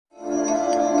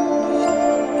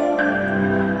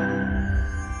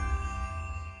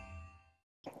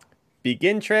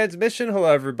Begin transmission.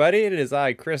 Hello, everybody. It is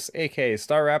I, Chris, aka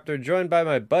Star Raptor, joined by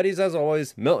my buddies, as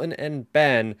always, Milton and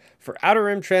Ben. For Outer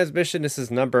Rim Transmission, this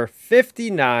is number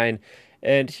 59.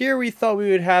 And here we thought we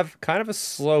would have kind of a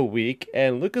slow week,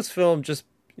 and Lucasfilm just,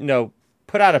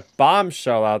 put out a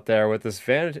bombshell out there with this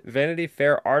Vanity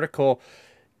Fair article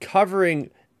covering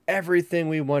everything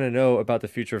we want to know about the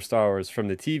future of Star Wars, from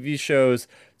the TV shows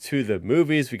to the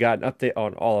movies. We got an update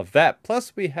on all of that.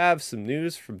 Plus, we have some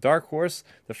news from Dark Horse.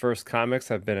 The first comics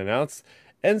have been announced,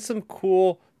 and some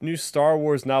cool new Star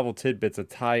Wars novel tidbits that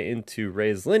tie into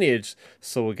Rey's lineage.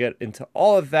 So we'll get into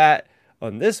all of that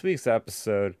on this week's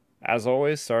episode. As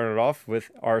always, starting it off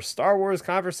with our Star Wars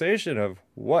conversation of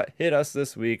what hit us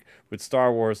this week with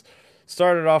Star Wars.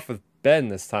 Started off with Ben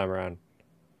this time around.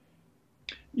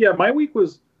 Yeah, my week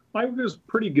was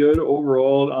pretty good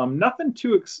overall. Nothing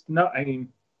too not I mean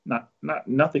not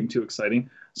nothing too exciting.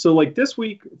 So like this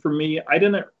week for me, I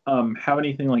didn't have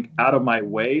anything like out of my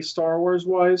way Star Wars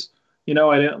wise. I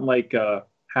didn't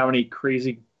have any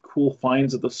crazy cool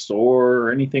finds at the store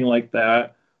or anything like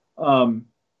that. Um,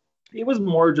 it was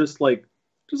more just like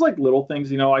little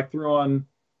things. I threw on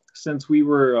since we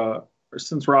were or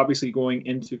since we're obviously going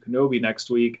into Kenobi next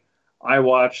week. I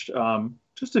watched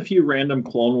just a few random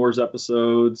Clone Wars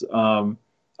episodes.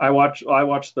 I watched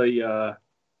the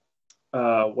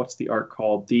what's the arc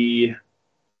called? The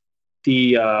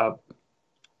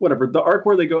whatever, the arc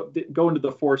where they go into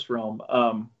the Force realm.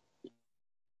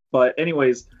 But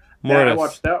anyways, I Mortis.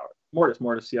 watched that.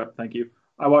 Mortis. Yep, thank you.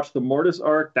 I watched the Mortis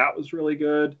arc. That was really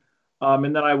good.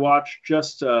 And then I watched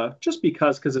just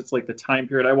because it's like the time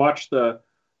period. I watched the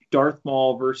Darth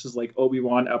Maul versus like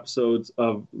Obi-Wan episodes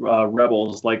of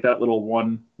Rebels, like that little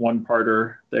one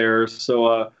parter there.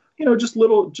 So just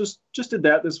did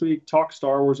that this week. Talk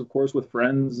Star Wars, of course, with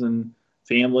friends and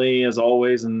family as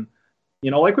always. And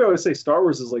like we always say, Star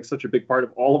Wars is like such a big part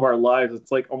of all of our lives.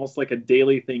 It's like almost like a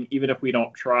daily thing, even if we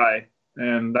don't try.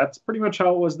 And that's pretty much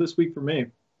how it was this week for me.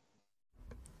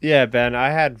 Yeah, Ben,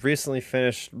 I had recently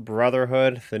finished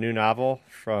Brotherhood, the new novel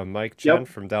from Mike Chen Yep.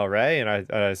 from Del Rey, and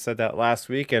I said that last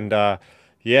week, and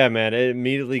yeah, man, it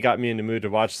immediately got me in the mood to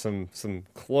watch some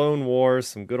Clone Wars,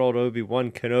 some good old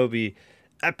Obi-Wan Kenobi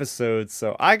episodes.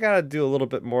 So I gotta do a little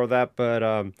bit more of that, but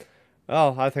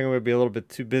well, I think I'm gonna be a little bit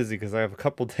too busy because I have a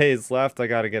couple days left. I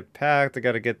gotta get packed, I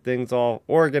gotta get things all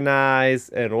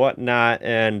organized and whatnot,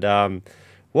 and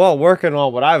well, working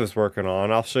on what I was working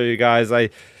on, I'll show you guys.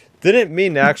 I didn't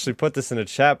mean to actually put this in a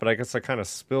chat, but I guess I kind of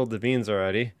spilled the beans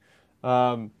already.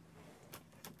 Um,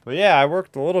 but yeah, I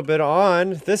worked a little bit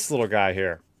on this little guy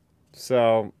here.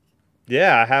 So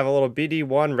yeah, I have a little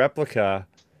BD1 replica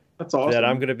That's that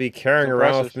I'm awesome. gonna be It's carrying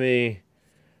around with impressive. me.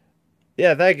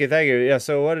 Yeah, thank you, thank you. Yeah,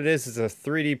 so what it is a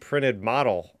 3D printed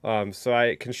model. So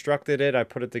I constructed it, I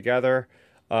put it together,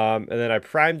 and then I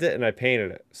primed it and I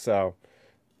painted it. So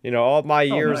all my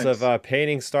Oh, years of nice.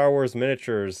 painting Star Wars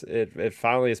miniatures, it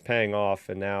finally is paying off,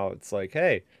 and now it's like,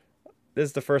 hey, this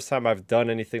is the first time I've done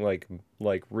anything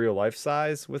like real life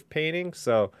size with painting.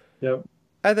 So Yep.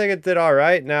 I think it did all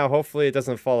right. Now, hopefully, it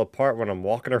doesn't fall apart when I'm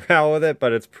walking around with it,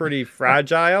 but it's pretty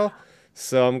fragile,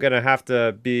 so I'm gonna have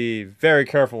to be very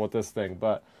careful with this thing.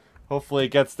 But hopefully, it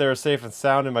gets there safe and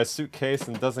sound in my suitcase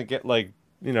and doesn't get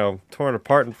torn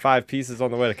apart in five pieces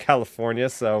on the way to California.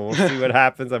 So we'll see what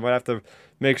happens. I might have to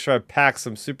make sure I pack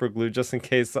some super glue just in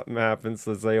case something happens,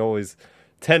 as they always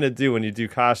tend to do when you do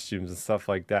costumes and stuff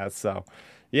like that. So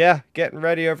yeah, getting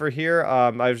ready over here. I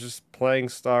was just playing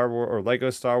Star Wars or Lego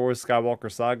Star Wars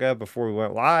Skywalker Saga before we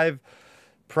went live.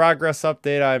 Progress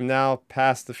update. I'm now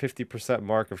past the 50%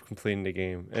 mark of completing the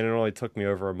game, and it only took me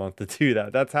over a month to do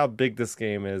that. That's how big this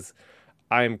game is.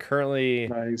 I am currently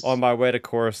on Nice. my way to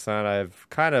Coruscant. I've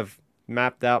kind of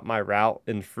mapped out my route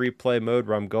in free play mode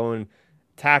where I'm going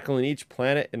tackling each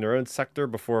planet in their own sector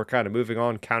before kind of moving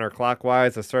on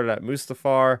counterclockwise. I started at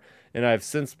Mustafar, and I've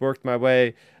since worked my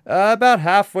way about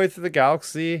halfway through the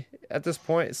galaxy at this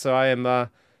point. So I am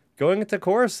going into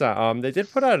Coruscant. They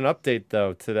did put out an update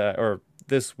though today or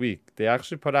this week. They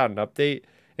actually put out an update,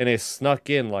 and they snuck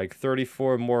in like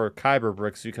 34 more Kyber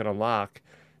bricks you can unlock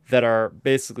that are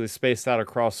basically spaced out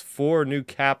across four new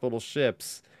capital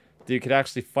ships that you could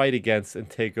actually fight against and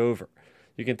take over.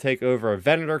 You can take over a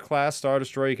Venator class Star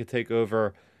Destroyer. You can take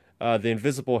over the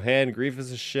Invisible Hand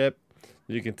Grievous' ship.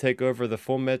 You can take over the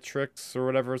Full Metrix or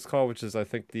whatever it's called, which is I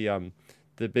think the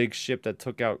big ship that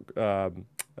took out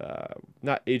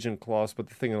not Agent Claws, but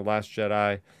the thing in the Last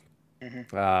Jedi.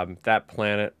 hmm That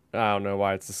planet. I don't know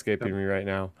why it's escaping Yep. me right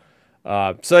now.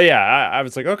 So yeah, I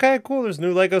was like, okay, cool. There's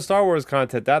new Lego Star Wars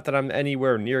content. Not that I'm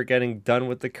anywhere near getting done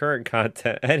with the current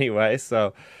content anyway.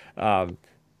 So, um,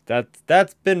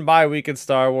 that's been my week in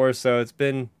Star Wars. So it's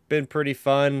been been pretty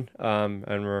fun. And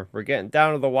we're getting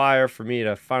down to the wire for me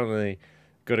to finally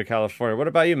go to California. What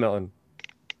about you, Milton?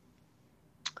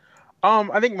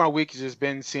 I think my week has just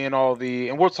been seeing all the,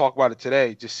 and we'll talk about it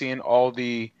today, just seeing all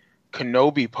the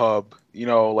Kenobi pub,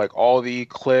 like all the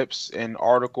clips and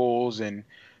articles and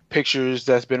pictures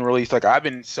that's been released. Like I've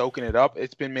been soaking it up.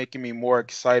 It's been making me more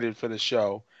excited for the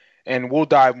show. And we'll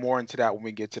dive more into that when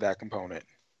we get to that component.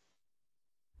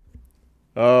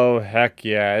 Oh heck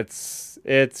yeah! It's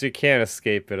you can't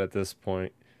escape it at this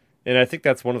point. And I think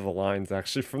that's one of the lines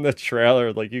actually from the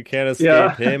trailer. Like you can't escape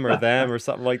Yeah. him or them or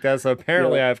something like that. So Yeah.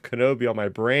 apparently I have Kenobi on my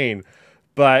brain.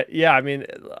 But yeah, I mean,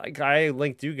 like I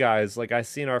linked you guys. Like I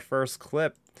seen our first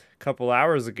clip a couple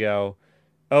hours ago.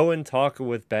 Owen talking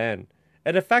with Ben.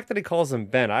 And the fact that he calls him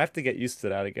Ben, I have to get used to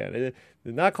that again.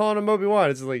 Not calling him Obi-Wan,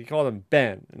 it's just like he called him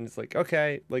Ben. And it's like,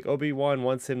 okay, like Obi-Wan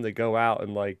wants him to go out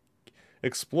and like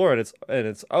explore it.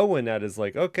 It's Owen that is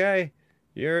like, okay,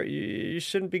 you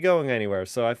shouldn't be going anywhere.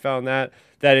 So I found that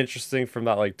interesting from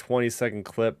that like 20-second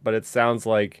clip, but it sounds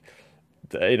like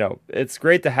it's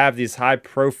great to have these high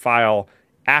profile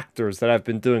actors that have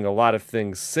been doing a lot of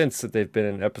things since that they've been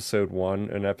in episode one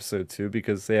and episode two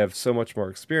because they have so much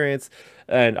more experience.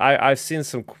 And I've seen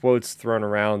some quotes thrown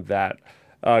around that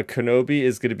Kenobi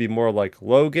is going to be more like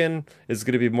Logan, is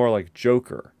going to be more like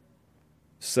Joker.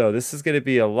 So this is going to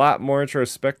be a lot more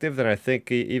introspective than I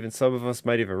think even some of us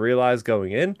might even realize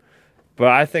going in. But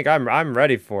I think I'm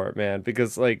ready for it, man,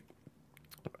 because like,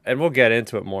 and we'll get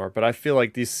into it more, but I feel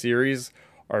like these series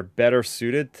are better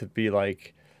suited to be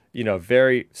like,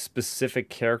 very specific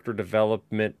character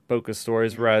development focused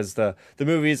stories, whereas the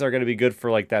movies are going to be good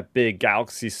for like that big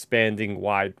galaxy spanning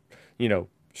wide,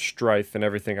 strife and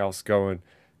everything else going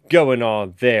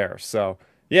on there. So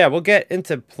yeah, we'll get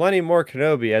into plenty more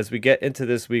Kenobi as we get into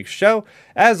this week's show.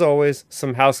 As always,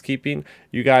 some housekeeping.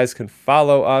 You guys can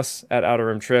follow us at Outer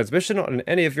Rim Transmission on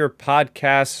any of your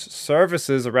podcast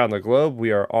services around the globe.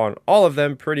 We are on all of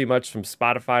them, pretty much from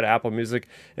Spotify to Apple Music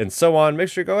and so on. Make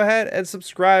sure you go ahead and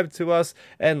subscribe to us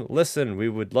and listen. We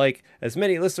would like as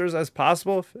many listeners as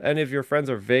possible. If any of your friends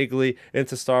are vaguely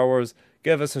into Star Wars,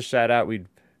 give us a shout out. We'd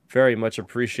very much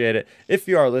appreciate it. If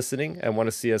you are listening and want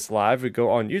to see us live, we go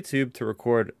on YouTube to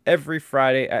record every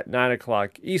Friday at 9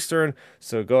 o'clock Eastern.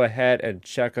 So go ahead and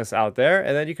check us out there.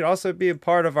 And then you can also be a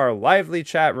part of our lively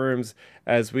chat rooms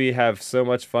as we have so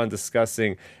much fun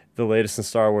discussing the latest in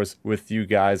Star Wars with you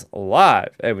guys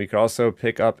live. And we can also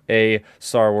pick up a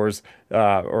Star Wars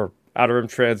or Outer Rim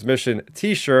Transmission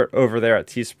t-shirt over there at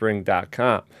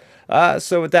teespring.com.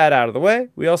 So with that out of the way,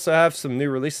 we also have some new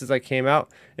releases that came out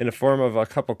in the form of a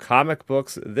couple comic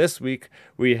books this week.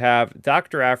 We have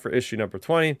Dr. Aphra issue number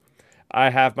 20. I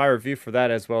have my review for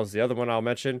that as well as the other one I'll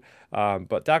mention.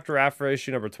 But Dr. Aphra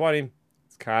issue number 20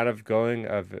 is kind of going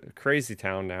a crazy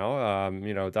town now.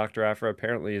 Dr. Aphra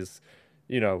apparently is,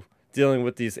 dealing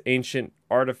with these ancient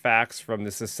artifacts from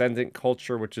this ascendant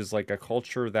culture, which is like a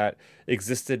culture that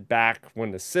existed back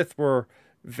when the Sith were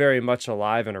very much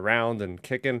alive and around and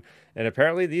kicking. And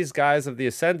apparently these guys of the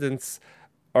Ascendants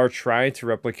are trying to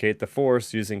replicate the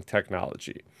Force using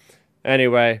technology.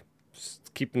 Anyway,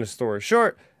 just keeping the story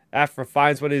short, Aphra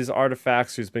finds one of these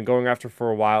artifacts she's been going after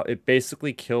for a while. It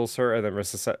basically kills her and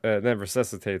then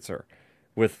resuscitates her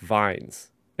with vines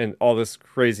and all this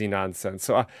crazy nonsense.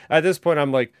 So at this point,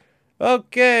 I'm like,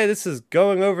 okay, this is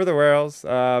going over the rails.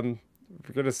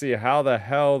 We're going to see how the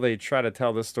hell they try to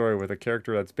tell this story with a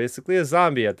character that's basically a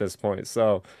zombie at this point.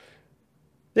 So,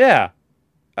 yeah,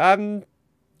 I'm,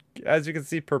 as you can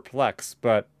see, perplexed.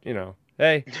 But,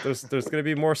 hey, there's going to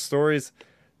be more stories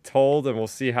told, and we'll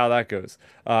see how that goes.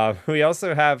 We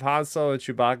also have Han Solo and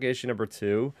Chewbacca issue number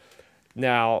 2.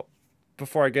 Now,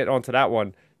 before I get onto that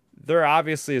one, there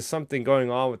obviously is something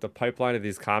going on with the pipeline of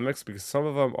these comics because some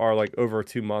of them are like over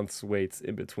 2 months waits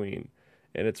in between.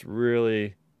 And it's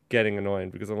really getting annoying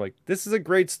because I'm like, this is a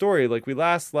great story. Like we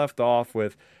last left off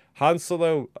with Han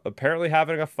Solo apparently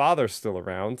having a father still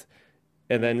around.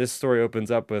 And then this story opens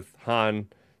up with Han,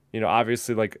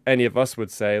 obviously like any of us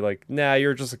would say like, nah,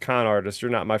 you're just a con artist.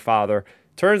 You're not my father.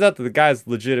 Turns out that the guy's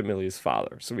legitimately his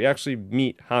father. So we actually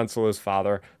meet Han Solo's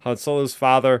father. Han Solo's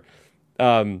father,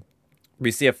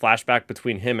 we see a flashback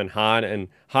between him and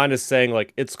Han is saying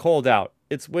like, it's cold out.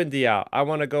 It's windy out. I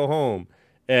want to go home.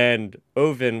 And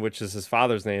Owen, which is his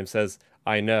father's name, says,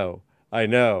 I know, I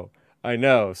know, I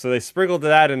know. So they sprinkled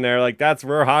that in there. Like, that's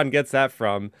where Han gets that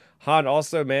from. Han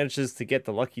also manages to get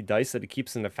the lucky dice that he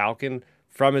keeps in the Falcon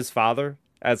from his father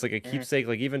as, like, a keepsake.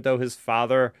 Like, even though his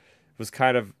father was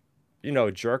kind of,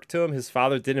 a jerk to him, his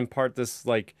father did impart this,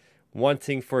 like,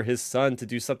 wanting for his son to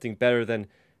do something better than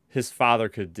his father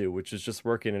could do, which is just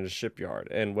working in a shipyard.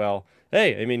 And well,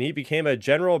 hey, I mean, he became a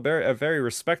general, a very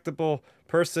respectable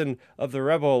person of the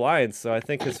Rebel Alliance. So I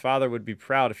think his father would be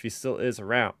proud if he still is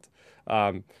around.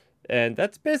 Um, and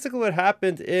that's basically what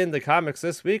happened in the comics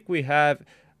this week. We have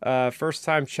first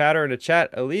time chatter in the chat,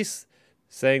 Elise,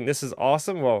 saying this is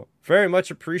awesome. Well, very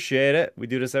much appreciate it. We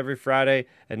do this every Friday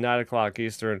at 9 o'clock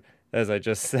Eastern, as I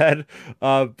just said.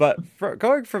 But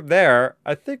going from there,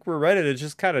 I think we're ready to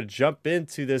just kind of jump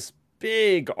into this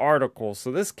big article.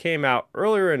 So this came out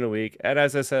earlier in the week, and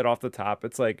as I said off the top,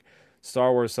 it's like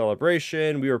Star Wars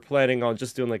Celebration. We were planning on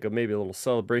just doing like maybe a little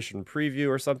celebration preview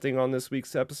or something on this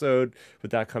week's episode,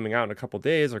 with that coming out in a couple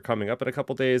days or coming up in a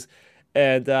couple days.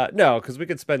 And no, because we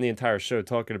could spend the entire show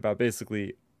talking about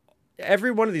basically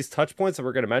every one of these touch points that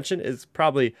we're going to mention is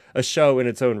probably a show in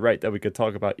its own right that we could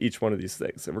talk about each one of these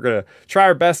things. And we're going to try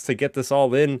our best to get this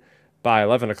all in by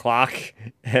 11 o'clock.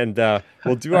 And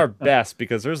we'll do our best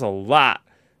because there's a lot,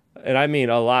 and I mean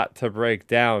a lot, to break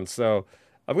down. So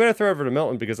I'm going to throw over to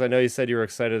Milton because I know you said you were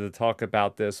excited to talk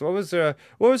about this. What was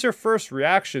your first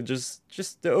reaction?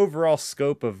 Just the overall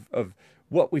scope of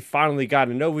what we finally got.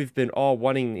 I know we've been all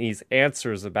wanting these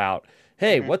answers about,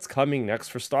 hey, what's coming next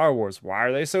for Star Wars? Why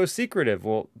are they so secretive?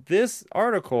 Well, this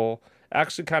article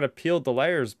actually kind of peeled the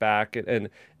layers back, and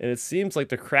it seems like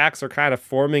the cracks are kind of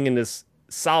forming in this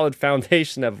solid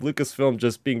foundation of Lucasfilm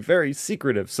just being very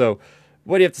secretive. So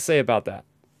what do you have to say about that?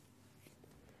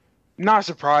 Not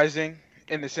surprising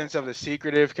in the sense of the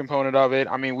secretive component of it.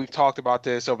 I mean, we've talked about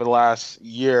this over the last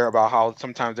year about how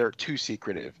sometimes they're too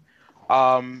secretive.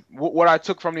 What I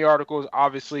took from the article is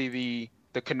obviously the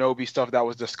Kenobi stuff that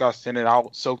was discussed in it.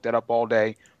 I'll soak that up all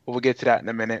day, but we'll get to that in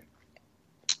a minute.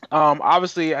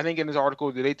 Obviously, I think in this article,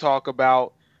 did they talk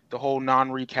about the whole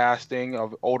non-recasting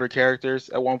of older characters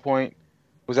at one point?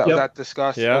 Was that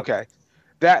discussed? Yeah. Okay.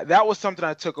 That was something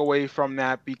I took away from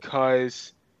that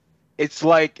because it's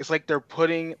like they're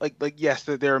putting like yes,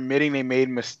 they're admitting they made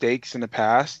mistakes in the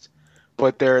past,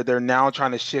 but they're now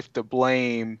trying to shift the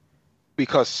blame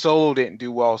because Solo didn't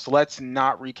do well. So let's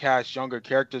not recast younger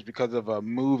characters because of a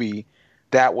movie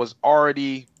that was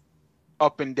already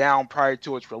up and down prior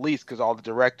to its release, because all the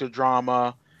director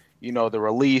drama, the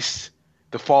release,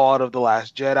 the fallout of The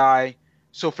Last Jedi.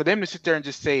 So for them to sit there and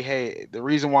just say, hey, the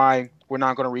reason why we're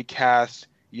not going to recast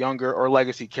younger or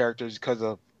legacy characters is because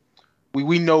of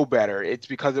we know better. It's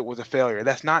because it was a failure.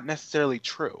 That's not necessarily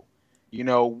true.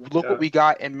 Look what we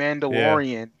got in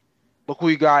Mandalorian. Yeah. Look who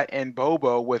we got in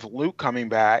Boba with Luke coming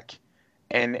back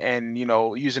and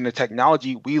using the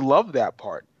technology. We love that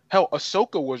part. Hell,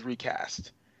 Ahsoka was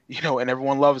recast, and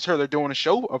everyone loves her. They're doing a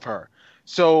show of her.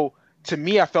 So to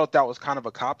me, I felt that was kind of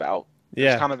a cop-out.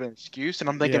 Yeah. It's kind of an excuse. And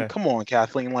I'm thinking, come on,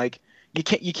 Kathleen, like you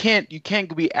can't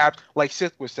be like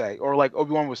Sith would say, or like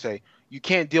Obi-Wan would say, you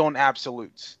can't deal in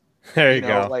absolutes. There you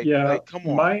go. Like, come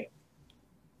on.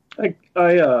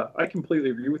 I completely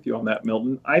agree with you on that,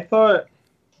 Milton. I thought,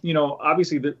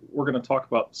 obviously that we're going to talk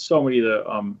about so many of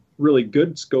the really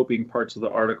good scoping parts of the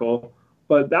article,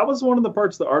 but that was one of the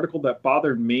parts of the article that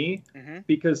bothered me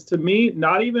because to me,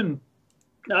 not even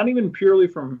purely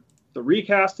from the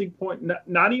recasting point,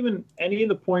 not even any of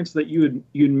the points that you'd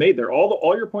made there.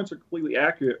 All your points are completely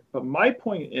accurate, but my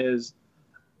point is,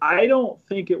 I don't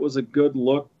think it was a good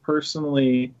look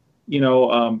personally,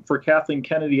 for Kathleen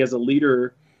Kennedy as a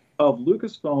leader of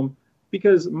Lucasfilm.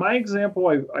 Because my example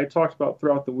I talked about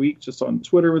throughout the week just on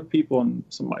Twitter with people and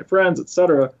some of my friends,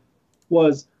 etc.,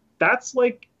 was that's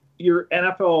like your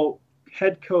NFL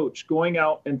head coach going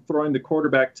out and throwing the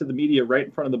quarterback to the media right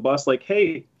in front of the bus, like,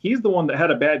 hey, he's the one that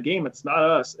had a bad game. It's not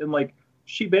us. And like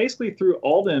she basically threw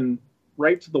Alden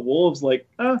right to the wolves, like,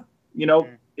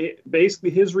 basically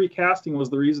his recasting was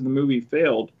the reason the movie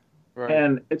failed. Right.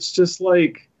 And it's just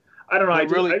like, I don't know.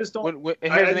 I just don't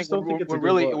think it's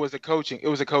really it was a coaching. It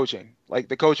was a coaching. Like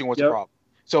the coaching was the problem.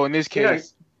 So in this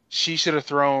case, she should have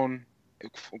thrown,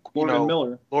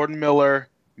 Lord Miller,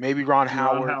 maybe Ron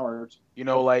Howard.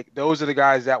 Like those are the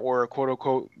guys that were quote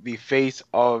unquote the face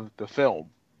of the film.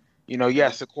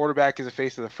 Yes, the quarterback is the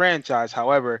face of the franchise.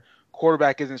 However,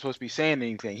 quarterback isn't supposed to be saying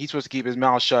anything. He's supposed to keep his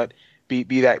mouth shut, be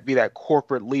that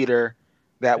corporate leader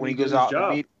that when he goes out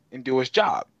and do his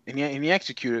job. And he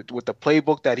executed with the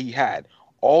playbook that he had.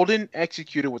 Alden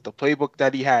executed with the playbook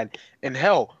that he had. And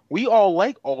hell, we all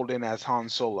like Alden as Han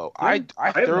Solo. Yeah,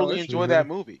 I thoroughly enjoy that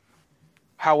movie.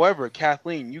 However,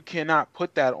 Kathleen, you cannot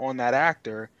put that on that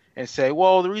actor and say,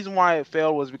 well, the reason why it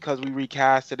failed was because we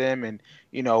recasted him and,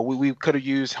 we could have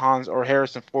used Hans or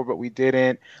Harrison Ford, but we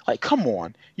didn't. Like, come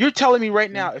on. You're telling me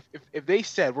right now, if they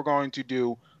said we're going to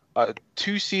do a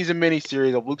 2-season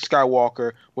miniseries of Luke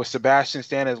Skywalker with Sebastian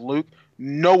Stan as Luke,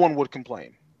 no one would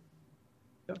complain.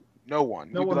 No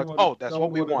one. No We'd be one like, would. oh, that's No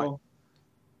what one we would at want. all.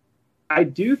 I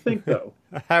do think though.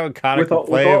 I haven't kind of With all- with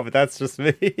complained, all- but that's just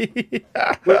me.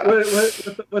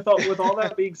 with all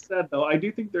that being said, though, I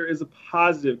do think there is a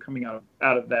positive coming out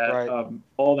of that. Right.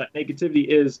 All that negativity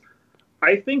is,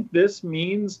 I think this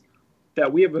means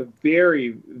that we have a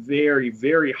very, very,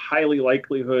 very highly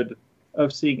likelihood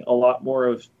of seeing a lot more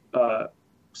of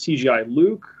CGI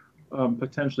Luke,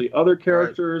 potentially other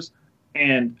characters,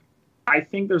 and I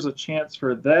think there's a chance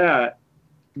for that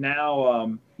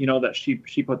now. That she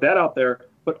put that out there,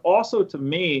 but also to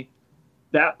me,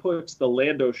 that puts the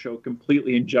Lando show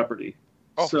completely in jeopardy.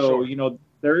 Oh, so for sure.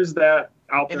 there is that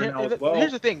out And there now as well.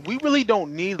 here's the thing: we really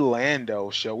don't need Lando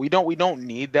show. We don't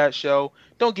need that show.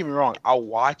 Don't get me wrong. I'll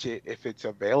watch it if it's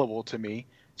available to me,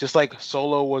 just like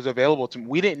Solo was available to me.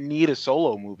 We didn't need a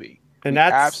Solo movie. And We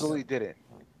that's absolutely didn't.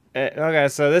 Okay,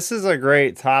 so this is a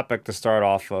great topic to start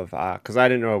off of because I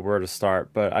didn't know where to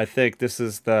start, but I think this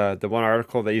is the one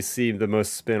article that you see the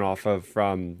most spin off of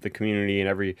from the community, and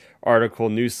every article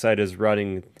news site is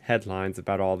running headlines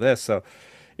about all this. So,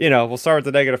 we'll start with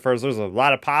the negative first. There's a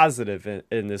lot of positive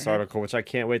in this article, which I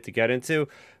can't wait to get into.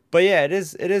 But yeah, it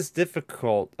is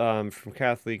difficult from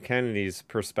Kathleen Kennedy's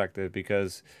perspective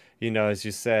because, as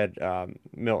you said,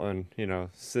 Milton,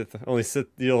 only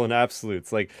Sith deal in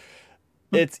absolutes. Like,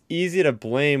 it's easy to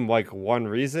blame like one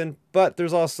reason, but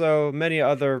there's also many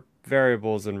other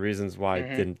variables and reasons why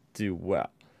it didn't do well.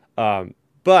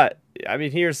 But I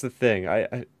mean, here's the thing: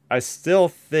 I still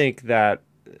think that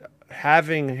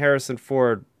having Harrison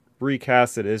Ford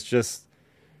recasted is just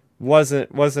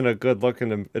wasn't a good look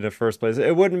in the first place.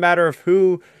 It wouldn't matter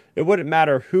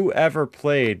whoever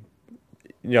played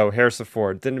Harrison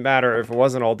Ford. It didn't matter if it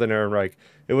wasn't Alden Ehrenreich.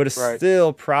 It would have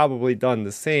still probably done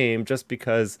the same, just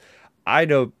because I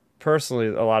know personally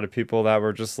a lot of people that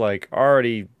were just like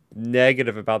already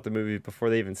negative about the movie before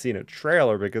they even seen a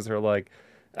trailer, because they're like,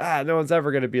 no one's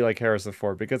ever going to be like Harrison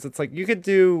Ford, because it's like you could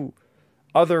do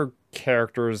other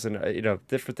characters and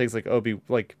different things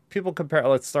like people compare.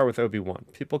 Let's start with Obi-Wan.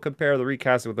 People compare the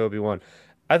recasting with Obi-Wan.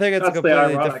 I think it's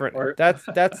completely different. Part. That's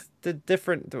the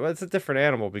different. It's a different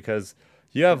animal, because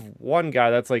you have one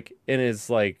guy that's like in his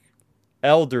like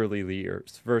elderly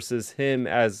years versus him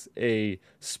as a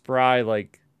spry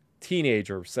like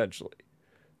teenager essentially.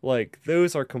 Like,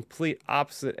 those are complete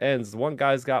opposite ends. One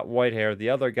guy's got white hair, the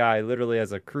other guy literally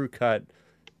has a crew cut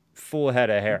full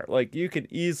head of hair. Like, you could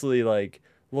easily like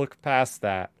look past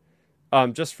that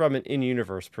just from an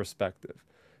in-universe perspective.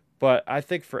 But I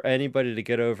think for anybody to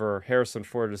get over Harrison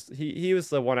Ford, he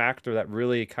was the one actor that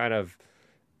really kind of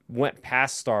went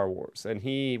past Star Wars, and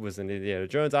he was in Indiana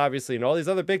Jones, obviously, and all these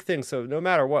other big things. So no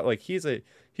matter what, like, he's a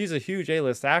huge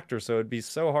A-list actor. So it'd be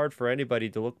so hard for anybody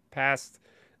to look past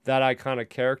that iconic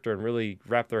character and really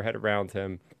wrap their head around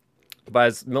him. But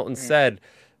as Milton said,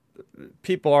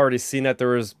 people already seen that there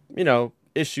was,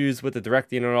 issues with the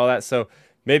directing and all that. So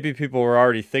maybe people were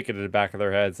already thinking in the back of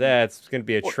their heads, it's going to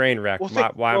be a train wreck.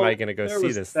 Why am I going to go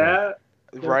see this thing?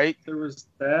 Right. There was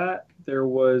that. There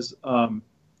was,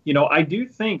 I do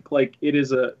think like it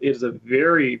is a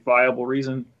very viable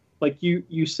reason. Like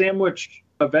you sandwich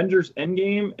Avengers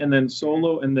Endgame and then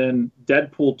Solo and then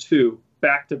Deadpool 2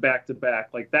 back to back to back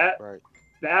like that. Right.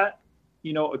 That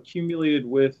accumulated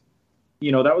with,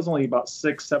 that was only about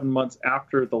 6-7 months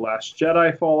after The Last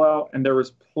Jedi fallout, and there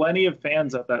was plenty of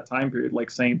fans at that time period like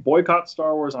saying boycott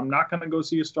Star Wars. I'm not going to go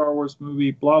see a Star Wars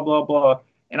movie. Blah blah blah.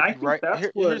 And I think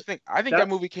here's the thing. I think that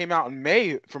movie came out in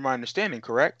May, from my understanding.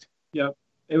 Correct? Yep.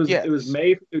 It was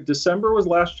May. December was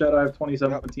Last Jedi of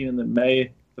 2017, and then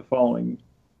May the following.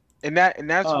 And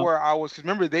that's where I was. Cause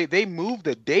remember, they moved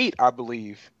the date, I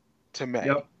believe, to May.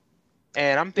 Yep.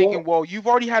 And I'm thinking, well, you've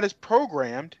already had this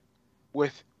programmed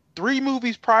with 3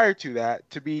 movies prior to that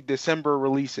to be December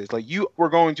releases. Like, you were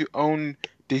going to own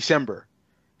December,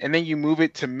 and then you move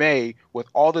it to May with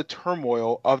all the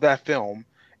turmoil of that film,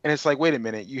 and it's like, wait a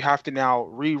minute, you have to now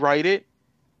rewrite it,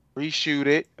 reshoot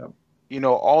it. Yep.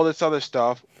 All this other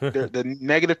stuff. The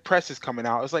negative press is coming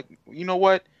out. It's like, you know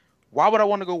what? Why would I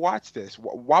want to go watch this?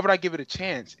 Why would I give it a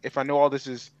chance if I know all this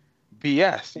is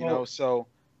BS? So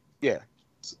yeah.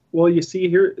 Well, you see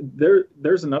here,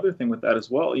 there's another thing with that as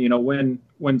well.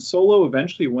 When Solo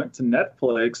eventually went to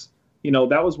Netflix,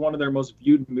 that was one of their most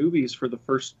viewed movies for the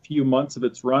first few months of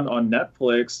its run on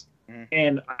Netflix. Mm-hmm.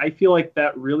 And I feel like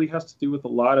that really has to do with a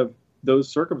lot of those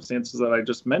circumstances that I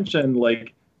just mentioned.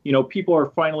 Like, people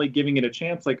are finally giving it a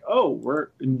chance. Like, oh, we're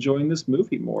enjoying this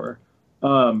movie more.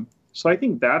 So I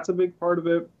think that's a big part of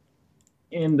it.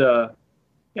 And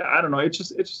I don't know. It's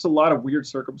just a lot of weird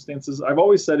circumstances. I've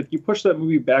always said if you push that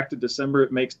movie back to December,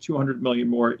 it makes $200 million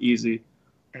more easy.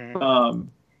 And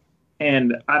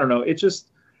I don't know.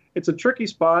 it's a tricky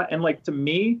spot. And like to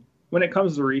me, when it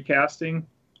comes to recasting,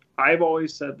 I've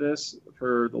always said this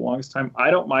for the longest time. I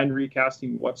don't mind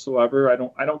recasting whatsoever.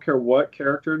 I don't care what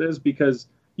character it is because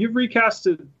you've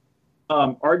recasted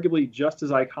arguably just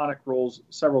as iconic roles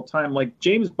several times. Like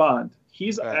James Bond,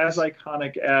 he's as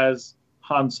iconic as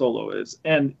Han Solo is,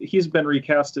 and he's been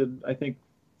recasted, I think,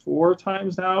 4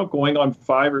 times now, going on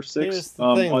 5 or 6. Here's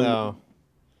the thing, though.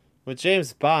 With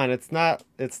James Bond, it's not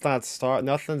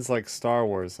nothing's like Star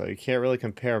Wars. So you can't really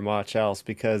compare much else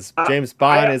because James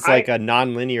Bond is like a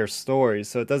non-linear story,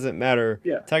 so it doesn't matter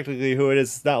technically who it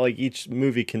is. It's not like each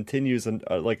movie continues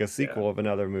like a sequel of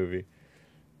another movie.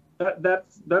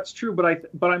 That's true, but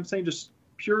I'm saying just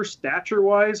pure stature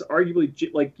wise,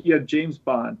 arguably like James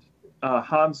Bond,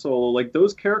 Han Solo, like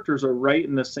those characters are right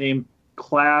in the same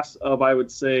class of, I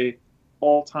would say,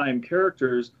 all-time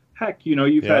characters. Heck,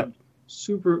 you've had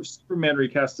Superman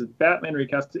recasted, Batman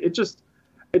recasted.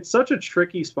 It's such a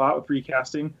tricky spot with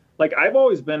recasting. Like I've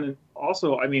always been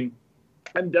also, I mean,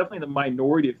 I'm definitely the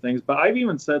minority of things, but I've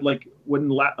even said like when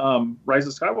Rise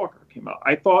of Skywalker came out,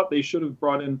 I thought they should have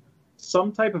brought in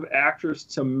some type of actress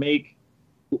to make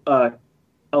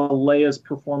Leia's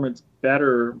performance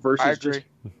better versus just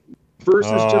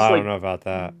I like don't know about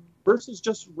that.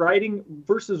 Versus writing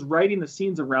the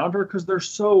scenes around her because they're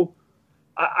so.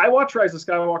 I watched Rise of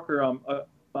Skywalker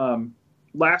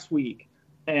last week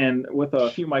and with a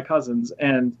few of my cousins,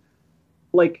 and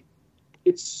like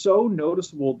it's so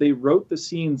noticeable. They wrote the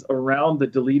scenes around the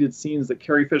deleted scenes that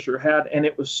Carrie Fisher had, and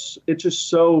it's just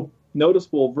so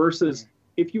noticeable. Versus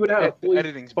if you would have a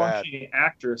fully functioning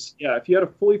actress, if you had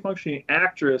a fully functioning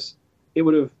actress, it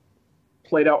would have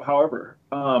played out. However,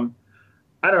 I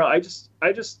don't know.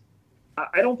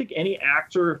 I don't think any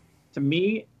actor, to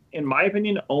me, in my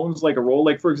opinion, owns like a role.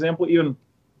 Like, for example, even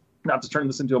not to turn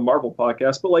this into a Marvel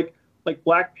podcast, but like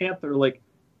Black Panther, like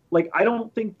I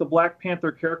don't think the Black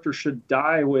Panther character should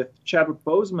die with Chadwick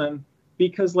Boseman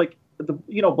because like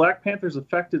Black Panther's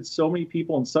affected so many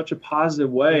people in such a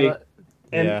positive way,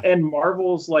 and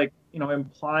Marvel's like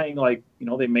implying like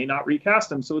they may not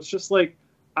recast him. So it's just like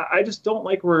I just don't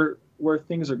like where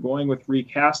things are going with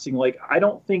recasting. Like I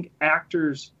don't think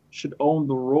actors should own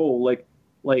the role. Like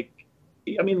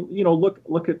I mean,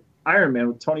 look at Iron Man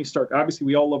with Tony Stark. Obviously,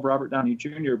 we all love Robert Downey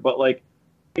Jr., but like,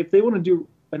 if they want to do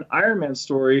an Iron Man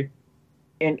story,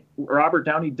 and Robert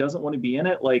Downey doesn't want to be in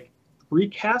it, like,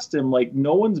 recast him. Like,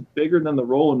 no one's bigger than the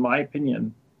role, in my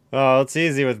opinion. Oh, it's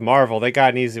easy with Marvel. They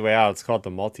got an easy way out. It's called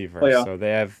the multiverse. So they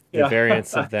have the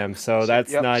variants of them. So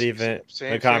that's not even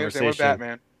the conversation. Same with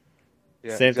Batman.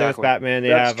 Yeah, same thing with Batman. They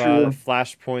have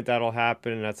Flashpoint that'll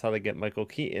happen, and that's how they get Michael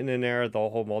Keaton in there. The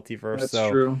whole multiverse. That's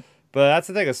true. But that's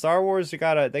the thing. Of Star Wars, they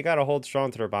gotta hold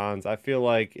strong to their bonds. I feel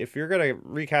like if you're gonna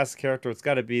recast a character, it's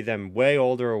got to be them way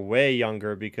older or way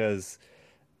younger, because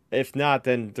if not,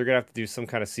 then they're gonna have to do some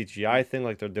kind of CGI thing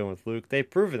like they're doing with Luke. They've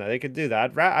proven that they could do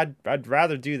that. I'd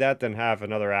rather do that than have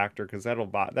another actor, because that'll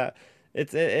buy that.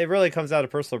 It really comes out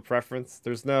of personal preference.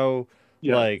 There's no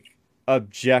like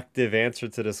objective answer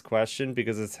to this question,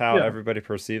 because it's how everybody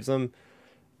perceives them.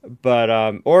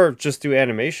 But or just do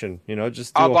animation,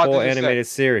 just do a whole animated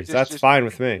series. That's fine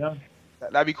with me. Yeah.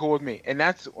 That'd be cool with me. And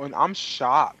that's when I'm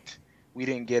shocked we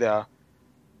didn't get an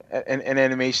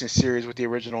animation series with the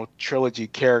original trilogy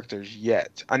characters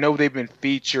yet. I know they've been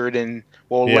featured in,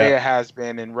 Leia has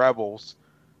been in Rebels,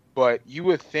 but you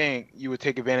would think you would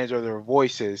take advantage of their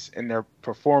voices and their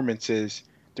performances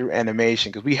through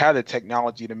animation, because we had the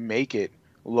technology to make it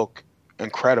look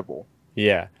incredible.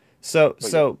 Yeah. So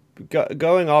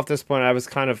going off this point, I was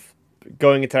kind of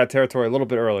going into that territory a little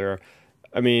bit earlier.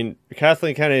 I mean,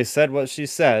 Kathleen Kennedy said what she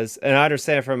says, and I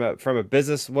understand from a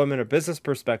businesswoman or business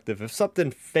perspective, if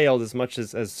something failed as much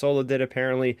as Solo did,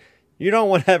 apparently, you don't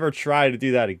want to ever try to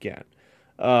do that again.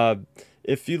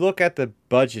 If you look at the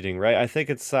budgeting, right, I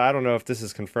think it's, I don't know if this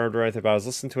is confirmed or anything, but I was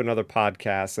listening to another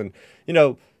podcast, and,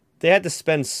 they had to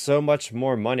spend so much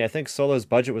more money. I think Solo's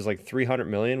budget was like $300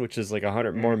 million, which is like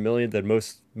 $100 more million than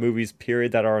most movies,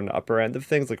 period, that are on the upper end of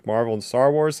things like Marvel and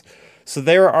Star Wars. So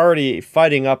they were already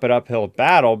fighting up an uphill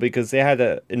battle, because they had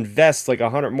to invest like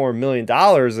 $100 more million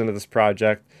into this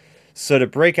project. So to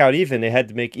break out even, they had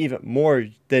to make even more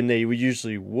than they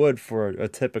usually would for a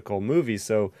typical movie.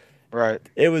 So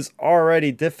it was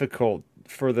already difficult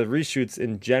for the reshoots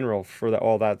in general for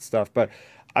all that stuff. But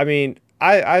I mean,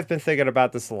 I've been thinking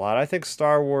about this a lot. I think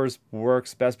Star Wars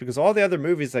works best because all the other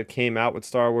movies that came out with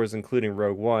Star Wars, including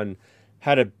Rogue One,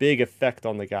 had a big effect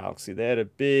on the galaxy. They had a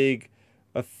big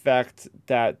effect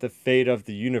that the fate of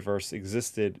the universe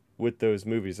existed with those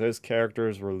movies. Those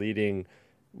characters were leading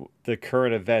the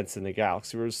current events in the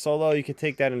galaxy. Whereas Solo, you could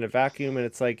take that in a vacuum, and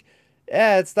it's like,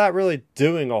 yeah, it's not really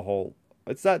doing a whole.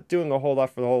 It's not doing a whole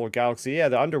lot for the whole galaxy. Yeah,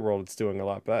 the underworld it's doing a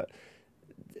lot, but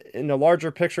in the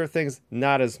larger picture of things,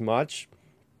 not as much.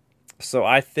 So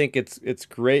I think it's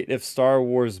great if Star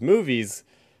Wars movies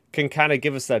can kind of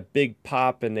give us that big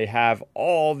pop, and they have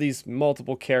all these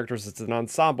multiple characters. It's an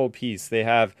ensemble piece. They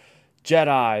have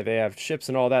Jedi, they have ships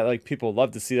and all that. Like, people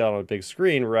love to see that on a big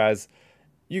screen, whereas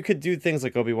you could do things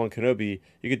like Obi-Wan Kenobi,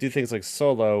 you could do things like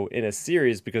Solo in a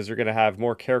series because you're going to have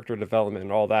more character development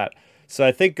and all that. So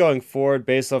I think going forward,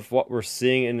 based off what we're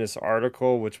seeing in this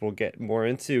article, which we'll get more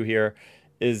into here,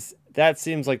 is that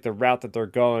seems like the route that they're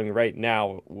going right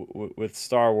now with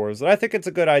Star Wars. And I think it's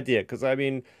a good idea because, I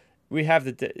mean, we have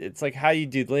it's like how you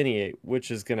delineate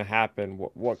which is going to happen,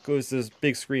 what goes to this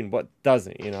big screen, what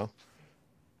doesn't, you know?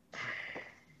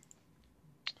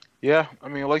 Yeah, I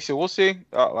mean, like I said, we'll see.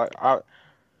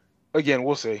 Again,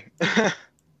 we'll see.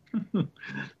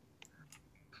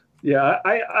 Yeah,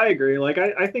 I agree. Like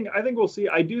I think we'll see.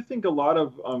 I do think a lot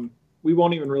of we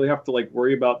won't even really have to like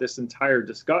worry about this entire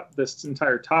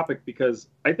topic because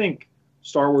I think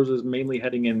Star Wars is mainly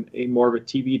heading in a more of a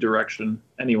TV direction.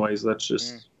 Anyways, that's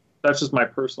just my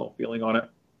personal feeling on it.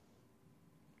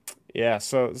 Yeah,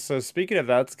 so speaking of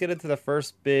that, let's get into the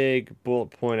first big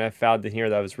bullet point I found in here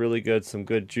that was really good, some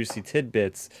good juicy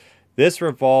tidbits. This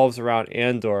revolves around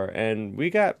Andor, and we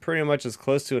got pretty much as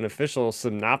close to an official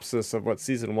synopsis of what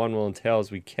season 1 will entail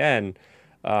as we can.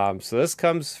 So this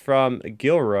comes from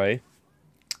Gilroy,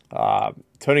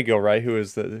 Tony Gilroy,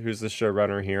 who's the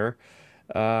showrunner here.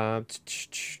 I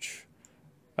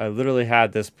literally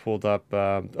had this pulled up.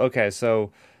 Okay,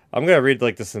 so I'm gonna read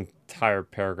like this entire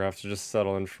paragraph, so just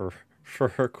settle in for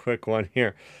a quick one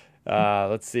here.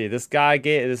 Let's see. This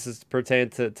is pertaining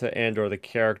to Andor, the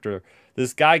character.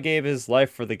 This guy gave his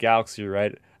life for the galaxy,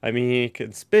 right? I mean, he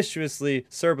conspicuously,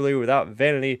 cerebrally, without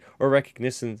vanity or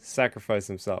recognition, sacrificed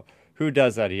himself. Who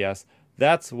does that, he asks.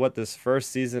 That's what this first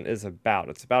season is about.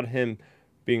 It's about him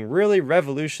being really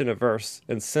revolution averse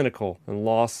and cynical and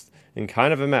lost and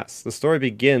kind of a mess. The story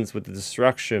begins with the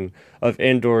destruction of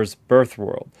Andor's birth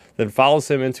world, then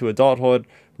follows him into adulthood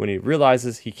when he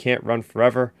realizes he can't run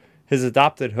forever. His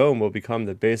adopted home will become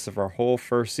the base of our whole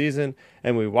first season,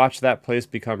 and we watch that place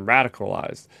become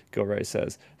radicalized, Gilroy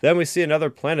says. Then we see another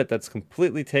planet that's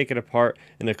completely taken apart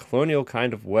in a colonial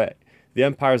kind of way. The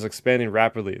Empire is expanding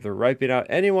rapidly. They're wiping out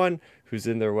anyone who's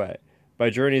in their way. By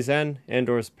journey's end,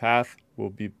 Andor's path will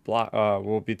be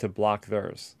to block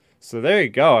theirs. So there you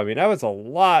go. I mean, that was a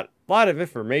lot of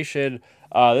information.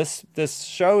 This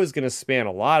show is going to span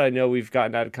a lot. I know we've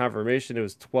gotten out of confirmation. It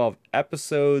was 12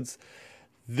 episodes.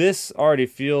 This already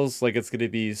feels like it's going to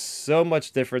be so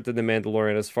much different than The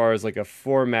Mandalorian as far as like a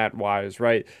format wise,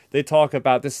 right? They talk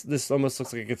about this almost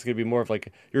looks like it's going to be more of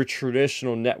like your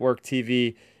traditional network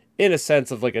TV in a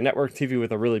sense of like a network TV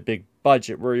with a really big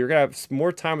budget where you're going to have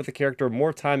more time with the character,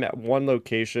 more time at one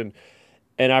location.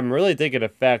 And I'm really thinking the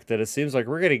fact that it seems like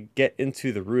we're going to get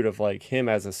into the root of like him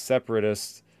as a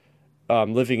separatist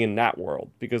living in that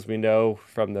world because we know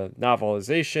from the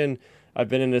novelization, I've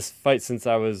been in this fight since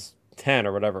I was 10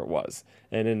 or whatever it was.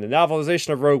 And in the novelization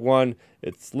of Rogue One,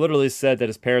 it's literally said that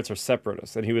his parents are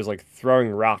separatists and he was like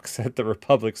throwing rocks at the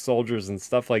Republic soldiers and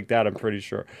stuff like that, I'm pretty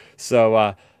sure. So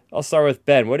I'll start with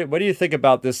Ben. What do you think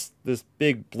about this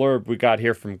big blurb we got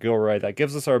here from Gilroy that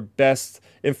gives us our best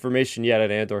information yet at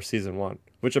Andor Season 1,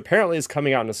 which apparently is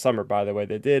coming out in the summer, by the way.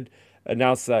 They did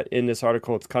announce that in this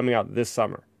article it's coming out this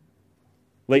summer.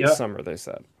 Late summer, they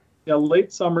said. Yeah,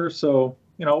 late summer, so,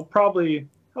 probably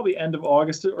end of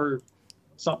August or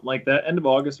something like that. End of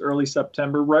August, early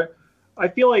September, right? I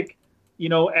feel like,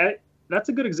 that's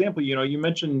a good example. You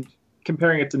mentioned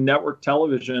comparing it to network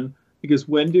television, because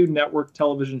when do network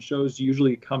television shows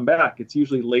usually come back? It's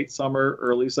usually late summer,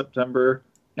 early September,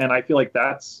 and I feel like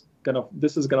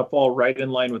this is gonna fall right in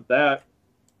line with that.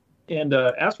 And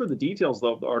as for the details,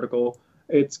 though, of the article,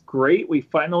 it's great. We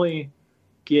finally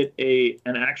get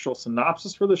an actual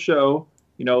synopsis for the show.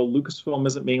 Lucasfilm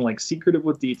isn't being like secretive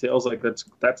with details. Like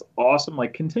that's awesome.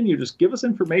 Like continue, just give us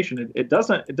information. It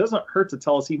doesn't hurt to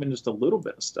tell us even just a little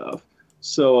bit of stuff.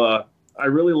 So I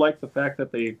really like the fact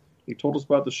that they told us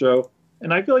about the show,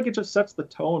 and I feel like it just sets the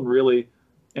tone really,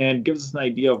 and gives us an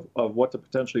idea of what to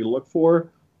potentially look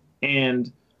for.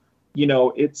 And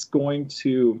it's going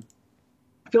to,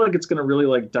 I feel like it's going to really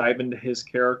like dive into his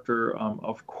character,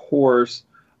 of course,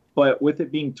 but with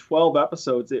it being 12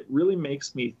 episodes, it really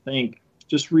makes me think.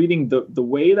 Just reading the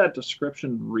way that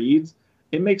description reads,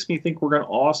 it makes me think we're going to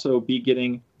also be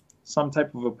getting some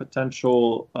type of a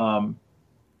potential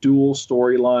dual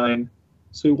storyline.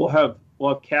 So we'll have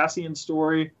Cassian's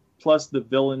story plus the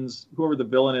villains, whoever the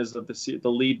villain is of the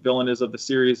lead villain is of the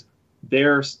series,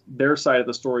 their side of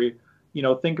the story.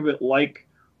 Think of it like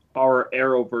our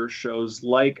Arrowverse shows,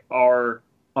 like our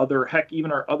other heck,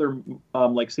 even our other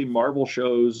like say Marvel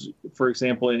shows, for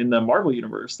example, in the Marvel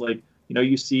universe. Like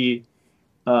you see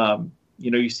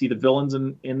you see the villains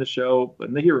in the show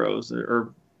and the heroes,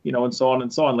 or and so on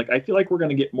and so on. Like I feel like we're going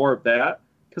to get more of that,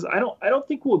 because I don't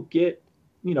think we'll get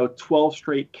 12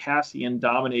 straight Cassian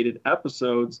dominated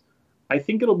episodes. I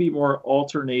think it'll be more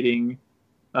alternating.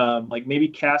 Like maybe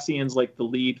Cassian's like the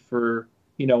lead for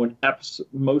an episode,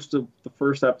 most of the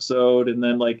first episode, and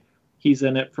then like he's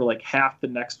in it for like half the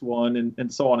next one,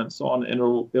 and so on and so on. And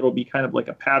it'll be kind of like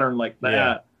a pattern like that,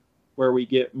 Yeah. where we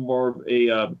get more of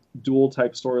a dual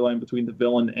type storyline between the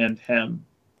villain and him.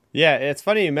 Yeah, it's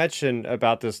funny you mentioned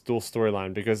about this dual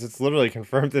storyline because it's literally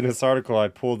confirmed in this article. I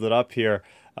pulled it up here.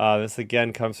 This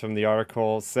again comes from the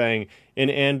article saying in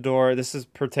Andor, this is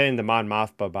pertaining to Mon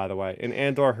Mothma, by the way. In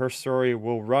Andor, her story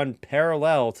will run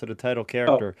parallel to the title Oh,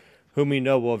 character, whom we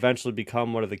know will eventually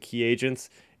become one of the key agents.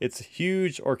 It's a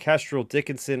huge orchestral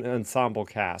Dickinson ensemble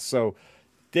cast. So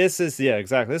this is, yeah,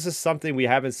 exactly. This is something we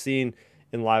haven't seen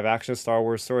in live action Star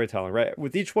Wars storytelling, right?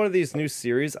 With each one of these new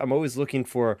series, I'm always looking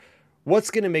for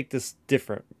what's going to make this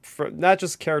different, for not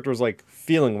just characters like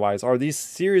feeling wise. Are these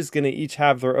series going to each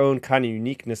have their own kind of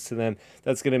uniqueness to them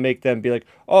that's going to make them be like,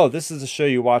 oh, this is a show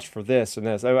you watch for this and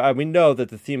this? We know that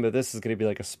the theme of this is going to be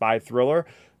like a spy thriller,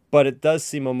 but it does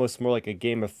seem almost more like a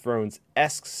Game of Thrones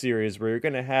esque series where you're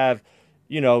going to have,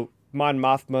 Mon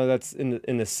Mothma that's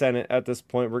in the Senate at this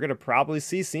point. We're gonna probably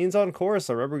see scenes on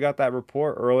Coruscant. I remember we got that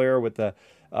report earlier with the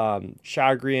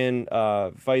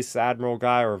Chagrian vice admiral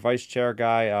guy or vice chair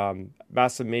guy,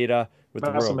 Masameda with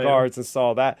the Royal Masameda. Guards and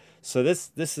saw that. So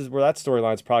this is where that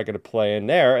storyline's probably going to play in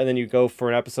there. And then you go for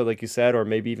an episode like you said, or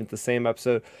maybe even the same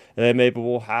episode, and then maybe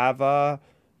we'll have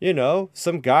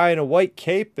some guy in a white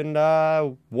cape and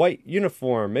white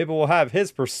uniform. Maybe we'll have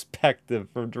his perspective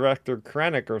from director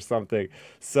Krennic or something.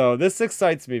 So this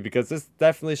excites me because this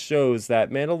definitely shows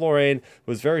that Mandalorian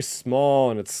was very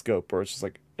small in its scope, where it's just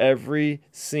like every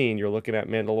scene you're looking at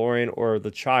Mandalorian or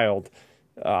the child.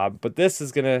 But this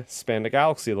is gonna span the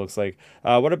galaxy. It looks like.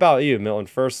 What about you, Milton?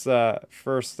 First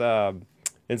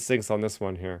instincts on this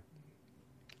one here.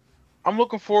 I'm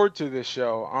looking forward to this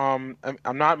show. I'm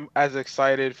not as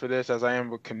excited for this as I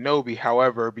am with Kenobi.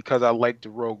 However, because I liked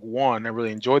Rogue One, I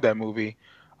really enjoyed that movie,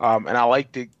 and I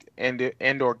liked the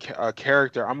Andor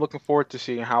character. I'm looking forward to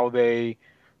seeing how they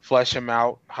flesh him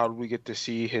out. How do we get to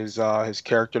see his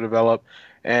character develop?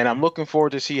 And I'm looking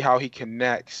forward to see how he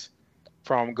connects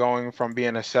from going from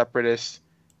being a separatist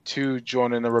to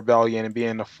joining the rebellion and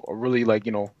being a really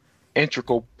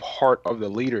integral part of the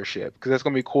leadership, because that's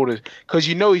going to be cool to, because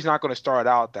he's not going to start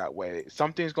out that way.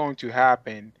 Something's going to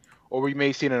happen, or we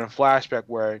may see it in a flashback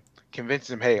where it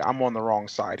convinces him, hey, I'm on the wrong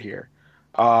side here.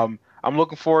 I'm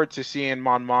looking forward to seeing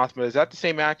Mon Mothma. Is that the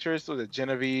same actress? Was it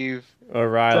Genevieve?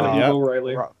 O'Reilly. Genevieve Yep.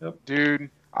 O'Reilly. Yep. Dude,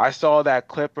 I saw that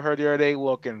clip of her the other day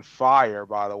looking fire,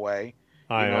 by the way.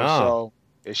 I know. So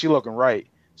is she looking right?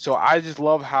 So I just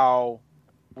love how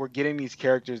we're getting these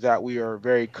characters that we are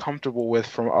very comfortable with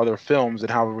from other films, and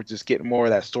how we're just getting more of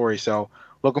that story. So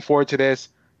looking forward to this.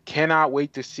 Cannot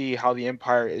wait to see how the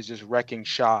Empire is just wrecking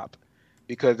shop,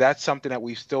 because that's something that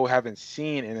we still haven't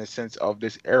seen in a sense of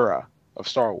this era of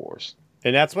Star Wars.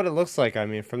 And that's what it looks like. I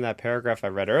mean, from that paragraph I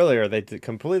read earlier, they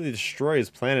completely destroy his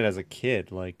planet as a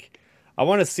kid. Like, I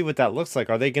want to see what that looks like.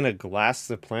 Are they going to glass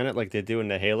the planet like they do in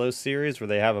the Halo series, where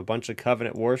they have a bunch of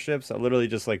Covenant warships that literally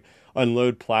just like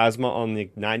unload plasma on the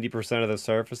 90% of the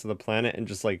surface of the planet and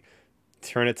just like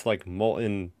turn it to like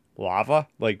molten lava?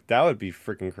 Like, that would be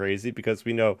freaking crazy, because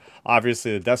we know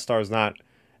obviously the Death Star is not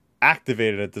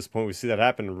activated at this point. We see that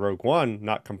happen in Rogue One,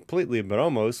 not completely, but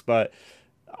almost. But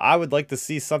I would like to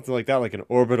see something like that, like an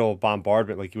orbital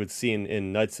bombardment, like you would see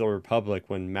in Knights of the Republic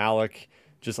when Malik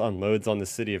just unloads on the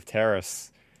city of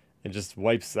Terrace and just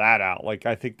wipes that out. Like,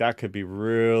 I think that could be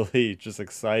really just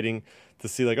exciting to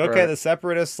see. Like, okay, Right. the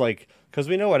Separatists, like, because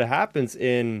we know what happens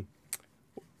in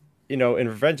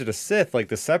Revenge of the Sith. Like,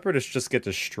 the Separatists just get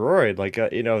destroyed. Like,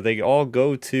 they all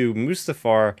go to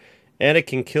Mustafar.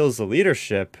 Anakin kills the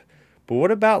leadership. But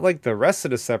what about like the rest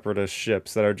of the Separatist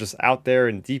ships that are just out there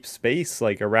in deep space,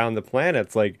 like around the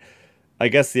planets? Like, I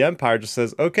guess the Empire just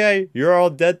says, "Okay, you're all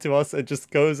dead to us," and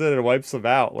just goes in and wipes them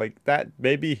out. Like that,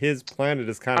 maybe his planet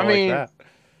is kind I of like mean, that.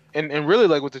 and really,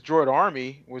 like with the droid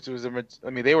army, which was I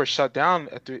mean, they were shut down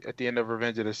at the end of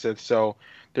Revenge of the Sith. So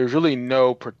there's really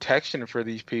no protection for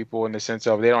these people in the sense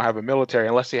of they don't have a military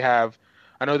unless they have.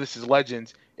 I know this is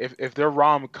Legends. If they're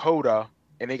Ram Koda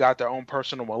and they got their own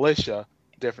personal militia,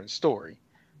 different story.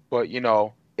 But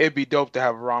it'd be dope to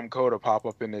have Ram Koda pop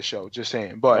up in this show. Just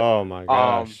saying. But Oh my um,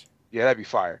 gosh. Yeah, that'd be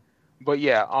fire. But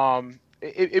yeah,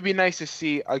 it'd be nice to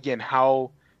see again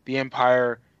how the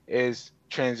Empire is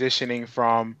transitioning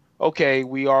from okay,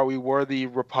 we were the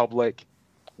Republic,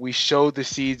 we showed the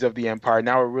seeds of the Empire.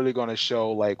 Now we're really going to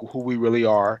show like who we really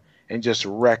are and just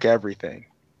wreck everything.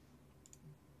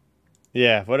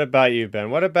 Yeah, what about you,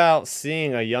 Ben? What about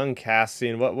seeing a young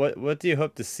Cassian? What do you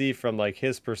hope to see from like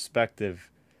his perspective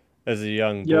as a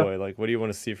young Yeah, boy? Like what do you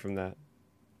want to see from that?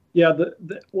 yeah.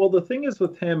 Well, the thing is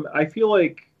with him, I feel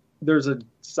like there's a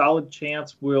solid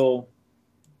chance we'll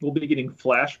be getting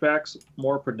flashbacks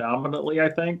more predominantly. I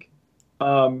think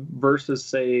versus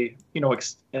say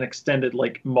an extended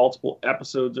like multiple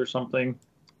episodes or something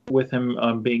with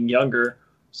him being younger.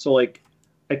 So like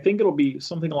I think it'll be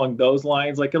something along those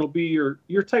lines. Like it'll be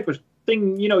your type of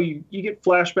thing. You get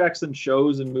flashbacks in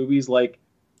shows and movies like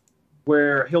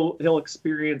where he'll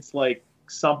experience like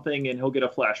something and he'll get a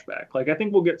flashback. Like I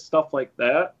think we'll get stuff like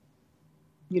that.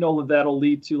 That'll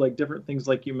lead to like different things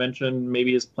like you mentioned,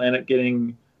 maybe his planet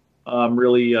getting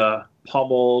really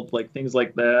pummeled, like things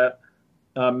like that.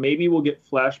 Maybe we'll get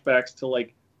flashbacks to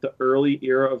like the early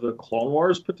era of the Clone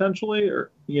Wars potentially,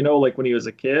 or like when he was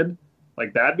a kid.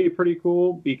 Like that'd be pretty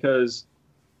cool because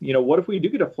what if we do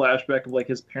get a flashback of like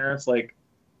his parents like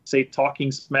say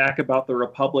talking smack about the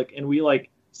Republic, and we like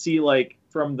see like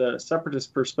from the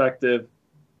Separatist perspective,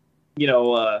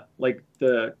 like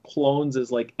the clones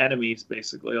as like enemies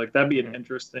basically. Like that'd be an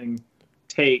interesting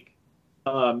take.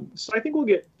 So I think we'll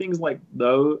get things like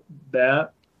though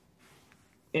that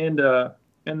and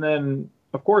then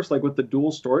of course like with the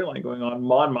dual storyline going on,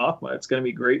 Mon Mothma, it's going to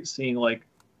be great seeing like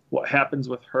what happens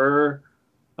with her,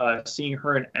 seeing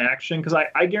her in action because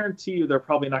I guarantee you they're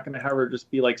probably not going to have her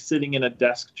just be like sitting in a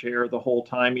desk chair the whole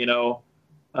time,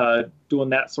 doing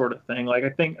that sort of thing. Like I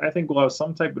think we'll have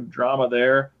some type of drama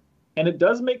there, and it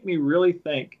does make me really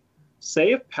think.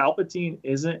 Say if Palpatine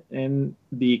isn't in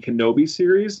the Kenobi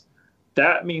series,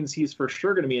 that means he's for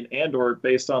sure going to be in Andor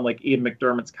based on like Ian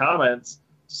McDermott's comments.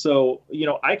 So,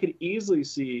 I could easily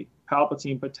see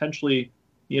Palpatine potentially,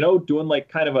 doing like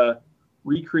kind of a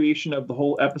recreation of the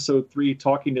whole episode 3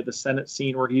 talking to the Senate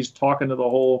scene where he's talking to the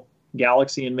whole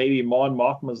galaxy and maybe Mon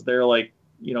Mothma's there like,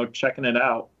 checking it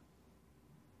out.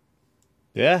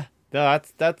 Yeah. No,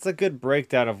 that's a good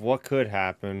breakdown of what could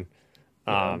happen.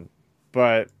 Yeah.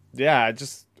 But yeah,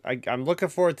 I'm looking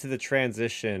forward to the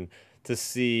transition to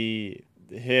see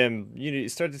him. You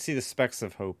start to see the specks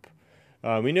of hope.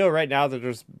 We know right now that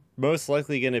there's most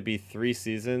likely going to be 3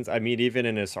 seasons. I mean, even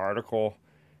in this article,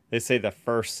 they say the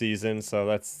first season, so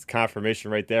that's confirmation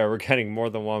right there. We're getting more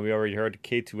than one. We already heard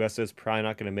K2SO is probably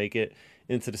not going to make it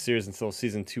into the series until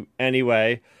season 2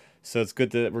 anyway. So it's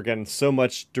good that we're getting so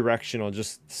much direction on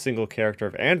just single character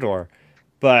of Andor.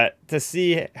 But to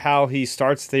see how he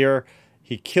starts there,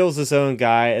 he kills his own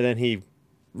guy, and then he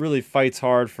really fights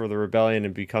hard for the rebellion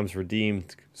and becomes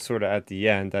redeemed sort of at the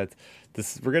end.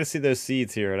 We're gonna see those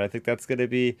seeds here, and I think it's gonna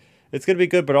be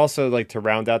good, but also like to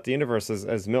round out the universe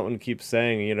as Milton keeps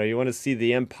saying, you want to see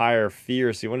the Empire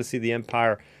fierce, you want to see the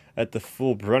Empire at the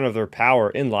full brunt of their power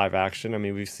in live action. I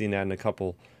mean, we've seen that in a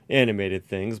couple animated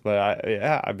things, but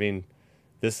I mean,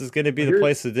 this is gonna be the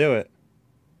place to do it.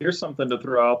 Here's something to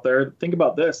throw out there. Think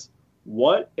about this.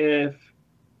 What if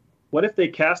what if they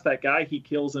cast that guy he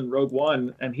kills in Rogue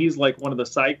One and he's like one of the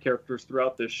side characters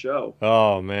throughout this show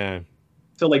Oh man,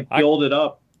 to like build it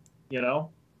up, you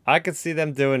know? I could see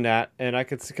them doing that, and I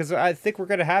could see because I think we're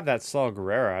gonna have that Saul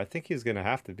Guerrero. I think he's gonna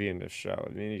have to be in this show.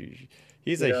 I mean,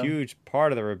 he's a Yeah. huge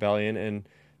part of the rebellion, and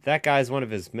that guy's one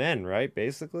of his men, right?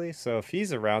 Basically, so if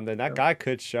he's around, then that Yeah. guy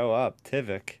could show up.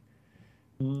 Tivik,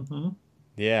 Mm-hmm.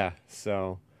 yeah.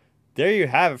 So there you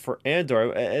have it for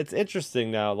Andor. It's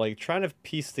interesting now, like trying to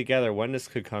piece together when this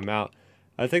could come out.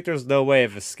 I think there's no way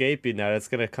of escaping that. It's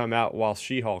gonna come out while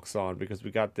She-Hulk's on because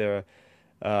we got the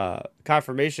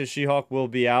confirmation She-Hulk will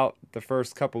be out the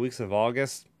first couple weeks of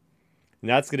August. And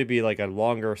that's going to be like a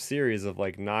longer series of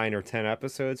like 9 or 10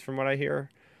 episodes from what I hear.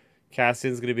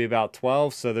 Cassian's going to be about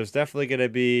 12. So there's definitely going to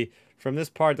be, from this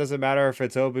part, doesn't matter if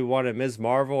it's Obi-Wan and Ms.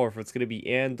 Marvel or if it's going to be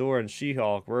Andor and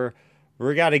She-Hulk. We're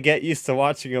got to get used to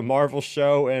watching a Marvel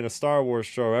show and a Star Wars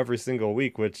show every single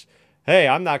week, which, hey,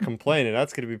 I'm not complaining.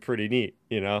 That's going to be pretty neat,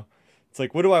 you know? It's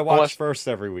like, what do I watch Unless first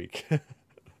every week?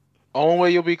 only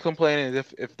way you'll be complaining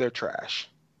is if they're trash.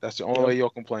 That's the only way you'll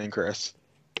complain, Chris.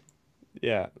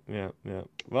 Yeah, yeah, yeah.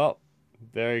 Well,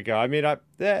 there you go. I mean,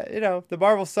 the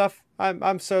Marvel stuff,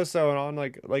 I'm so on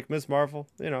like Miss Marvel.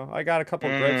 I got a couple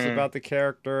gripes Mm. about the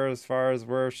character as far as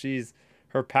where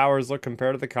her powers look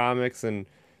compared to the comics, and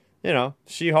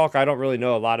She-Hulk, I don't really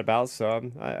know a lot about,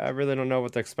 so I really don't know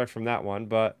what to expect from that one.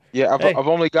 But Yeah, hey, I've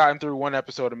only gotten through one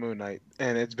episode of Moon Knight,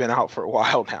 and it's been out for a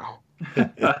while now.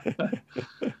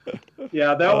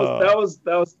 Yeah, uh,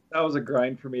 that was a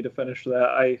grind for me to finish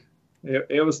that.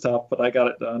 It was tough, but I got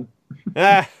it done.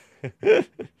 ah.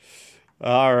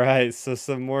 All right, so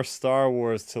some more Star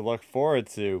Wars to look forward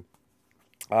to.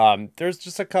 There's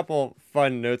just a couple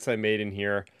fun notes I made in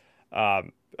here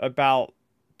about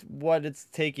what it's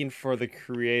taking for the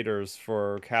creators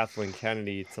for Kathleen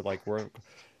Kennedy to like work.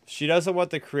 She doesn't want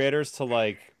the creators to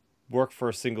like work for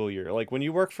a single year. Like when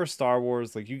you work for Star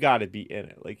Wars, like you got to be in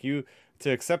it. Like you to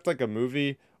accept like a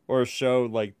movie or a show,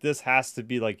 like this has to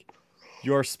be like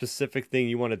your specific thing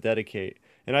you want to dedicate.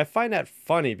 And I find that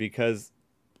funny because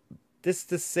this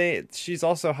to say she's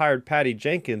also hired Patty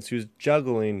Jenkins who's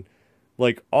juggling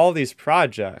like all these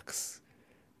projects.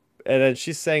 And then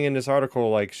she's saying in this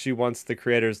article like she wants the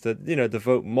creators to,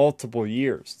 devote multiple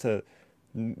years to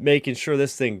making sure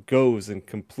this thing goes and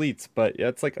completes. But yeah,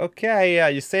 it's like, okay, yeah,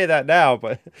 you say that now,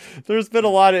 but there's been a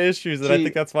lot of issues, and I think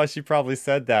See, that's why she probably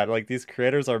said that. Like these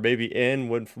creators are maybe in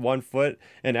one foot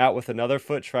and out with another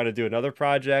foot trying to do another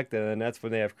project, and then that's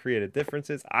when they have creative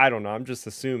differences. I don't know. I'm just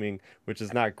assuming, which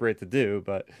is not great to do,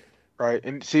 but right,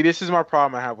 and see, this is my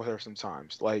problem I have with her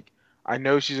sometimes. Like, I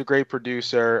know she's a great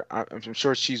producer. I'm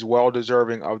sure she's well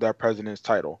deserving of that president's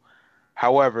title.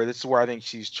 However, this is where I think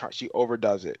she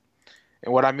overdoes it.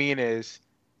 And what I mean is,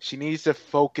 she needs to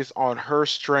focus on her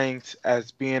strengths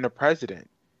as being a president.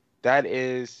 That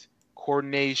is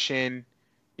coordination,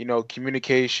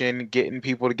 communication, getting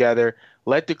people together.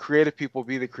 Let the creative people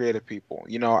be the creative people.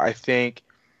 I think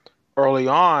early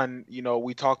on,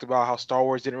 we talked about how Star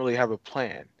Wars didn't really have a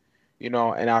plan, and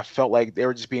I felt like they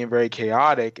were just being very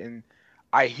chaotic. And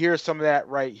I hear some of that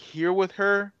right here with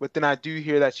her, but then I do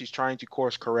hear that she's trying to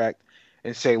course correct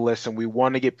and say, listen, we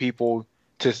want to get people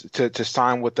to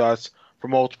sign with us for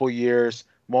multiple years,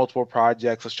 multiple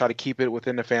projects. Let's try to keep it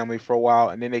within the family for a while,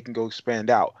 and then they can go expand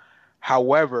out.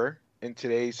 However, in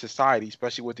today's society,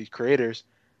 especially with these creators,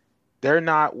 they're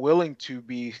not willing to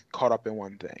be caught up in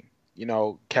one thing.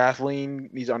 Kathleen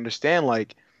needs to understand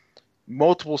like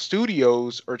multiple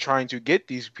studios are trying to get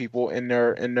these people in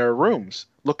their rooms.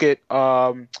 Look at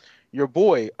your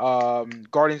boy,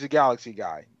 Guardians of the Galaxy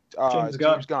guy, James James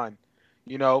Gunn. Gunn.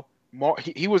 You know,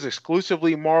 he was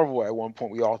exclusively Marvel at one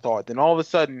point. We all thought. Then all of a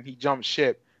sudden he jumped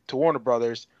ship to Warner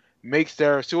Brothers, makes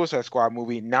their Suicide Squad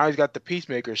movie. Now he's got the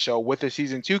Peacemaker show with the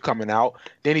season 2 coming out.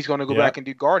 Then he's going to go back yep. and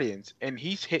do Guardians, and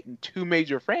he's hitting two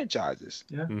major franchises.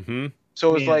 Yeah. Mm-hmm.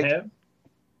 So it's Me and like, him.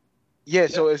 yeah.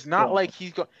 Yep. So it's not Well, like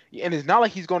it's not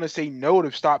like he's going to say no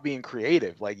to stop being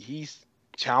creative. Like he's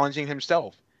challenging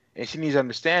himself, and she needs to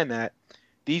understand that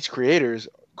these creators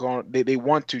they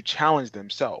want to challenge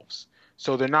themselves.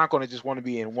 So they're not going to just want to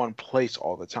be in one place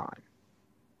all the time.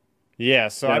 Yeah,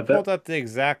 so I yeah, pulled up the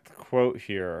exact quote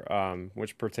here,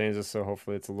 which pertains to, so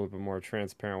hopefully it's a little bit more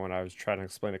transparent when I was trying to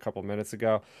explain a couple minutes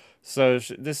ago. So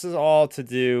this is all to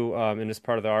do in this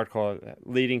part of the article,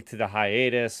 leading to the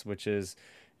hiatus, which is,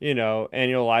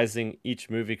 annualizing each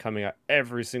movie coming out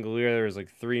every single year. There's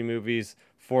like 3 movies,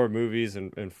 4 movies,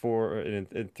 and in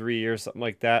 3 years, something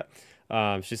like that.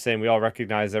 She's saying we all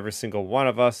recognize every single one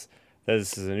of us that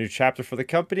this is a new chapter for the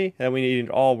company, and we need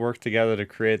to all work together to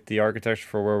create the architecture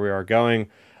for where we are going.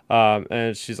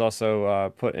 And she's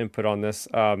also put input on this.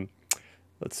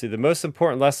 Let's see. The most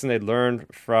important lesson they learned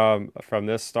from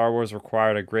this, Star Wars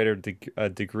required a greater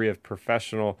degree of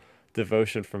professional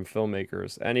devotion from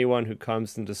filmmakers. Anyone who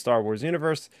comes into Star Wars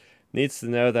universe needs to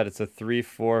know that it's a 3,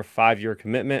 4, 5 year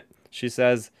commitment. She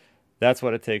says that's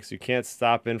what it takes. You can't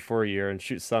stop in for a year and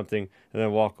shoot something and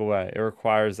then walk away. It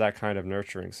requires that kind of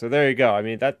nurturing. So there you go. I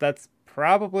mean, that's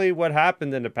probably what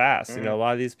happened in the past. A Mm-hmm.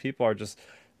 lot of these people are just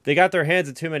they got their hands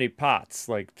in too many pots,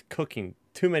 like cooking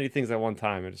too many things at one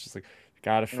time, and it's just like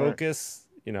gotta Right. focus.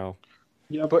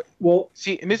 yep. But Well,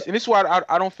 see, and this is why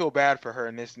I don't feel bad for her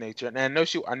in this nature. And I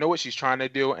know what she's trying to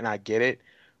do, and I get it.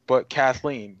 But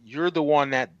Kathleen, you're the one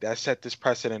that set this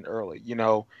precedent early.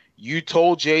 You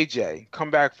told JJ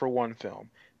come back for one film,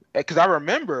 because I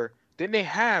remember didn't they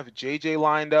have JJ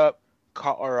lined up,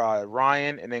 or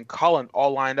Ryan, and then Cullen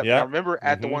all lined up. And I Yep. remember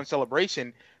at the Mm-hmm. one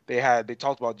celebration they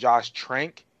talked about Josh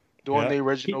Trank doing the Yep.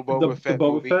 original the Boba Fett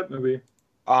Boba movie. Fett movie.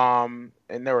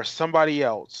 And there was somebody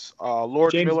else.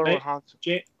 Lord James Miller Ma- or Han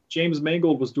James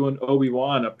Mangold was doing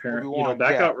Obi-Wan. Apparent, Obi-Wan,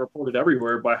 that yeah, got reported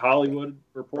everywhere by Hollywood right.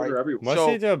 Reporter everywhere. Was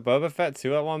he So doing Boba Fett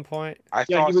too at one point? I Yeah,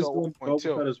 he thought was so at one doing point Boba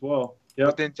too. Fett as well. But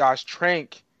Yep. then Josh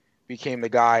Trank became the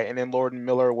guy, and then Lord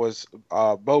Miller was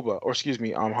Boba, or excuse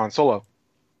me, Han Solo.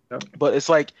 Yep. But it's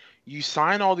like you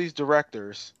sign all these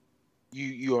directors,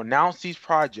 you announce these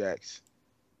projects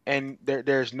and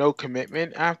there's no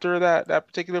commitment after that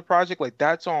particular project, like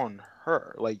that's on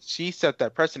her. Like she set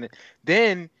that precedent.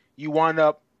 Then you wind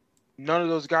up none of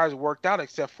those guys worked out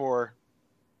except for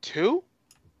two,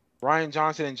 Ryan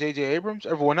Johnson and J.J. Abrams.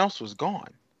 Everyone else was gone.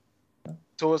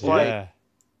 So it's like Yeah.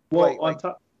 Well, like on like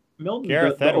top, Milton,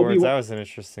 Gareth the Edwards, Obi-Wan, that was an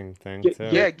interesting thing Ga- too.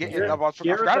 yeah, Ga- get, Gareth, I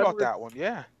Gareth forgot about Edwards, that one.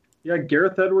 Yeah, yeah,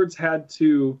 Gareth Edwards had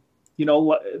to, you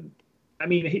know, I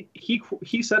mean,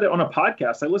 he said it on a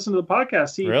podcast. I listened to the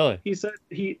podcast. Really?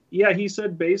 He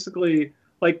said basically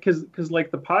like because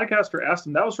like the podcaster asked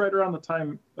him, that was right around the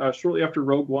time shortly after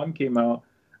Rogue One came out,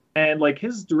 and like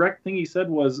his direct thing he said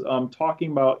was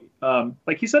talking about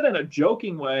like he said in a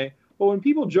joking way, but when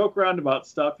people joke around about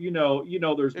stuff,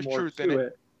 there's there's more truth in to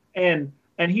it. it.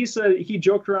 And he said he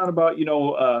joked around about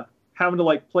having to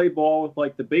like play ball with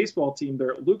like the baseball team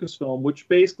there at Lucasfilm, which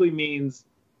basically means,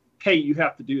 hey, you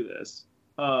have to do this.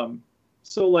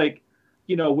 So like,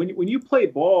 when you play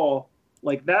ball,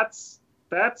 like that's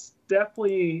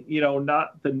definitely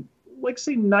not the like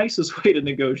say nicest way to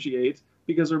negotiate,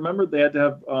 because remember they had to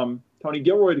have Tony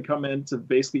Gilroy to come in to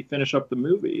basically finish up the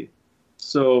movie.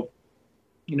 So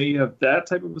you have that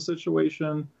type of a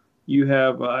situation. You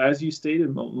have, as you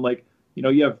stated, Milton, like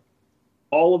you have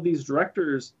all of these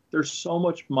directors. There's so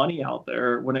much money out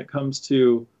there when it comes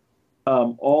to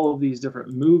all of these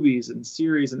different movies and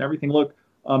series and everything. Look,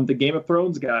 the Game of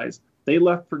Thrones guys, they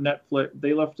left for Netflix.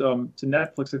 They left to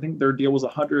Netflix. I think their deal was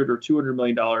 100 or 200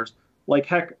 million dollars. Like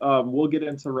heck, we'll get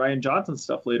into Ryan Johnson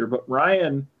stuff later, but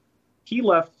Ryan, he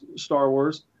left Star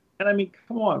Wars, and I mean,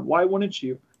 come on, why wouldn't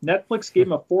you? Netflix gave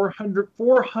him a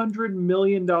 $400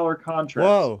 million contract.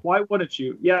 Whoa. Why wouldn't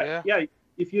you? Yeah, Yeah. yeah.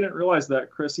 If you didn't realize that,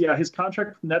 Chris, yeah, his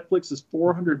contract with Netflix is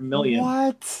 400 million.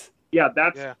 What? Yeah,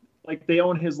 that's Yeah. like they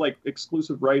own his like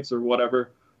exclusive rights or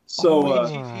whatever. So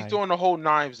Oh, He's doing the whole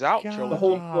Knives Out God. trilogy.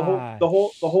 the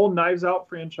whole Knives Out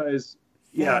franchise,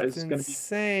 yeah, That's is going to be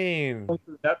insane. going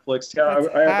through Netflix. Yeah,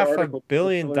 That's I have half the a article.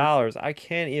 billion dollars. I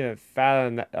can't even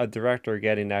fathom a director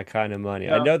getting that kind of money.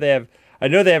 I Yeah. know they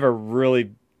have a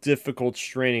really difficult,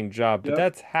 straining job, but Yep.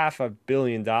 that's $500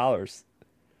 million.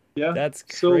 Yeah, That's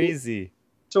so crazy.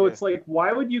 so Yeah. it's like,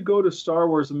 why would you go to Star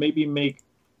Wars and maybe make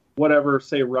whatever,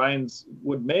 say, Ryan's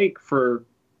would make for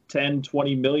 10,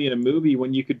 20 million a movie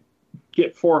when you could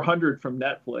get 400 from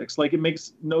Netflix? Like, it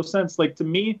makes no sense. Like, to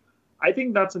me, I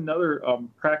think that's another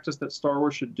practice that Star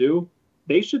Wars should do.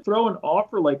 They should throw an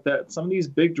offer like that. Some of these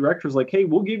big directors, like, hey,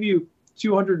 we'll give you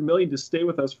 200 million to stay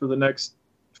with us for the next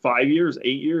 5 years,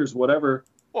 8 years, whatever.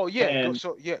 Well, yeah. And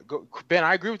Ben,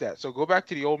 I agree with that. So go back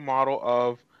to the old model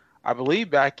of, I believe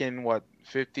back in what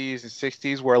 50s and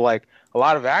 60s, where like a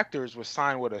lot of actors were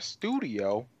signed with a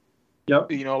studio.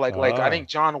 yep, Like I think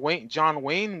John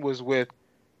Wayne was with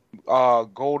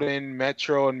Golden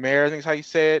Metro and Mayer, I think is how you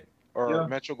say it, or Yeah.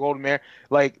 Metro Golden Mayer,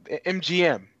 like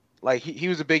MGM. Like he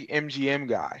was a big MGM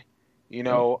guy.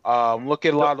 Look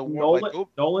at a lot of the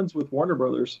Nolan's with Warner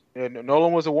Brothers.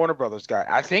 Nolan was a Warner Brothers guy.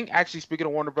 I think actually, speaking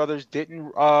of Warner Brothers,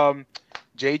 didn't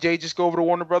JJ just go over to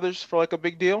Warner Brothers for like a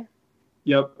big deal?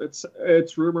 Yep,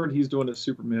 it's rumored he's doing a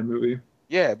Superman movie.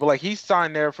 Yeah, but like he's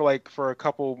signed there for a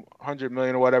couple 100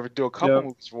 million or whatever to do a couple Yep.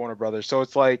 movies for Warner Brothers. So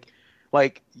it's like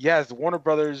yes, Warner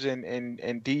Brothers and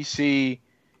DC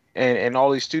and all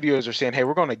these studios are saying, hey,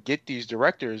 we're going to get these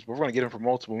directors, but we're going to get them for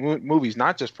multiple movies,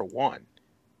 not just for one.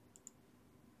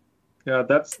 Yeah,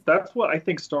 that's what I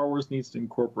think Star Wars needs to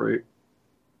incorporate.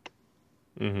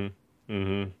 Mm-hmm.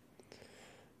 Mm-hmm.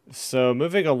 So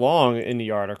moving along in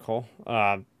the article,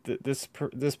 this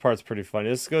part's pretty funny.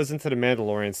 This goes into the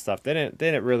Mandalorian stuff. They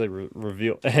didn't really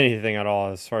reveal anything at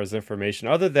all as far as information,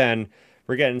 other than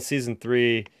we're getting season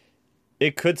 3.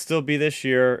 It could still be this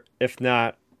year, if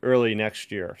not early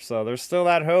next year. So there's still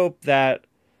that hope that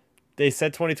they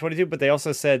said 2022, but they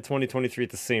also said 2023 at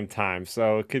the same time.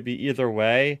 So it could be either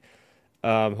way.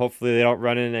 Hopefully they don't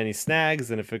run into any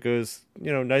snags, and if it goes,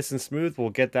 nice and smooth,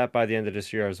 we'll get that by the end of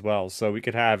this year as well. So we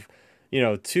could have, 2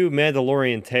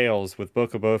 Mandalorian tales with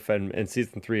Book of Boba Fett and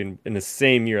season 3 in the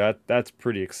same year. That's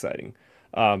pretty exciting.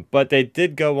 But they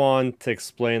did go on to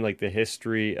explain like the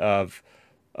history of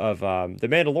the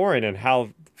Mandalorian and how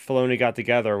Filoni got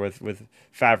together with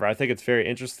Favreau. I think it's very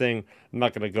interesting. I'm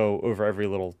not going to go over every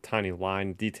little tiny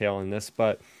line detail in this,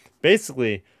 but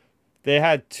basically, they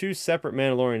had 2 separate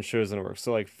Mandalorian shows in the works.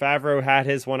 So, like, Favreau had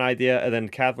his one idea, and then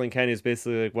Kathleen Kennedy is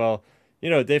basically like, well,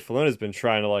 Dave Filoni's been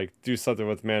trying to, like, do something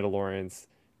with Mandalorians,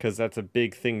 because that's a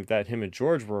big thing that him and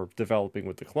George were developing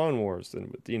with the Clone Wars,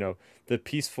 and with, the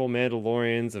peaceful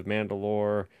Mandalorians of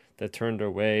Mandalore that turned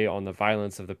away on the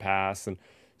violence of the past. And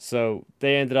so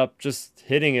they ended up just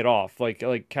hitting it off. Like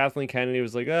Kathleen Kennedy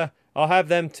was like, I'll have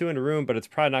them two in a room, but it's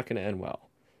probably not going to end well.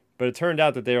 But it turned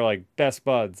out that they were like best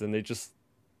buds, and they just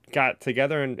got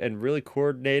together and really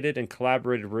coordinated and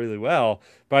collaborated really well.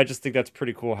 But I just think that's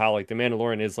pretty cool how like The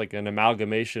Mandalorian is like an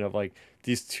amalgamation of like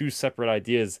these two separate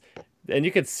ideas. And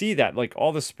you could see that like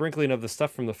all the sprinkling of the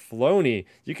stuff from the Filoni,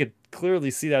 you could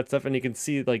clearly see that stuff, and you can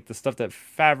see like the stuff that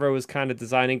Favreau was kind of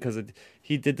designing because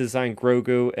he did design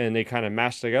Grogu, and they kind of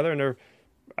mashed together, and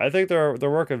I think they're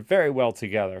working very well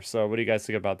together. So what do you guys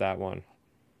think about that one?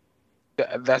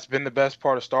 That's been the best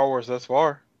part of Star Wars thus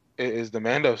far, is the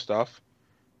Mando stuff.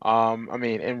 I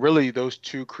mean, and really those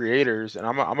two creators, and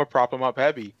I'm a prop them up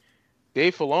heavy.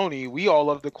 Dave Filoni, we all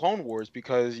love the Clone Wars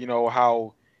because you know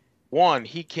how one,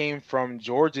 he came from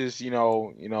George's,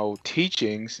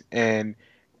 teachings and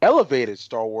elevated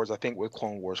Star Wars, I think, with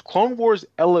Clone Wars. Clone Wars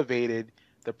elevated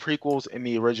the prequels in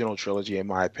the original trilogy, in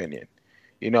my opinion.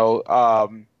 You know,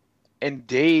 and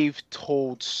Dave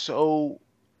told so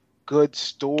good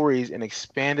stories and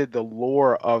expanded the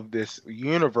lore of this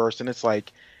universe, and it's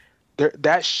like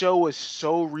that show is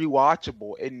so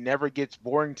rewatchable. It never gets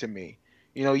boring to me.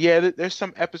 You know, yeah, there's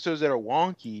some episodes that are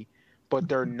wonky, but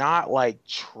they're not like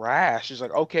trash. It's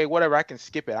like, okay, whatever, I can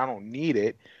skip it. I don't need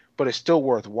it, but it's still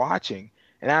worth watching.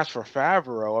 And as for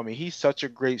Favreau, I mean, he's such a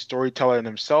great storyteller in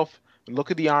himself. Look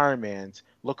at the Iron Mans,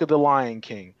 look at the Lion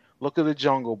King, look at the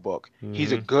Jungle Book.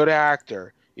 He's a Mm-hmm. good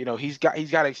actor. You know, he's got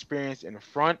experience in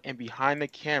front and behind the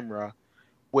camera,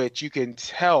 which you can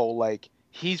tell like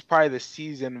he's probably the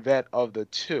seasoned vet of the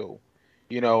two.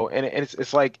 You know, and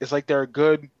it's like they're a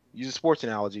good, use a sports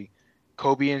analogy,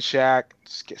 Kobe and Shaq,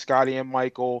 Scotty and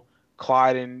Michael,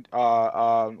 Clyde in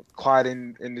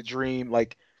the Dream.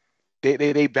 Like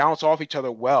they bounce off each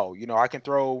other well. You know, I can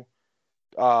throw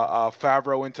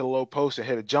Favreau into the low post and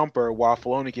hit a jumper while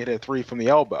Filoni can hit a three from the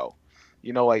elbow.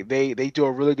 You know, like they do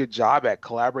a really good job at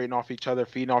collaborating off each other,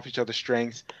 feeding off each other's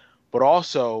strengths, but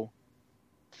also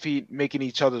making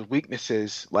each other's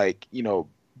weaknesses like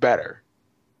better.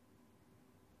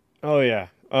 Oh yeah.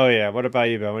 Oh yeah. What about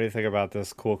you, Ben? What do you think about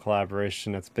this cool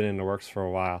collaboration that's been in the works for a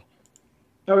while?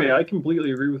 Oh yeah, I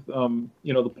completely agree with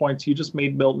the points you just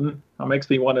made, Milton.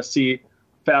 Makes me want to see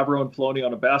Favreau and Filoni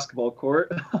on a basketball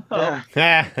court.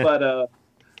 Yeah.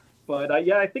 But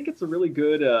yeah, I think it's a really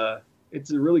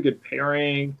good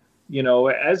pairing. You know,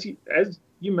 as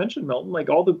you mentioned, Milton, like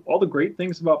all the great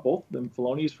things about both of them.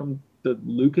 Filoni's from the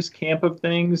Lucas camp of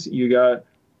things. You got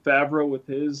Favreau with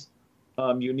his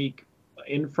unique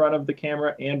in front of the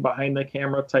camera and behind the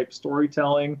camera type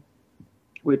storytelling,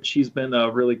 which he's been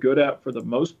really good at for the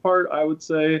most part, I would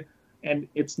say. And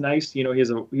it's nice, he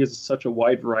has such a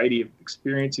wide variety of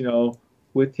experience,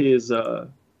 with his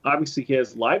obviously he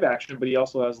has live action, but he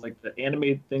also has like the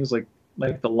animated things like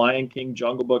the Lion King,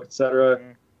 Jungle Book, etc.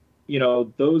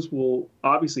 Mhm. Those will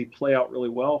obviously play out really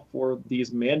well for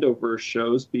these Mandoverse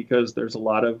shows because there's a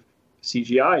lot of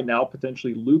CGI now,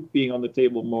 potentially Luke being on the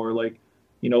table more. Like,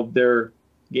 they're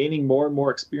gaining more and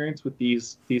more experience with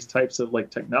these types of like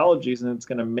technologies, and it's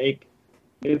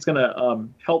gonna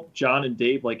help John and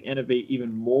Dave like innovate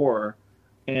even more.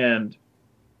 And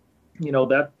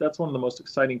that's one of the most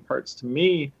exciting parts to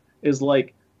me is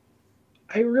like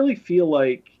I really feel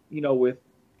like with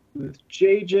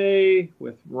JJ,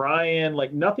 with Ryan,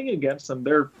 like nothing against them.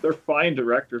 They're fine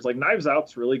directors. Like Knives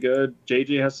Out's really good.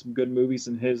 JJ has some good movies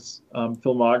in his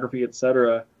filmography,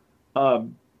 etc.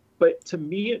 Um, but to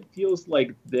me, it feels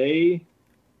like they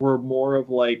were more of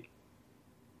like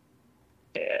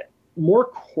more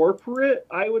corporate,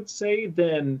 I would say,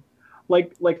 than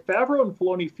like Favreau and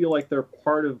Filoni feel like they're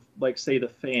part of like say the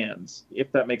fans,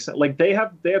 if that makes sense. Like they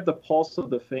have the pulse of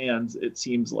the fans. It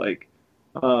seems like.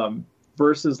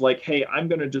 Versus like, hey, I'm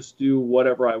gonna just do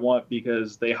whatever I want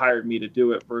because they hired me to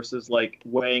do it. Versus like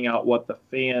weighing out what the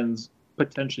fans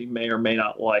potentially may or may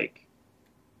not like.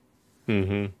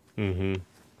 Mm-hmm. Mm-hmm.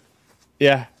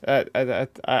 Yeah,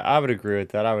 I would agree with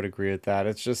that. I would agree with that.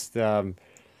 It's just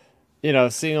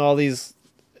seeing all these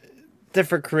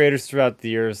different creators throughout the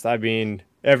years. I mean,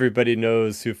 everybody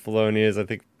knows who Filoni is. I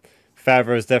think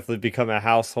Favreau has definitely become a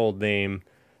household name,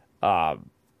 uh,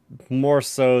 more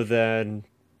so than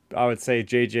I would say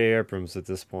J.J. Abrams at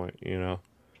this point.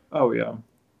 Oh yeah.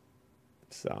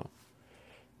 So,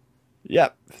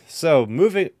 yep. So,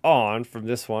 moving on from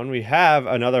this one, we have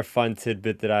another fun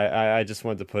tidbit that I just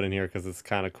wanted to put in here because it's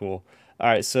kind of cool. All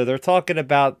right, so they're talking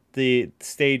about the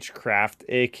stagecraft,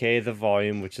 aka the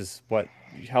volume, which is what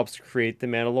helps create the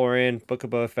Mandalorian, Book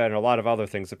of Boba Fett, and a lot of other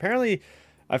things. Apparently,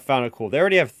 I found it cool. They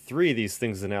already have three of these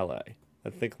things in LA. I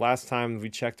think last time we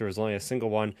checked, there was only a single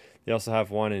one. They also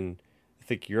have one in, I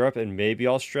think, Europe and maybe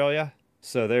Australia.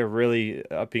 So they're really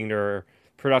upping their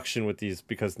production with these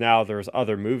because now there's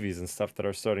other movies and stuff that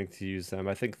are starting to use them.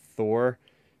 I think Thor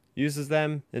uses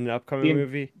them in an upcoming The,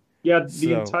 movie. yeah, So,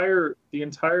 the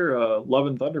entire Love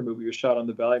and Thunder movie was shot on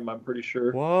the Valium. I'm pretty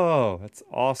sure. whoa, that's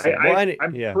awesome. Well,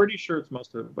 I'm yeah, pretty sure it's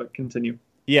most of it, but continue.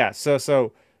 yeah.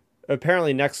 So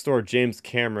apparently next door, James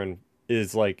Cameron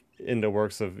is like in the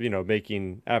works of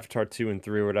making Avatar 2 and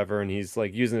 3 or whatever, and he's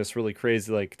like using this really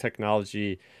crazy like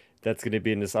technology that's going to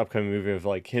be in this upcoming movie of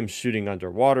like him shooting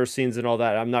underwater scenes and all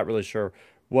that. I'm not really sure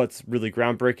what's really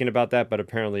groundbreaking about that, but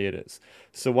apparently it is.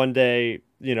 So one day,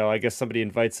 I guess somebody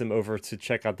invites him over to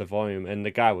check out the volume, and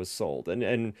the guy was sold.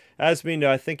 And as we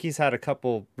know, I think he's had a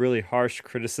couple really harsh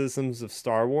criticisms of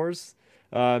Star Wars,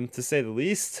 to say the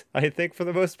least. I think for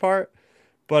the most part.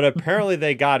 But apparently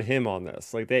they got him on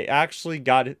this. Like they actually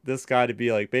got this guy to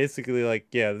be like basically like,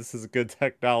 yeah, this is good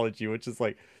technology, which is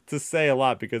like to say a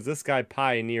lot because this guy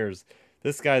pioneers.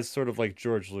 This guy's sort of like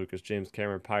George Lucas. James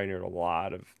Cameron pioneered a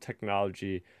lot of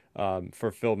technology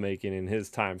for filmmaking in his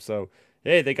time. So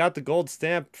hey, they got the gold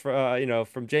stamp for,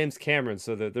 from James Cameron,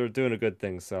 so they're doing a good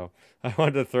thing. So I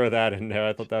wanted to throw that in there.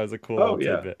 I thought that was a cool Oh little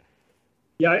yeah, tidbit.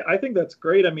 yeah. I think that's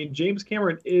great. I mean, James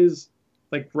Cameron is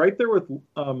like right there with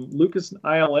Lucas and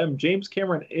ILM. James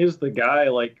Cameron is the guy,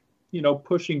 like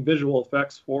pushing visual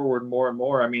effects forward more and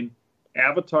more. I mean,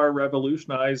 Avatar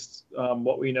revolutionized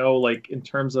what we know, like in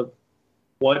terms of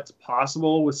what's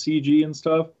possible with CG and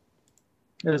stuff,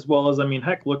 as well as, I mean,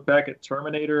 heck, look back at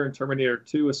Terminator and Terminator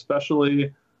 2,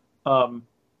 especially.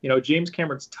 James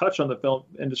Cameron's touch on the film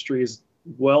industry is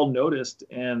well noticed,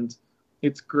 and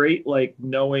it's great, like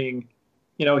knowing,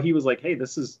 he was like, hey,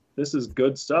 this is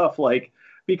good stuff, like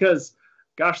because,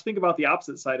 gosh, think about the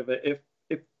opposite side of it.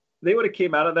 If they would have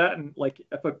came out of that and like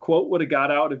if a quote would have got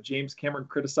out of James Cameron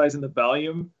criticizing the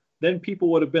volume, then people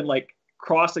would have been like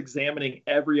cross-examining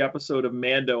every episode of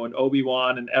Mando and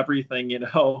Obi-Wan and everything,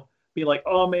 being like,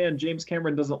 oh man, James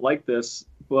Cameron doesn't like this,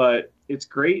 but it's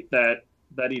great that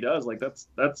he does. Like it's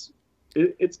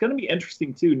going to be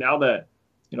interesting too now that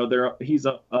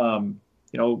the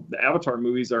Avatar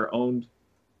movies are owned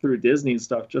through Disney and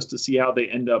stuff, just to see how they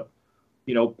end up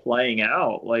playing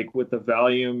out, like with the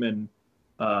volume and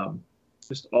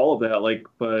just all of that. Like,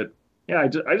 but yeah, I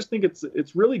just think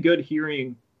it's really good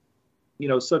hearing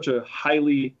such a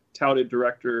highly touted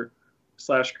director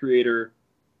slash creator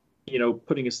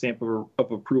putting a stamp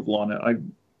of approval on it.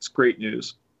 It's great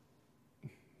news.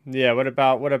 Yeah. What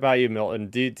about you, Milton?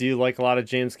 Do you like a lot of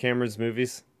James Cameron's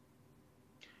movies?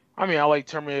 I mean, I like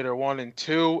Terminator 1 and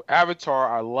 2.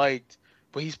 Avatar, I liked,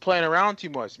 but he's playing around too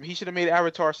much. I mean, he should have made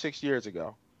Avatar 6 years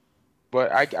ago.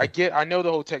 But I know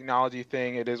the whole technology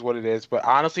thing. It is what it is. But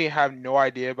honestly, I have no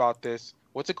idea about this.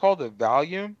 What's it called? The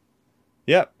volume?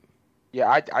 Yep.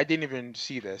 Yeah, I didn't even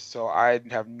see this, so I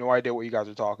have no idea what you guys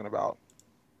are talking about.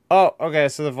 Oh, okay.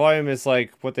 So the volume is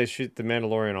like what they shoot the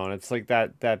Mandalorian on. It's like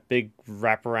that big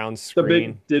wraparound The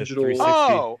screen, big the digital.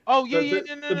 360. Oh, yeah, the, yeah,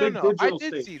 the, no, no, the no, big no. I digital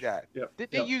did stage. see that. Yep.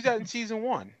 Did they Yep. use that in season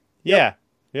 1? Yeah.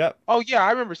 Yep. Oh, yeah,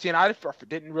 I remember seeing. I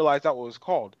didn't realize that what it was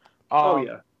called. Oh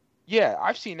yeah. Yeah,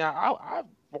 I've seen that.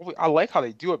 I like how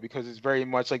they do it because it's very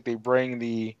much like they bring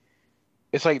the.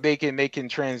 It's like they can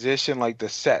transition like the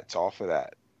sets off of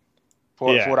that.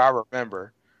 For Yeah. what I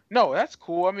remember. No, that's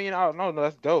cool. I mean, I don't know.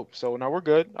 That's dope. So now we're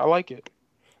good. I like it.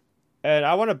 And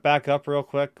I want to back up real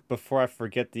quick before I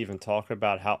forget to even talk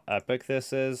about how epic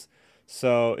this is.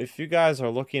 So if you guys are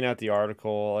looking at the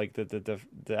article, like the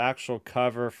actual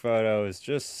cover photo is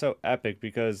just so epic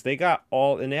because they got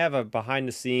all and they have a behind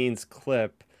the scenes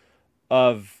clip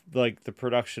of like the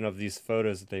production of these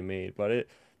photos that they made, but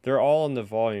they're all in the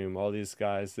volume. All these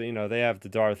guys, they have the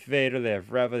Darth Vader, they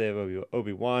have Reva, they have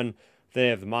Obi-Wan, they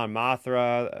have the Mon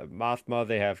Mothra, Mothma,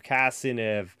 they have Cassian, they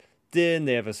have Din,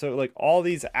 they have like all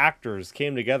these actors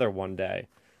came together one day,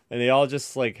 and they all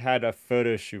just like had a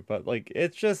photo shoot. But like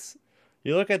it's just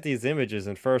you look at these images,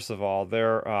 and first of all,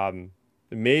 they're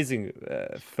amazing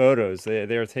photos.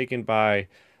 They are taken by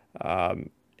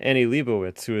Annie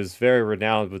Leibovitz, who is very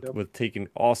renowned Yep. with taking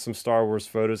awesome Star Wars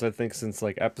photos. I think since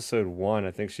like episode 1,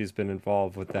 I think she's been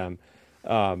involved with them.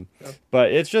 Yep.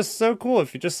 But it's just so cool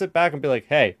if you just sit back and be like,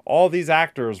 hey, all these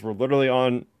actors were literally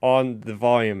on the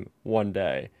volume one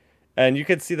day, and you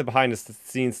could see the behind the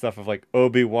scenes stuff of like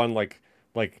Obi-Wan like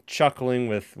chuckling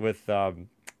with Din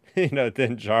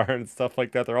Djarin and stuff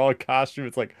like that. They're all in costume.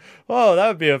 It's like, oh, that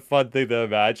would be a fun thing to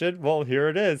imagine. Well, here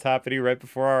it is happening right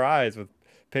before our eyes with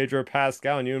Pedro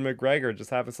Pascal and Ewan McGregor just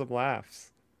having some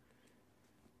laughs.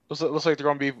 Looks like they're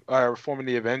gonna be reforming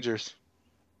the Avengers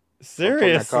from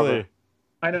that cover. Seriously.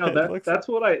 I know It looks- that's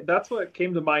what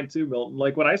came to mind too, Milton.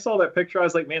 Like when I saw that picture, I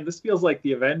was like, man, this feels like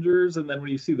the Avengers. And then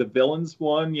when you see the villains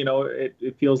one,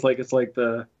 it feels like it's like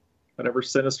the whatever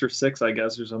Sinister Six, I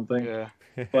guess, or something. Yeah.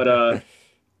 But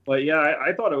but yeah,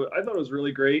 I thought it was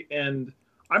really great, and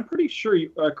I'm pretty sure.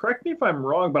 Correct me if I'm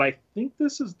wrong, but I think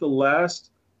this is the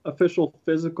last official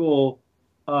physical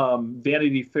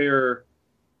Vanity Fair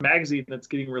magazine that's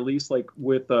getting released, like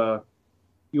with Andy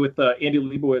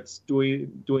Leibovitz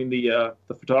doing the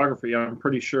photography. I'm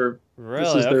pretty sure this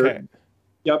Really? is their. Okay.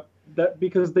 Yep, that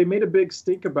because they made a big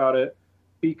stink about it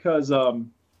because they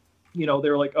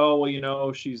were like, oh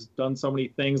well, she's done so many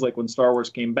things like when Star Wars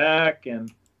came back,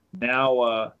 and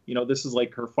now this is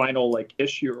like her final like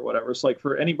issue or whatever. It's like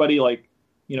for anybody like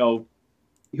you know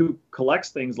who collects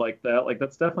things like that, like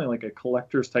that's definitely like a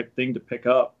collector's type thing to pick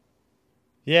up.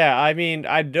 Yeah, I mean,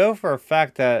 I know for a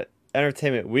fact that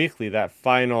Entertainment Weekly, that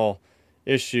final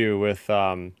issue with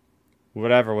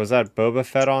whatever, was that Boba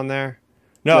Fett on there?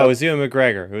 No, it Yep. was Ewan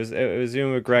McGregor. It was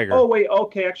Ewan Oh McGregor. wait,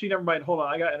 okay, actually never mind. Hold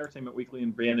on, I got Entertainment Weekly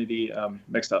and Vanity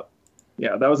mixed up.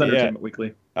 Yeah, that was Yeah, Entertainment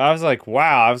Weekly. I was like,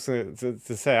 wow. I was to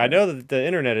say, I know that the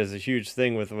internet is a huge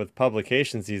thing with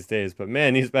publications these days, but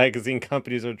man, these magazine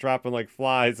companies are dropping like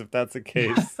flies if that's the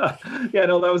case. Yeah,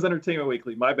 no, that was Entertainment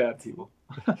Weekly. My bad, people.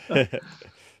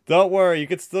 Don't worry, you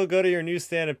could still go to your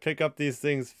newsstand and pick up these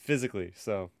things physically.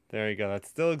 So there you go. That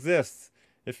still exists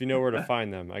if you know where to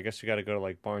find them. I guess you got to go to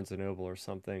like Barnes and Noble or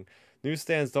something.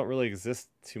 Newsstands don't really exist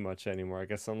too much anymore. I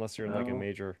guess unless you're in like a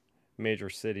No. major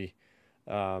city.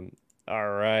 Um, all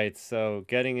right. So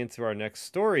getting into our next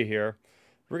story here,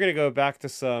 we're gonna go back to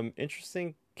some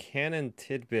interesting canon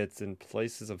tidbits and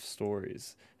places of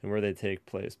stories and where they take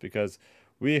place because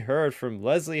we heard from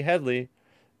Leslie Headley.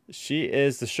 She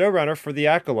is the showrunner for The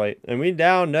Acolyte, and we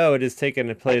now know it has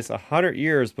taken place 100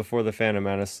 years before The Phantom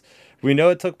Menace. We know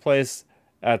it took place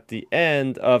at the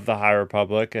end of the High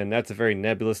Republic, and that's a very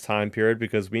nebulous time period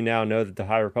because we now know that the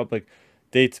High Republic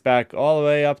dates back all the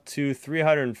way up to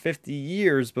 350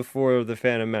 years before The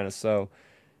Phantom Menace. So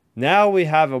now we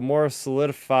have a more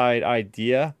solidified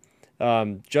idea.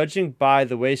 Judging by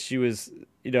the way she was,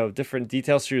 different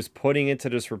details she was putting into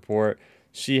this report,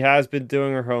 she has been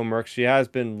doing her homework. She has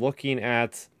been looking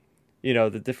at,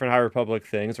 the different High Republic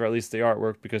things, or at least the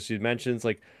artwork, because she mentions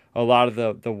like a lot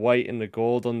of the white and the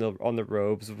gold on the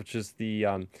robes, which is the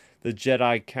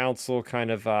Jedi Council kind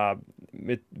of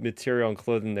material and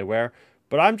clothing they wear.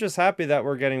 But I'm just happy that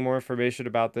we're getting more information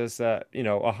about this.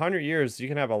 100 years, you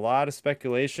can have a lot of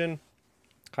speculation.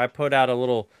 I put out a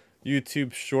little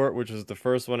YouTube short, which was the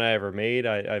first one I ever made.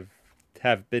 I've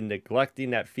have been neglecting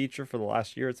that feature for the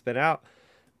last year it's been out,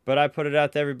 but I put it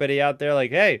out to everybody out there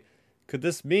like, hey, could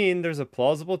this mean there's a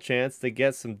plausible chance to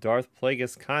get some Darth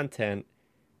Plagueis content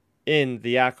in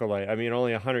The Acolyte? I mean,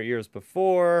 only 100 years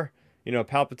before,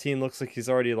 Palpatine looks like he's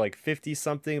already like 50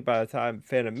 something by the time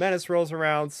Phantom Menace rolls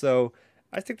around. So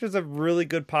I think there's a really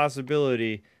good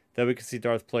possibility that we could see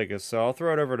Darth Plagueis. So I'll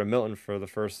throw it over to Milton for the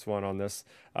first one on this.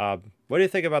 What do you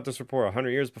think about this report? 100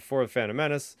 years before the Phantom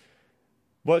Menace.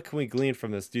 What can we glean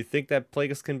from this? Do you think that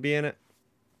Plagueis can be in it?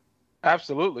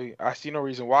 Absolutely. I see no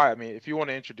reason why. I mean, if you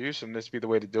want to introduce him, this be the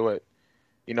way to do it.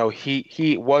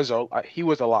 He was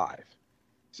alive.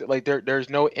 So, like there's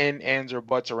no in, ands, or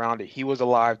buts around it. He was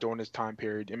alive during this time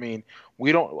period. I mean,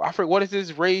 we don't. I forget what is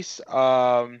his race.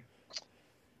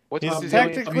 What's He's his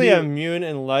alien? technically immune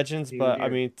in Legends, but I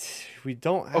Here. mean, we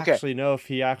don't Okay, actually know if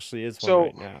he actually is one so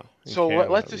right now. In so canon,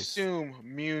 at let's least. assume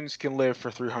mutants can live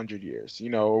for 300 years,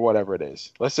 or whatever it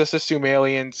is. Let's just assume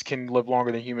aliens can live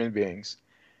longer than human beings.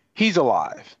 He's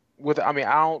alive. I mean,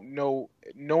 I don't know.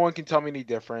 No one can tell me any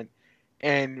different.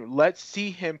 And let's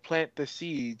see him plant the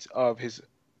seeds of his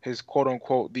quote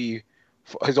unquote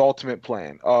his ultimate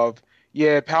plan of,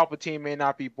 yeah, Palpatine may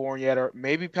not be born yet, or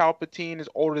maybe Palpatine is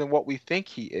older than what we think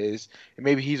he is, and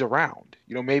maybe he's around.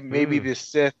 Maybe Hmm. the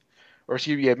Sith, or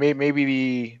excuse me, yeah, maybe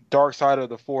the dark side of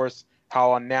the Force,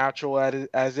 how unnatural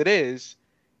as it is,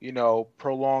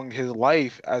 prolonged his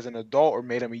life as an adult or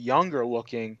made him younger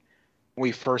looking when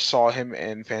we first saw him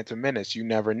in Phantom Menace. You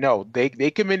never know. They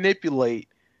can manipulate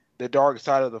the dark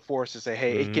side of the Force to say,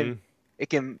 hey, Mm-hmm. it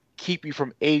can keep you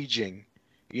from aging.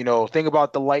 Think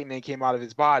about the lightning that came out of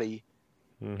his body.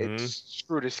 It Mm-hmm.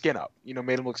 screwed his skin up.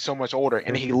 Made him look so much older,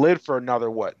 and he lived for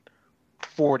another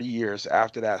 40 years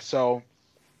after that. So,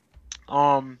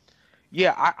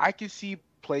 yeah, I can see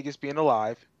Plagueis being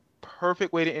alive.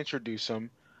 Perfect way to introduce him.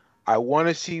 I want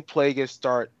to see Plagueis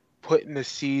start putting the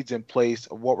seeds in place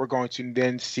of what we're going to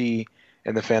then see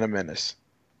in the Phantom Menace.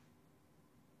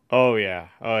 Oh yeah,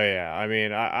 oh yeah. I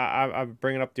mean, I'm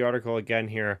bringing up the article again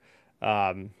here,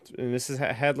 and this is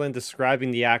headline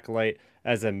describing The Acolyte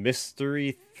as a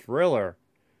mystery thriller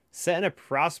set in a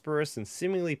prosperous and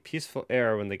seemingly peaceful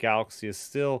era when the galaxy is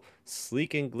still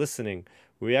sleek and glistening.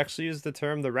 We actually use the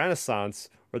term the Renaissance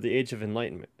or the Age of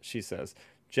Enlightenment, she says.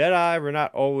 Jedi were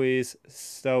not always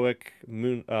stoic,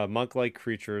 monk-like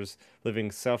creatures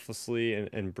living selflessly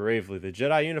and bravely. The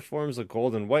Jedi uniforms are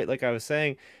gold and white, like I was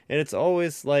saying, and it's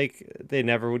always like they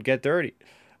never would get dirty.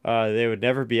 They would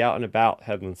never be out and about,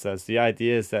 Headland says. The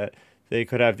idea is that they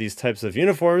could have these types of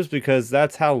uniforms because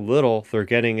that's how little they're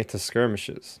getting into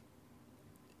skirmishes.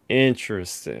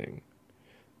 Interesting.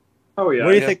 Oh yeah.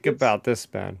 What do you think about this,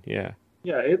 Ben? Yeah.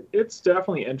 Yeah, it's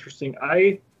definitely interesting.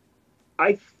 I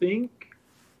think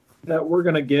that we're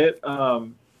gonna get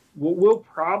we'll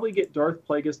probably get Darth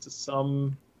Plagueis to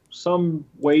some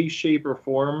way, shape, or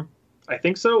form. I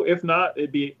think so. If not,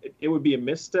 it would be a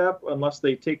misstep unless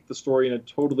they take the story in a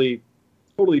totally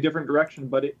different direction.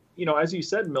 But as you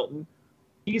said, Milton,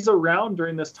 he's around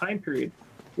during this time period.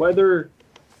 Whether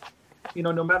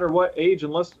no matter what age,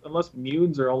 unless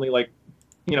munes are only like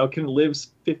can live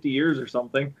 50 years or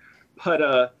something.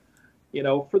 But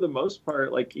for the most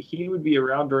part, like he would be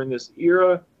around during this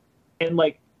era. And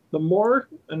like the more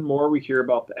and more we hear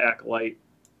about the Acolyte,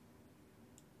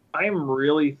 I'm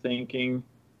really thinking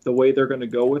the way they're going to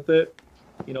go with it.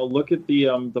 Look at the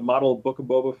model Book of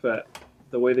Boba Fett,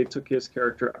 the way they took his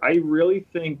character. I really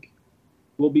think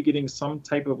we'll be getting some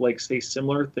type of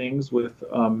similar things with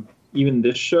even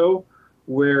this show,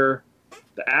 where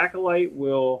the Acolyte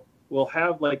will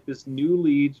have like this new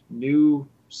lead, new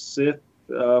Sith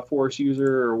Force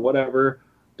user or whatever,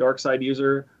 dark side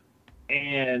user,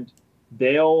 and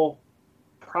they'll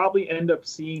probably end up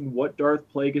seeing what Darth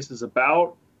Plagueis is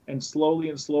about, and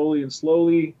slowly,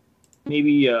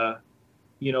 maybe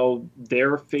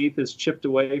their faith is chipped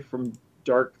away from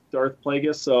Darth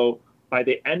Plagueis. So by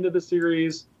the end of the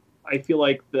series, I feel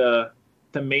like the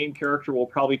main character will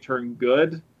probably turn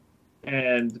good,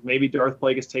 and maybe Darth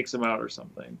Plagueis takes him out or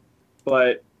something.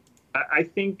 But I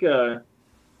think I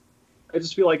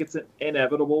just feel like it's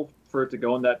inevitable for it to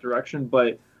go in that direction.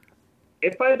 But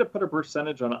if I had to put a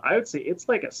percentage on it, I would say it's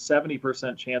like a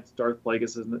 70% chance Darth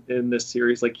Plagueis is in this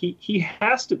series. Like he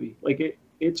has to be. Like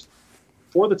it's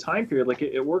for the time period. Like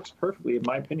it works perfectly, in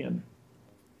my opinion.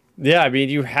 Yeah, I mean,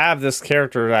 you have this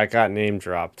character that got name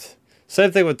dropped.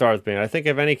 Same thing with Darth Bane. I think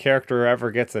if any character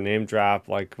ever gets a name drop,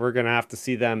 like we're gonna have to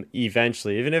see them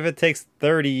eventually, even if it takes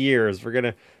 30 years. We're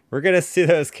gonna see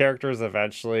those characters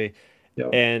eventually. Yep.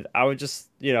 And I would just,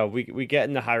 we get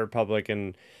in the High Republic,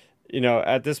 and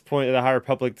at this point in the High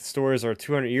Republic, the stories are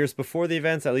 200 years before the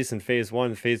events, at least in Phase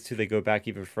 1. In Phase 2, they go back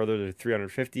even further to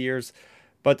 350 years.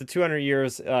 But the 200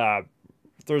 years,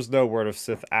 there's no word of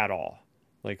Sith at all.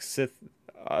 Like Sith,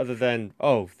 other than,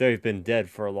 they've been dead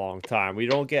for a long time. We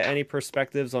don't get any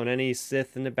perspectives on any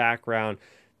Sith in the background.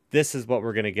 This is what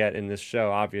we're going to get in this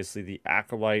show. Obviously, the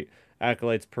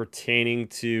acolytes pertaining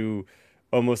to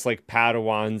almost like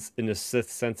Padawans in the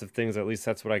Sith sense of things. At least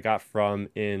that's what I got from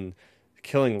in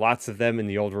killing lots of them in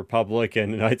the Old Republic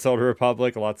and Knights of the Old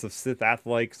Republic. Lots of Sith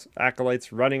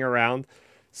acolytes running around.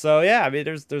 So yeah, I mean,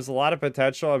 there's a lot of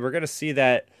potential, and we're gonna see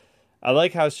that. I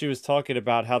like how she was talking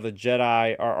about how the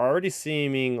Jedi are already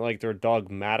seeming like they're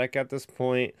dogmatic at this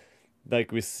point,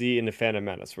 like we see in the Phantom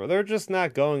Menace, where they're just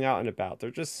not going out and about.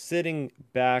 They're just sitting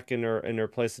back in their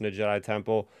place in the Jedi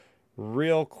Temple.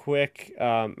 Real quick, if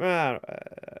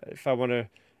I want to,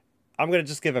 I'm gonna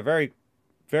just give a very,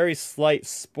 very slight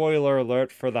spoiler alert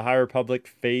for the High Republic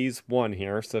Phase 1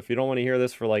 here. So if you don't want to hear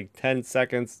this for like 10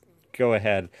 seconds, go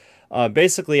ahead.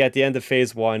 Basically, at the end of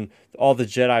Phase 1, all the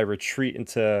Jedi retreat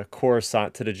into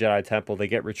Coruscant to the Jedi Temple. They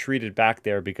get retreated back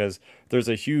there because there's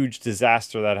a huge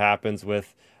disaster that happens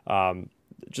with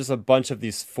just a bunch of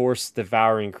these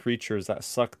Force-devouring creatures that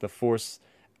suck the Force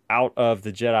out of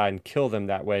the Jedi and kill them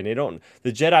that way. And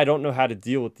the Jedi don't know how to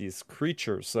deal with these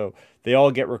creatures, so they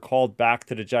all get recalled back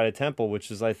to the Jedi Temple,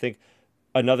 which is, I think,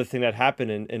 another thing that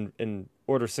happened in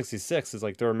Order 66 is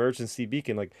like their emergency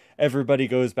beacon. Like everybody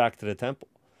goes back to the temple.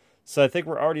 So I think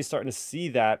we're already starting to see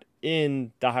that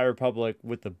in the High Republic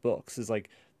with the books. Is like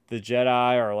the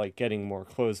Jedi are like getting more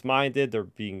closed-minded. They're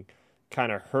being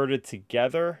kind of herded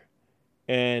together.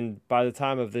 And by the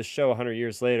time of this show, 100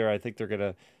 years later, I think they're going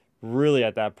to really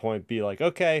at that point be like,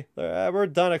 okay, we're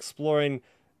done exploring.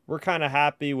 We're kind of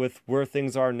happy with where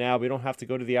things are now. We don't have to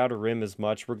go to the Outer Rim as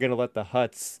much. We're going to let the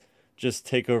Hutts just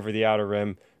take over the Outer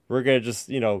Rim. We're going to just,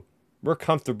 we're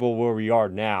comfortable where we are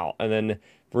now. And then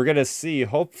we're going to see,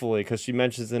 hopefully, because she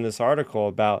mentions in this article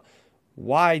about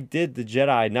why did the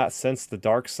Jedi not sense the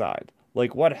dark side?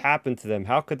 Like, what happened to them?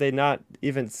 How could they not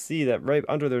even see that right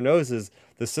under their noses,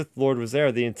 the Sith Lord was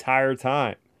there the entire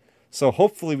time? So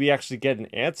hopefully we actually get an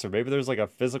answer. Maybe there's like a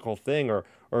physical thing or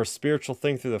a spiritual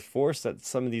thing through the Force that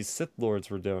some of these Sith Lords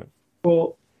were doing.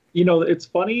 Well, it's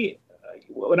funny.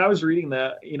 when I was reading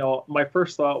that, my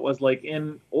first thought was like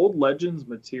in old Legends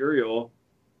material.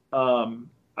 I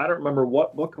don't remember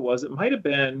what book it was. It might have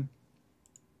been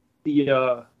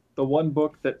the one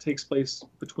book that takes place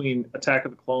between Attack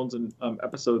of the Clones and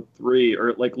Episode 3, or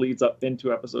it like leads up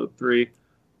into Episode 3.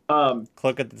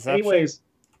 Cloak of Deception. Anyways,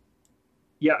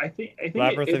 yeah, I think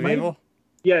Labyrinth it of might, Evil.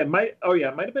 yeah, it might. Oh yeah,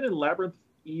 it might have been in Labyrinth of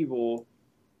Evil.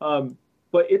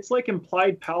 But it's like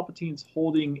implied Palpatine's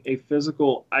holding a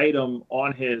physical item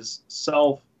on his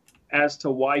self as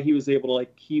to why he was able to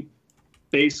like keep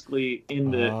basically in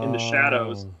the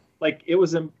shadows. Oh. Like it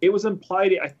was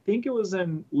implied. I think it was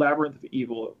in Labyrinth of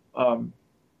Evil.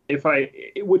 If I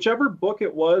whichever book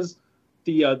it was,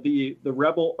 the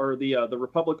rebel or the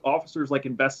Republic officers like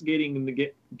investigating and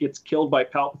gets killed by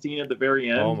Palpatine at the very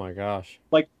end. Oh my gosh.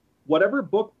 Like whatever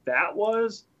book that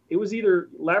was, it was either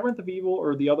Labyrinth of Evil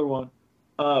or the other one.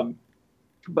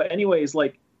 But anyways,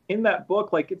 like in that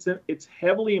book, like it's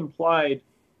heavily implied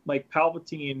like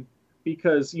Palpatine,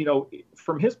 because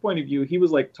from his point of view, he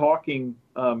was like talking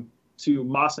to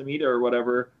Mas Amedda or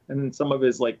whatever, and some of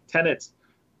his like tenets,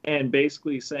 and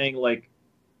basically saying like,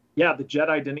 yeah, the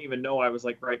Jedi didn't even know I was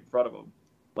like right in front of them,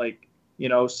 like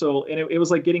so, and it was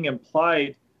like getting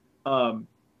implied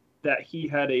that he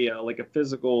had a like a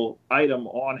physical item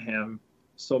on him.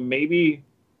 So maybe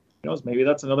maybe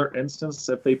that's another instance,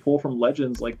 if they pull from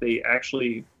Legends, like they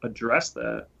actually address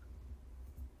that.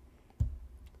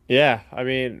 Yeah, I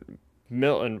mean,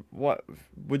 Milton, what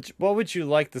would you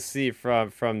like to see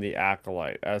from the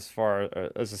Acolyte as far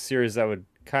as a series that would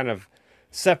kind of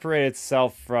separate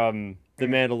itself from The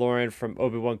Mandalorian, from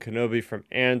Obi-Wan Kenobi, from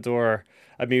Andor?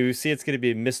 I mean, we see it's going to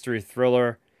be a mystery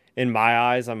thriller. In my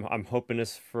eyes, I'm hoping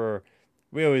this for.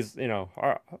 We always,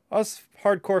 us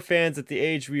hardcore fans at the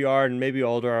age we are and maybe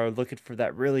older are looking for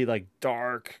that really like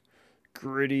dark,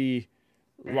 gritty,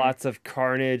 lots of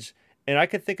carnage. And I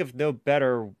could think of no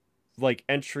better like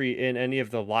entry in any of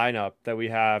the lineup that we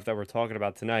have that we're talking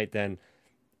about tonight than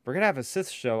we're gonna have a Sith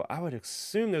show. I would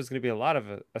assume there's gonna be a lot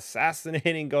of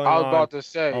assassinating going I was on. about to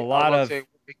say. A lot of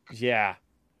yeah.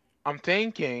 I'm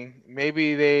thinking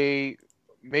maybe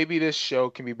this show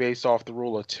can be based off the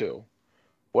Rule of Two.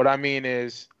 What I mean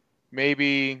is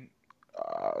maybe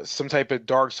some type of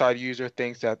dark side user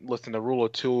thinks that, listen, the Rule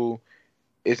of Two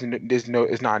is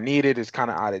not needed. It's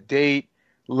kind of out of date.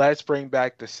 Let's bring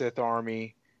back the Sith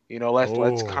army.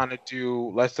 Let's kind of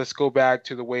let's go back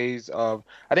to the ways of,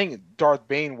 I think Darth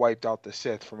Bane wiped out the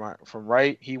Sith from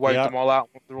right. He wiped them all out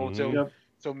with the Rule of Two. Yep.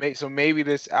 So maybe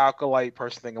this Acolyte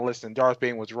person thinking, listen, Darth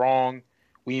Bane was wrong.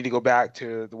 We need to go back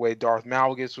to the way Darth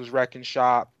Malgus was wrecking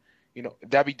shop.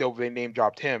 That'd be dope if they name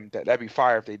dropped him. That'd be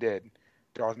fire if they did,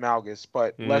 Darth Malgus.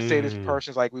 But let's say this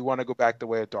person's like, we want to go back the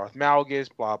way of Darth Malgus,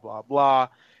 blah blah blah,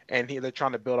 and they're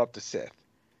trying to build up the Sith.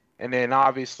 And then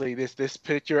obviously this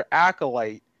particular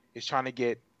Acolyte is trying to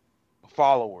get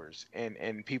followers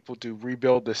and people to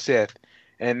rebuild the Sith.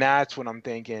 And that's when I'm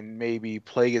thinking maybe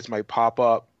Plagueis might pop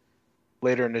up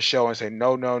later in the show and say,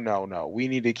 no, we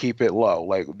need to keep it low.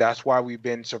 Like, that's why we've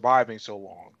been surviving so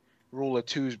long. Rule of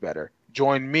Two's better.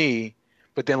 Join me,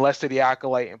 but then let's say the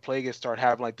Acolyte and Plagueis start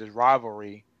having like this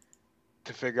rivalry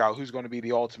to figure out who's going to be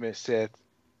the ultimate Sith,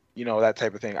 that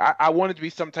type of thing. I want it to be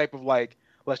some type of like,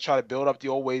 let's try to build up the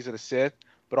old ways of the Sith,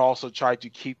 but also try to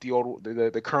keep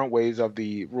the current ways of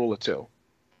the Rule of Two.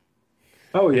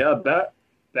 Oh yeah,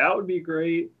 that would be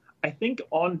great. I think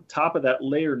on top of that,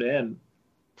 layered in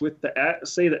with the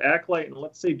Acolyte, and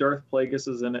let's say Darth Plagueis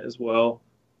is in it as well.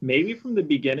 Maybe from the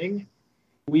beginning,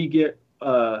 we get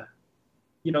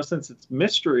since it's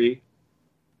mystery,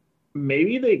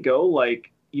 maybe they go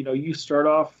like, you start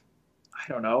off,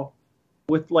 I don't know,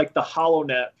 with like the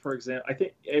HoloNet, for example. I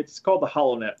think it's called the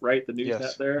HoloNet, right? The news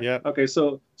net there. Yeah. Okay,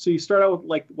 so you start out with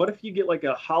like, what if you get like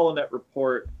a HoloNet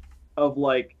report of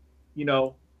like,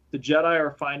 the Jedi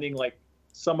are finding like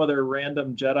some of their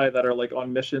random Jedi that are like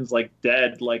on missions like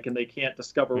dead, like, and they can't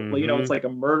discover. It's like a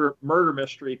murder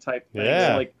mystery type thing.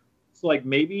 Yeah. So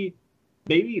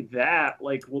maybe that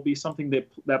like will be something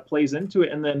that plays into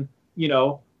it, and then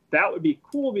that would be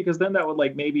cool, because then that would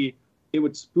like maybe it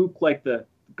would spook like the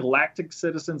galactic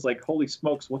citizens, like, holy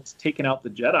smokes, what's taking out the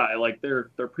Jedi? Like they're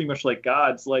pretty much like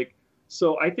gods. Like,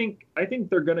 so I think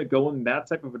they're gonna go in that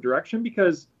type of a direction,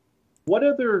 because what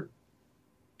other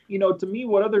to me,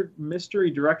 what other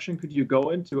mystery direction could you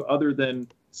go into other than,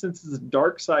 since it's a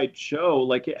dark side show,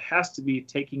 like it has to be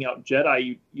taking out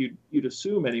Jedi, you'd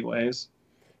assume anyways.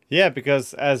 Yeah,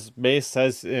 because as Mace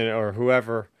says, or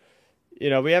whoever,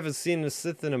 we haven't seen the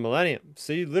Sith in a millennium.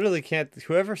 So you literally can't,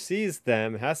 whoever sees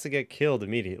them has to get killed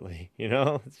immediately, You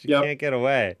Yep. can't get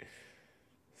away.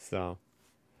 So.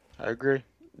 I agree.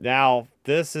 Now,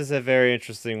 this is a very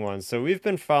interesting one. So we've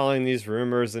been following these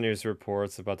rumors and news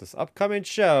reports about this upcoming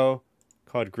show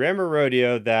called Grammar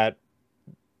Rodeo that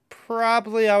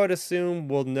probably I would assume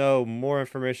we'll know more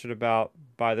information about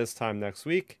by this time next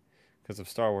week because of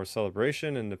Star Wars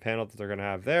Celebration and the panel that they're going to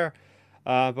have there.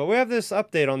 But we have this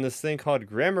update on this thing called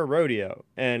Grammar Rodeo.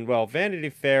 And, well, Vanity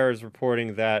Fair is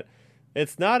reporting that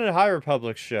it's not a High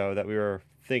Republic show that we were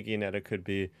thinking that it could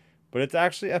be, but it's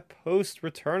actually a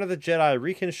post-Return of the Jedi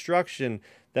reconstruction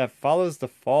that follows the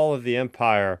fall of the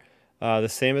Empire, the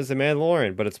same as The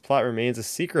Mandalorian, but its plot remains a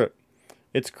secret.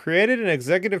 It's created and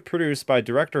executive produced by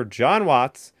director John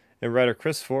Watts and writer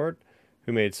Chris Ford,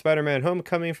 who made Spider-Man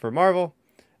Homecoming for Marvel.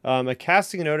 A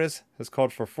casting notice has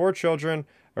called for 4 children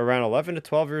around 11 to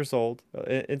 12 years old.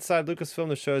 Inside Lucasfilm,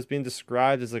 the show is being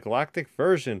described as a galactic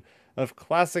version of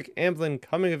classic Amblin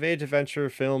coming-of-age adventure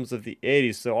films of the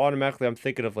 80s. So automatically I'm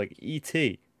thinking of like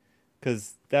E.T.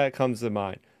 because that comes to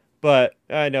mind. But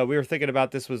I know we were thinking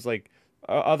about this was like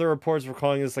other reports were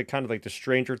calling this like kind of like the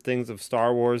Stranger Things of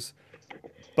Star Wars.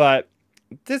 But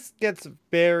this gets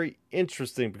very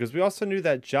interesting because we also knew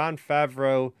that Jon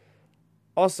Favreau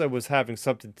also was having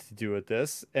something to do with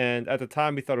this. And at the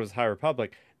time, we thought it was High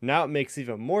Republic. Now it makes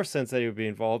even more sense that he would be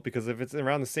involved because if it's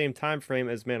around the same time frame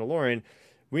as Mandalorian,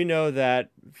 we know that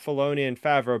Filoni and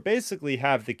Favreau basically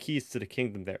have the keys to the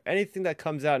kingdom there. Anything that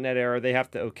comes out in that era, they have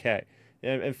to okay.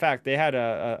 And in fact, they had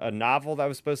a novel that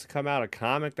was supposed to come out, a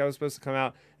comic that was supposed to come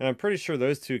out, and I'm pretty sure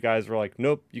those two guys were like,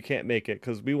 nope, you can't make it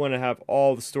because we want to have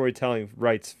all the storytelling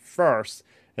rights first,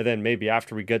 and then maybe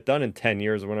after we get done in 10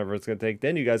 years or whatever it's going to take,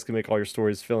 then you guys can make all your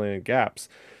stories filling in gaps.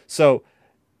 So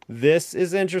this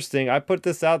is interesting. I put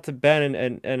this out to Ben,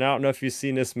 and I don't know if you've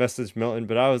seen this message, Milton,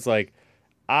 but I was like,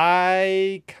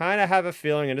 I kind of have a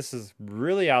feeling, and this is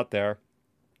really out there,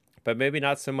 but maybe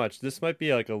not so much. This might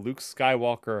be like a Luke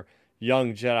Skywalker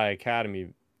Young Jedi Academy.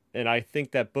 And I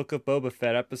think that Book of Boba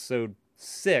Fett episode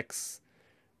 6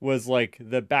 was like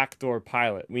the backdoor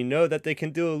pilot. We know that they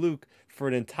can do a Luke for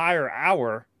an entire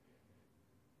hour.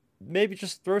 Maybe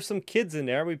just throw some kids in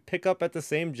there. We pick up at the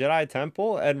same Jedi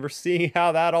temple and we're seeing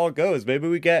how that all goes. Maybe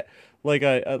we get like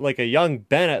a young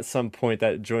Ben at some point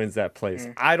that joins that place.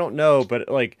 I don't know, but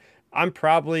like I'm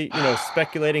probably,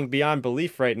 speculating beyond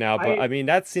belief right now, but I mean,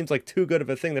 that seems like too good of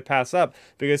a thing to pass up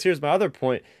because here's my other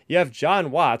point. You have John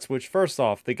Watts, which first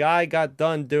off, the guy got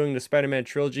done doing the Spider-Man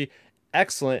trilogy.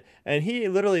 Excellent. And he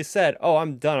literally said, oh,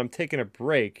 I'm done. I'm taking a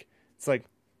break. It's like,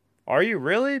 are you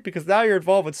really? Because now you're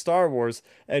involved with Star Wars,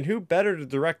 and who better to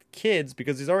direct kids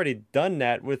because he's already done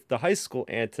that with the high school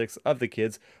antics of the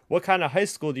kids. What kind of high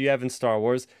school do you have in Star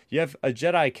Wars? You have a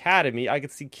Jedi Academy. I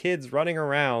could see kids running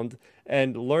around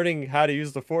and learning how to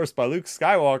use the Force by Luke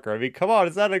Skywalker. I mean, come on,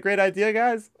 is that a great idea,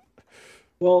 guys?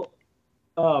 Well,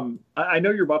 I know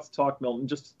you're about to talk, Milton.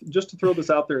 Just to throw this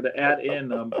out there to add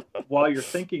in while you're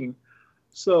thinking.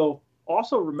 So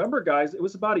also remember, guys, it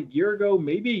was about a year ago,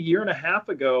 maybe a year and a half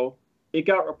ago, it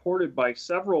got reported by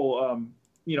several,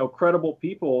 credible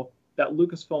people that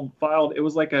Lucasfilm filed. It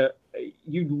was like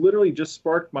you literally just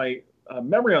sparked my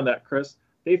memory on that, Chris.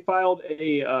 They filed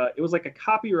it was like a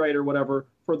copyright or whatever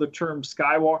for the term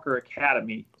Skywalker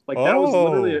Academy. Like that was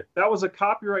literally, that was a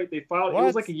copyright they filed. What? It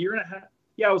was like a year and a half.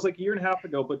 Yeah, it was like a year and a half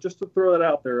ago, but just to throw that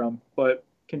out there. But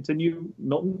continue,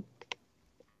 Milton.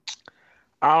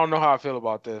 I don't know how I feel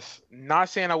about this. Not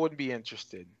saying I wouldn't be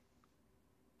interested.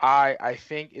 I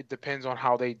think it depends on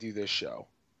how they do this show.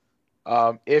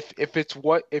 If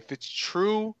it's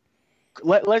true,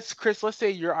 Chris, let's say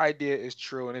your idea is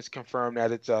true and it's confirmed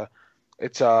that it's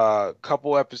a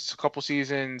couple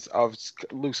seasons of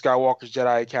Luke Skywalker's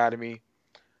Jedi Academy.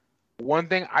 One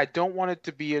thing, I don't want it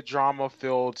to be a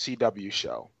drama-filled CW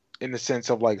show in the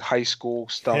sense of like high school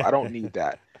stuff. I don't need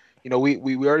that. We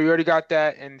already got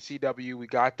that in CW. We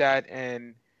got that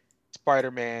in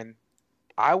Spider-Man.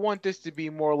 I want this to be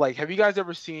more like, have you guys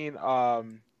ever seen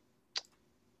the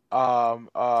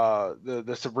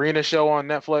Sabrina show on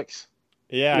Netflix?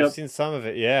 Yeah, I've seen some of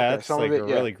it. Yeah, that's like a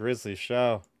really grisly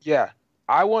show. Yeah.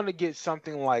 I want to get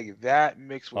something like that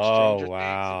mixed with Stranger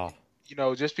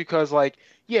Things. Just because like,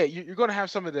 yeah, you're going to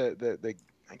have some of the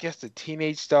I guess the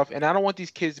teenage stuff, and I don't want these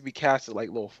kids to be casted like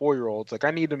little 4-year-olds. Like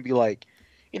I need them to be like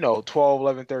 12,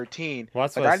 11, 13. Well,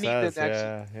 that's like what I need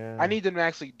them I need them to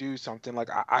actually do something. Like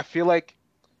I feel like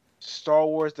Star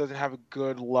Wars doesn't have a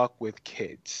good luck with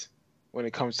kids when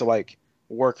it comes to like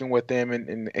working with them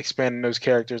and expanding those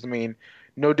characters. I mean,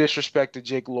 no disrespect to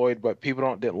Jake Lloyd, but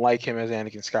people didn't like him as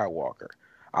Anakin Skywalker.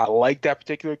 I like that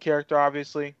particular character,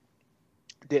 obviously.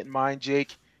 Didn't mind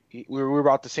Jake. We were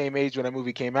about the same age when that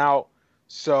movie came out.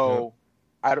 So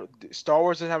Star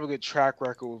Wars doesn't have a good track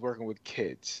record with working with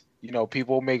kids.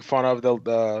 People make fun of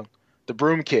the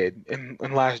broom kid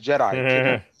in Last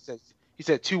Jedi. He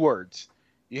said two words.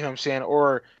 You know what I'm saying?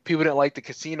 Or people didn't like the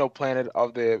casino planet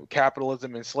of the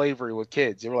capitalism and slavery with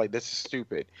kids. They were like, this is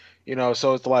stupid.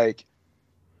 So it's like,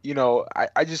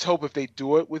 I just hope if they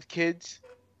do it with kids,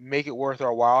 make it worth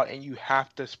our while, and you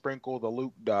have to sprinkle the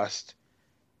Luke dust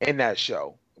in that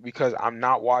show because I'm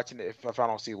not watching it if I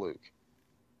don't see Luke.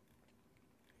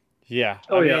 Yeah,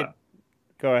 Oh I yeah. mean,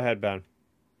 go ahead, Ben.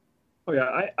 Oh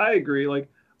yeah, I agree. Like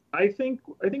I think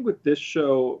with this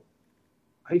show,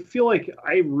 I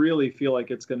really feel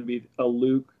like it's going to be a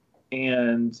Luke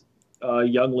and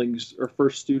younglings or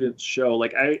first students show.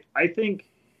 Like I think,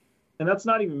 and that's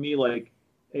not even me. Like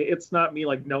it's not me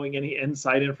like knowing any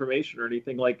inside information or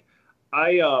anything. Like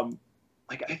I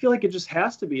feel like it just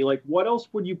has to be. Like what else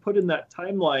would you put in that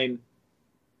timeline?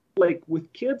 Like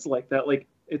with kids like that. Like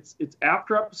it's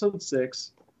after episode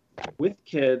 6 with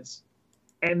kids,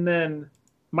 and then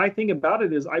my thing about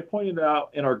it is I pointed out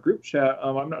in our group chat.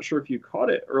 I'm not sure if you caught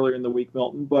it earlier in the week,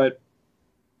 Milton, but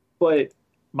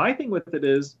my thing with it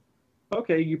is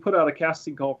okay, you put out a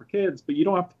casting call for kids, but you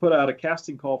don't have to put out a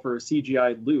casting call for a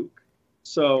CGI Luke.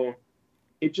 So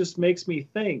it just makes me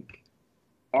think,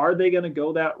 are they going to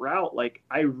go that route? Like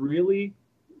I really,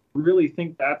 really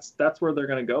think that's where they're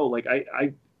going to go. Like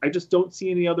I just don't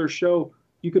see any other show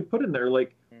you could put in there.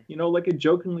 Like like I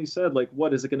jokingly said, like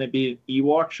what is it going to be an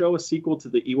Ewok show, a sequel to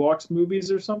the Ewoks movies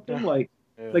or something? Yeah. Like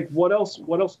Yeah. like what else?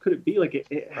 What else could it be? Like it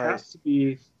Right. has to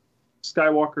be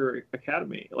Skywalker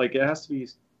Academy. Like it has to be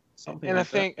something And I like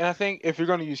that. think and I think if you're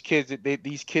going to use kids,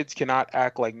 these kids cannot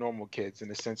act like normal kids in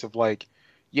the sense of like,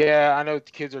 yeah, I know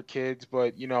kids are kids,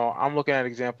 but I'm looking at an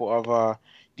example of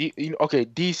okay,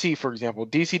 DC for example.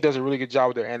 DC does a really good job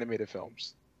with their animated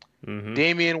films. Mm-hmm.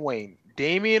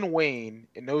 Damian Wayne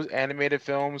in those animated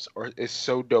films is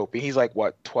so dope. And he's like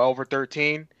what, 12 or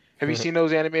 13? Have you seen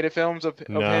those animated films of him?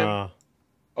 No.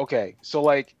 Okay, so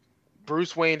like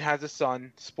Bruce Wayne has a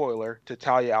son, spoiler, to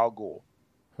Talia al Ghul.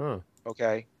 Huh.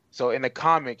 Okay, so in the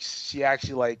comics, she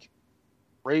actually like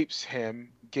rapes him,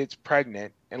 gets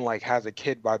pregnant, and like has a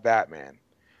kid by Batman.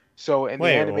 So in the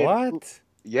Wait, animated, what?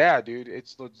 yeah, dude,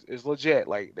 it's legit.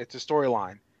 Like it's a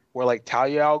storyline where like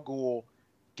Talia al Ghul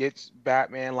gets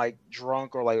Batman like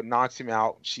drunk or like knocks him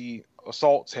out. She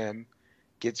assaults him,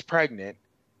 gets pregnant,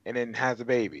 and then has a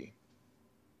baby.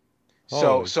 So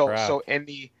Holy so crap. so in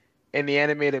the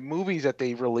animated movies that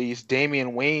they released,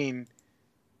 Damian Wayne,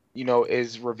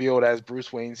 is revealed as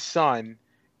Bruce Wayne's son,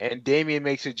 and Damian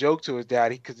makes a joke to his dad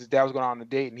because his dad was going on a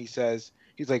date, and he's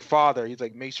like, "Father," he's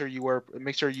like, make sure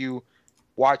you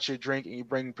watch your drink and you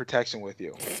bring protection with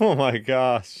you. Oh my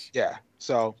gosh. Yeah.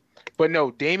 So, but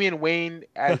no, Damian Wayne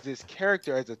as this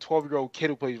character, as a 12-year-old kid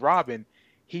who plays Robin,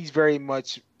 he's very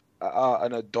much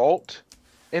an adult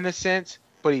in a sense,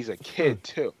 but he's a kid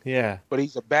too. Yeah. But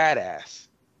he's a badass.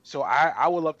 So I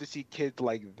would love to see kids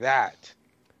like that,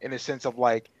 in a sense of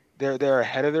like they're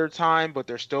ahead of their time, but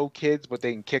they're still kids, but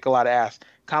they can kick a lot of ass.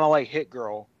 Kind of like Hit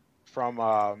Girl from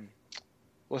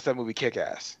what's that movie, Kick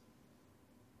Ass?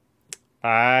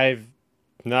 I've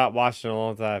not watched it in a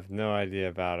long time. I have no idea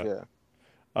about it. Yeah.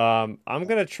 I'm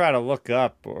gonna try to look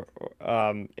up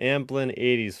Amblin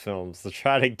 80s films to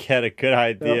try to get a good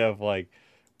idea Yep. of like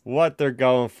what they're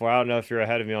going for. I don't know if you're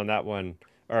ahead of me on that one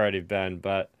already, Ben,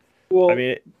 but I Well,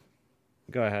 mean,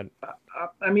 go ahead.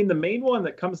 I mean, the main one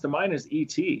that comes to mind is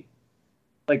E.T.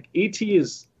 Like E.T.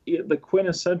 is the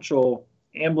quintessential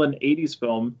Amblin '80s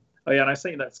film. Oh yeah, and I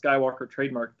say that Skywalker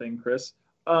trademark thing, Chris.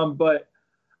 But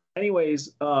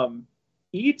anyways,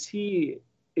 E.T.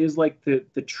 is like the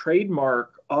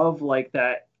trademark of like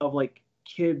that of like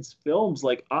kids films.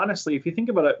 Like honestly, if you think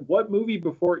about it, what movie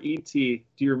before E.T.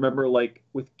 do you remember like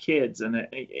with kids? And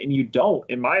you don't,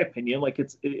 in my opinion. Like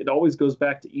it always goes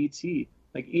back to E.T.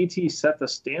 Like E.T. set the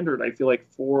standard. I feel like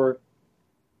for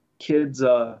kids,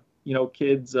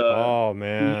 kids Oh being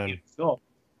man. in film. Oh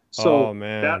So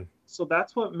man.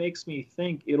 that's what makes me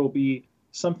think it'll be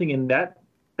something in that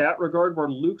regard where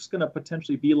Luke's going to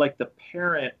potentially be like the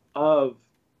parent of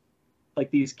like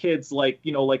these kids, like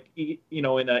in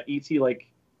a ET, like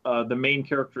the main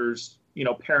characters,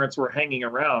 parents were hanging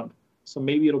around. So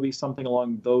maybe it'll be something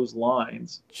along those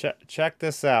lines. Check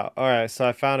this out. All right, so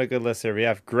I found a good list here. We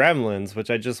have Gremlins, which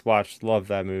I just watched. Love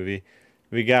that movie.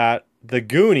 We got The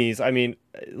Goonies. I mean,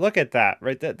 look at that,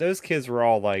 right? Those kids were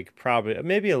all like probably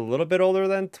maybe a little bit older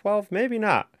than 12, maybe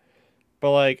not.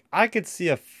 But like I could see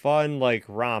a fun like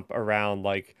romp around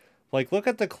like look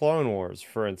at the Clone Wars,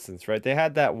 for instance, right? They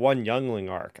had that one youngling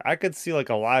arc. I could see like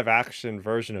a live action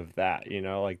version of that,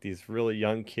 like these really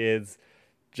young kids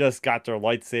just got their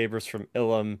lightsabers from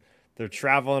Ilum. they're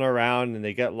traveling around and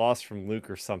they get lost from Luke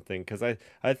or something. Because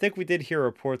I think we did hear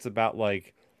reports about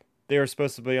like they were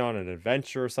supposed to be on an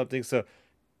adventure or something. So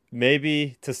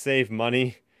maybe to save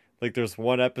money, like there's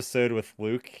one episode with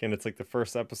Luke and it's like the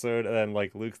first episode, and then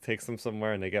like Luke takes them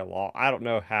somewhere and they get lost. I don't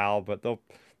know how, but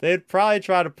they'd probably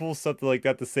try to pull something like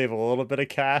that to save a little bit of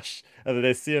cash, and then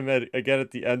they see him again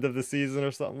at the end of the season or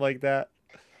something like that.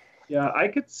 Yeah, I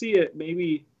could see it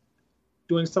maybe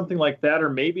doing something like that, or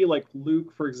maybe like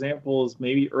Luke, for example, is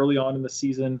maybe early on in the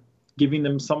season giving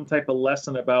them some type of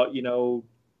lesson about,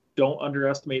 don't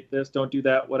underestimate this, don't do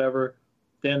that, whatever.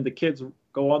 Then the kids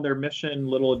go on their mission,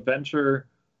 little adventure,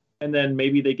 and then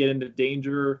maybe they get into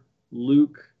danger.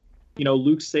 Luke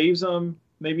saves them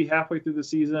maybe halfway through the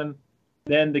season.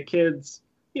 Then the kids,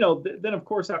 then of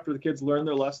course after the kids learn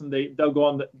their lesson, they'll go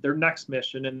on their next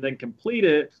mission and then complete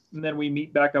it. And then we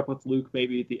meet back up with Luke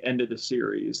maybe at the end of the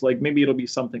series. Like maybe it'll be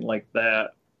something like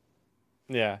that.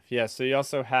 Yeah, yeah. So you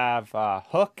also have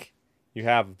Hook. You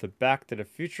have the Back to the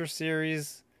Future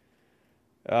series.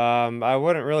 I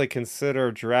wouldn't really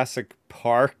consider Jurassic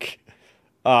Park.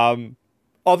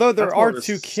 Although there are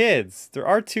two kids. There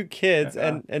are two kids,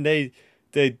 and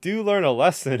they do learn a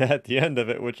lesson at the end of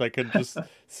it, which I could just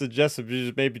suggest would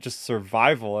be maybe just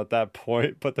survival at that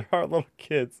point. But there are little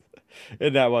kids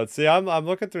in that one. See, I'm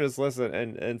looking through this list,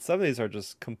 and some of these are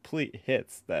just complete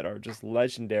hits that are just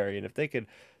legendary. And if they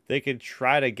could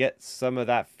try to get some of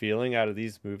that feeling out of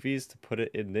these movies to put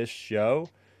it in this show,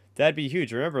 that'd be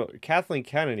huge. Remember, Kathleen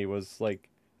Kennedy was like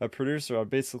a producer on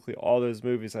basically all those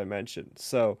movies I mentioned.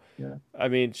 So, yeah. I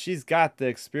mean, she's got the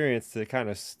experience to kind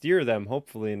of steer them,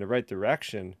 hopefully, in the right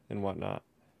direction and whatnot.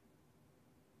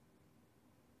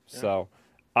 Yeah. So,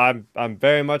 I'm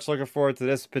very much looking forward to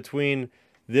this. Between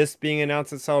this being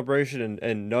announced at Celebration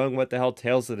and knowing what the hell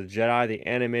Tales of the Jedi, the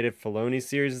animated Filoni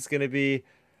series, is going to be,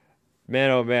 man,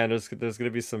 oh man, there's going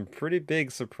to be some pretty big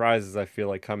surprises, I feel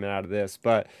like, coming out of this.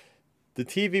 But the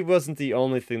TV wasn't the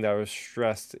only thing that was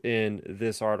stressed in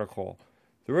this article.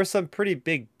 There were some pretty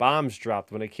big bombs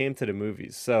dropped when it came to the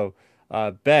movies. So,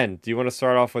 Ben, do you want to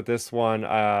start off with this one?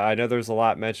 I know there's a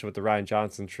lot mentioned with the Rian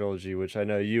Johnson trilogy, which I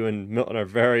know you and Milton are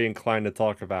very inclined to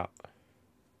talk about.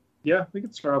 Yeah, we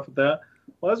could start off with that.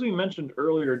 Well, as we mentioned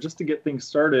earlier, just to get things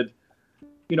started,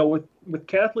 with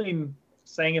Kathleen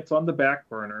saying it's on the back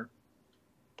burner,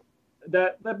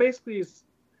 that basically is,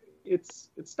 it's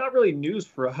not really news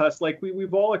for us. Like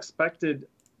we've all expected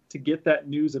to get that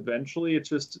news eventually. It's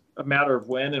just a matter of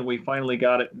when, and we finally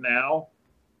got it now.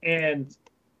 And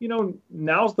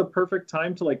now's the perfect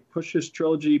time to like push his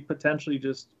trilogy potentially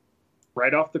just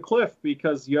right off the cliff,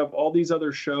 because you have all these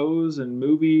other shows and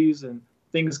movies and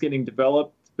things getting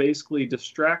developed to basically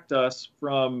distract us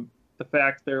from the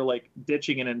fact they're like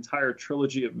ditching an entire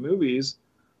trilogy of movies.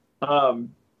 So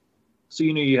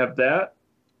you have that.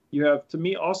 You have, to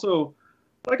me, also,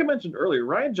 like I mentioned earlier,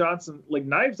 Rian Johnson, like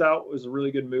Knives Out was a really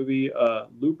good movie.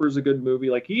 Looper's a good movie.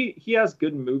 Like he has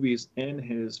good movies in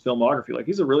his filmography. Like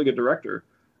he's a really good director.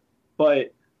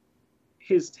 But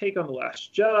his take on The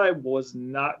Last Jedi was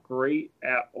not great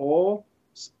at all.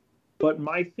 But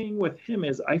my thing with him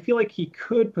is I feel like he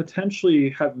could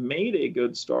potentially have made a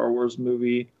good Star Wars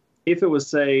movie if it was,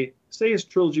 say his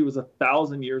trilogy was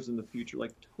 1,000 years in the future,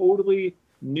 like totally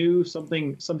new,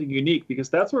 something unique, because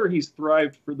that's where he's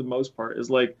thrived for the most part,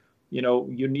 is like,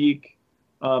 unique,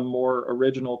 more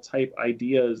original type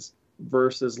ideas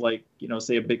versus like,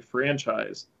 say a big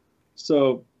franchise.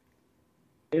 So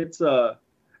it's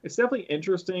definitely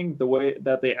interesting the way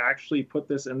that they actually put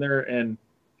this in there and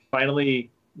finally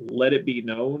let it be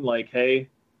known, like, hey,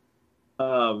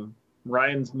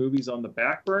 Rian's movie's on the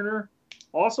back burner.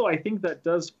 Also, I think that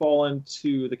does fall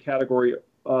into the category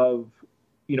of,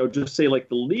 just say like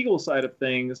the legal side of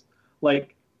things.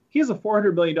 Like he has a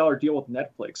 $400 million deal with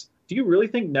Netflix. Do you really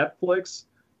think Netflix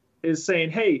is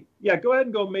saying, hey, yeah, go ahead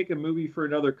and go make a movie for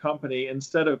another company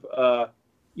instead of,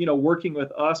 working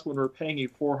with us when we're paying you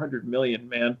 $400 million,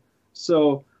 man?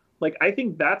 So like, I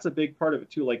think that's a big part of it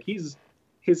too. Like his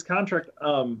contract,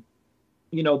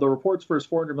 the reports for his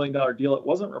 $400 million deal, it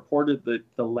wasn't reported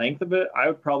the length of it. I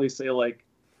would probably say like,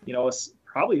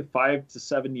 probably a 5 to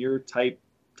 7 year type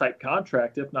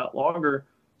contract, if not longer.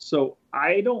 So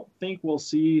I don't think we'll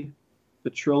see the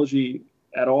trilogy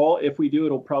at all. If we do,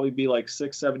 it'll probably be like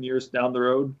 6-7 years down the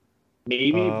road,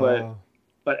 maybe.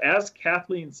 But as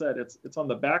Kathleen said, it's on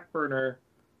the back burner.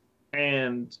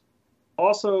 And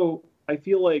also, I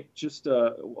feel like just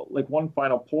like one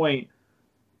final point,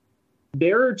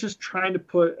 they're just trying to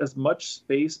put as much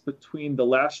space between The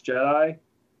Last Jedi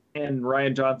and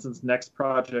Rian Johnson's next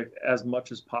project as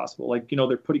much as possible. Like,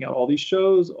 they're putting out all these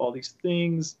shows, all these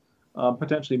things.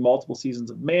 potentially multiple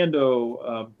seasons of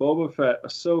Mando, Boba Fett,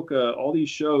 Ahsoka, all these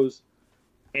shows,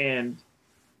 and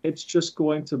it's just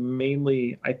going to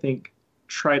mainly, I think,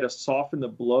 try to soften the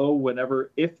blow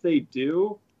whenever, if they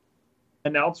do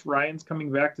announce Ryan's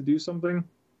coming back to do something.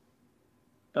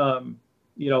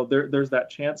 There's that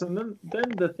chance. And then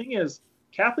the thing is,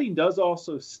 Kathleen does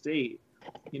also state,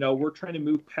 we're trying to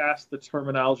move past the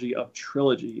terminology of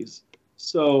trilogies.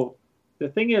 So the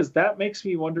thing is, that makes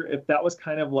me wonder if that was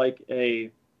kind of like a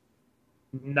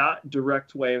not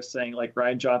direct way of saying like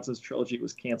Rian Johnson's trilogy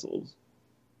was canceled.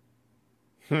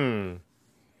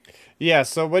 Yeah,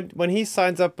 so when he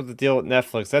signs up with the deal with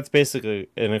Netflix, that's basically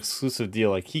an exclusive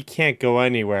deal. Like he can't go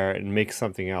anywhere and make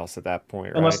something else at that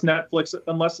point, right? Unless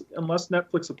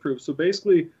Netflix approves. So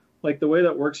basically, like the way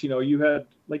that works, you had,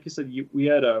 like you said, we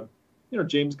had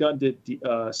James Gunn did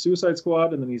Suicide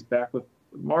Squad, and then he's back with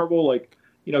Marvel. Like,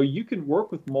 you can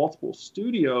work with multiple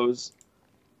studios,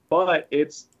 but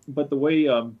the way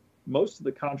most of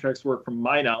the contracts work, from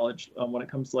my knowledge, when it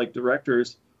comes to like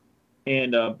directors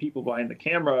and people behind the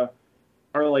camera,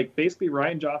 are like basically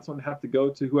Rian Johnson would have to go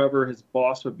to whoever his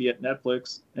boss would be at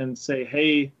Netflix and say,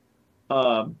 hey,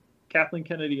 Kathleen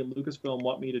Kennedy and Lucasfilm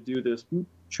want me to do this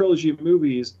trilogy of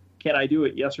movies. Can I do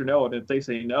it? Yes or no? And if they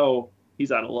say no,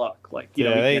 he's out of luck. Like,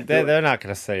 they're not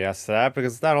going to say yes to that,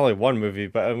 because it's not only one movie,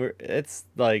 but it's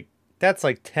like, that's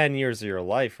like 10 years of your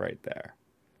life right there.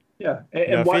 Yeah.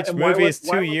 If each movie is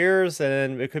 2 years, and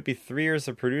then it could be 3 years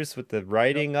to produce with the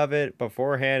writing of it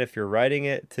beforehand, if you're writing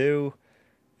it too.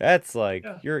 That's like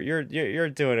you're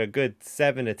doing a good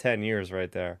 7 to 10 years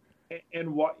right there.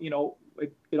 And what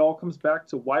it all comes back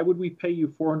to, why would we pay you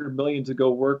 $400 million to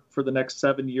go work for the next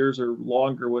 7 years or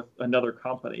longer with another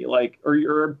company, like,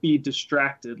 or be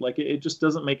distracted? Like it just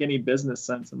doesn't make any business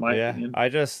sense in my opinion. I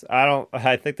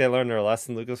think they learned their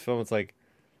lesson. Lucasfilm, it's like,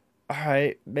 all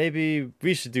right, maybe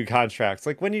we should do contracts.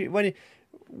 Like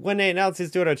when they announced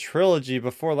he's doing a trilogy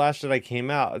before Last Jedi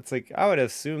came out, it's like I would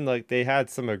assume like they had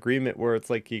some agreement where it's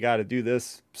like you got to do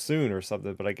this soon or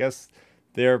something. But I guess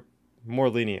they're more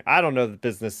lenient. I don't know the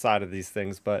business side of these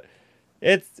things, but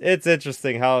it's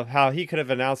interesting how he could have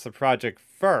announced the project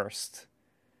first,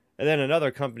 and then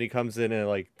another company comes in and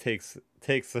like takes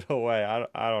it away.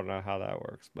 I don't know how that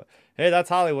works, but hey, that's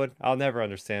Hollywood. I'll never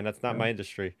understand. That's not my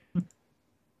industry.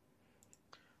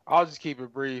 I'll just keep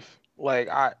it brief. Like,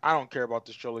 I don't care about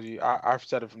this trilogy. I've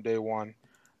said it from day one.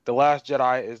 The Last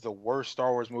Jedi is the worst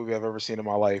Star Wars movie I've ever seen in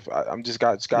my life. I'm just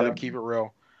got to keep it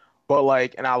real. But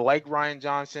like, and I like Rian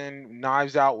Johnson.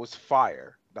 Knives Out was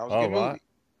fire. That was a good movie.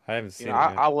 I haven't seen it.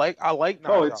 I like Knives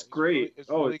Out. Oh, it's great. It's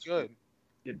really good.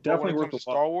 It definitely worth it.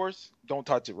 Star Wars, don't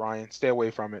touch it, Ryan. Stay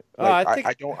away from it. Like,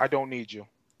 I don't need you.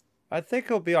 I think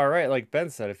he'll be all right. Like Ben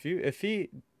said, if he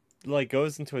like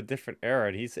goes into a different era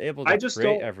and he's able to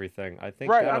create everything, I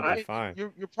think that'll be fine.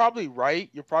 You're probably right.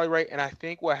 You're probably right. And I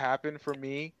think what happened for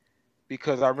me,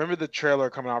 because I remember the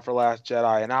trailer coming out for Last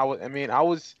Jedi, and I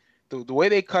was the way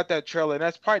they cut that trailer, and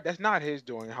that's not his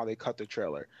doing how they cut the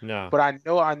trailer. No. But I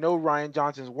know Rian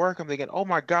Johnson's work. I'm thinking, oh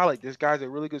my God, like this guy's a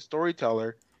really good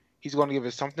storyteller. He's going to give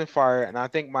us something fire. And I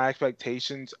think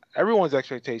everyone's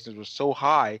expectations were so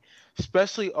high,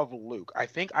 especially of Luke. I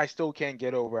think I still can't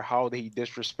get over how he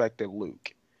disrespected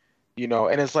Luke.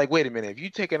 And it's like, wait a minute, if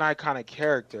you take an iconic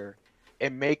character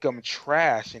and make him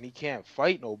trash and he can't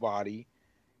fight nobody,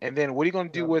 and then what are you going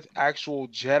to do with actual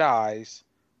Jedis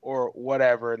or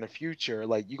whatever in the future?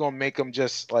 Like, you're going to make him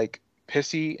just like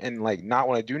pissy and like not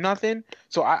want to do nothing?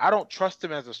 So I don't trust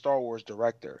him as a Star Wars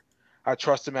director. I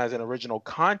trust him as an original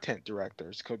content director.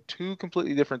 It's two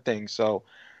completely different things. So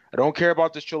I don't care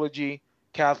about this trilogy.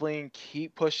 Kathleen,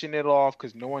 keep pushing it off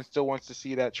because no one still wants to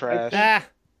see that trash.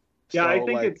 I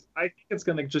think it's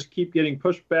going to just keep getting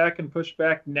pushed back and pushed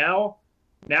back. Now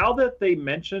that they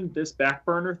mentioned this back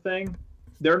burner thing,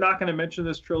 they're not going to mention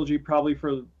this trilogy probably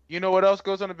for. You know what else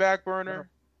goes on the back burner?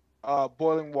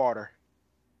 Boiling water.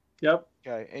 Yep.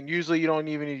 Okay, and usually you don't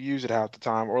even need to use it half the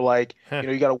time, or like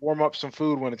you got to warm up some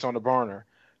food when it's on the burner.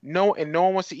 No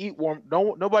one wants to eat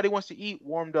nobody wants to eat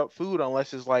warmed up food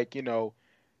unless it's like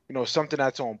something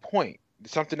that's on point,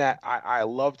 something that I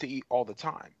love to eat all the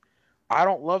time. I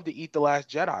don't love to eat The Last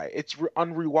Jedi. It's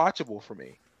unrewatchable for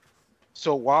me.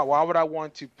 So why would I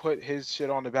want to put his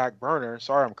shit on the back burner?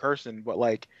 Sorry, I'm cursing, but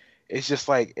like it's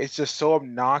just so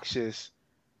obnoxious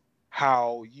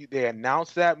how they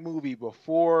announced that movie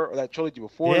or that trilogy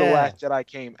before The Last Jedi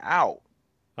came out.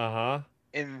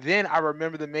 And then I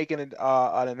remember them making an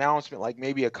announcement like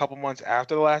maybe a couple months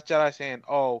after The Last Jedi saying,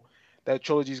 "Oh, that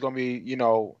trilogy is going to be,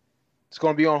 it's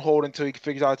going to be on hold until he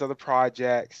figures out his other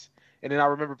projects." And then I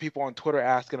remember people on Twitter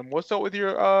asking him, "What's up with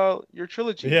your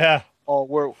trilogy?" Yeah.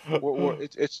 Oh,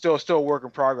 it's still a work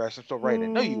in progress. I'm still writing it.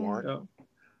 No, you aren't. Yeah. Like,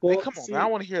 Well, come on, see, man. I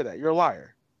want to hear that. You're a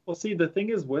liar. well, see, the thing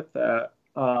is with that,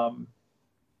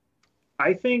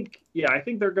 I think, yeah, I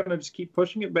think they're gonna just keep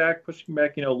pushing back.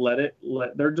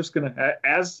 They're just gonna,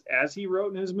 as he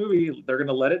wrote in his movie, they're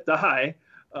gonna let it die,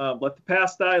 let the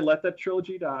past die, let that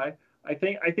trilogy die. I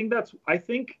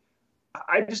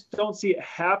just don't see it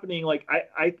happening. Like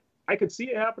I could see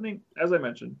it happening, as I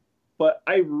mentioned, but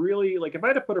I really like if I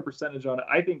had to put a percentage on it,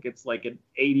 I think it's like an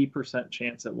 80%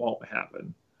 chance it won't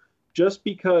happen, just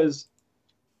because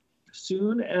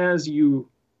soon as you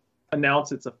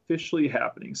announce it's officially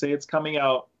happening, say it's coming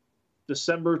out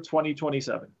December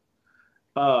 2027,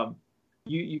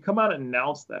 you come out and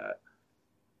announce that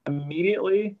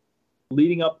immediately,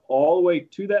 leading up all the way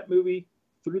to that movie,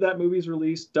 through that movie's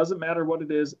release, doesn't matter what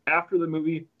it is, after the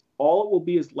movie, all it will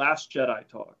be is Last Jedi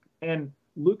talk. And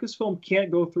Lucasfilm can't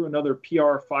go through another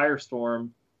PR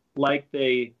firestorm like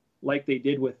they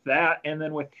did with that, and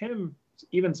then with him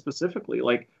even specifically.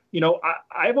 Like,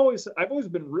 I've always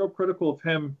been real critical of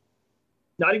him,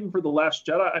 not even for the Last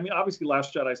Jedi. I mean, obviously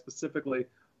Last Jedi specifically,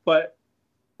 but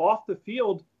off the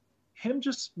field, him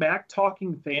just smack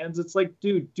talking fans. It's like,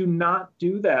 dude, do not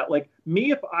do that. Like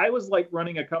me, if I was like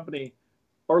running a company,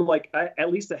 or like at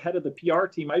least the head of the PR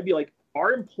team, I'd be like,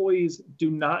 our employees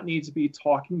do not need to be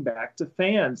talking back to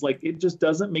fans. Like it just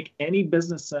doesn't make any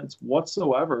business sense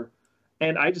whatsoever.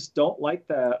 And I just don't like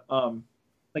that.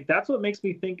 Like that's what makes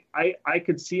me think I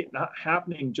could see it not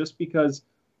happening, just because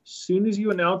soon as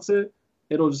you announce it,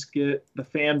 it'll just get the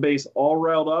fan base all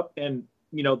riled up. And,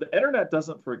 the internet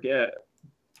doesn't forget.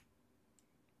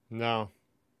 No.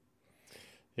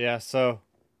 Yeah, so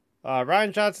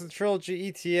Ryan Johnson trilogy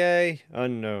ETA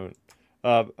unknown.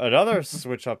 Another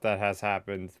switch up that has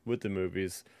happened with the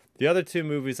movies. The other two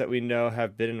movies that we know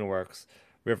have been in the works.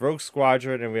 We have Rogue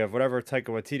Squadron and we have whatever Taika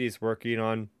Waititi's working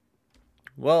on.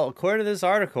 Well, according to this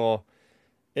article,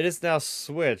 it is now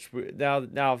switched.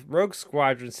 Now Rogue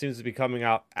Squadron seems to be coming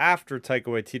out after Taika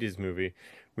Waititi's movie.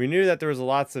 We knew that there was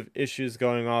lots of issues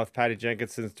going on with Patty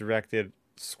Jenkinson's directed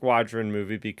Squadron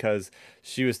movie because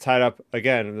she was tied up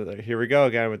again. Here we go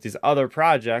again with these other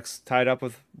projects, tied up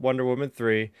with Wonder Woman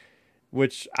 3,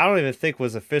 which I don't even think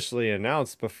was officially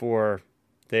announced before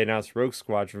they announced Rogue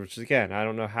Squadron, which again, I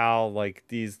don't know how like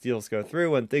these deals go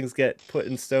through when things get put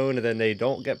in stone and then they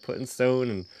don't get put in stone,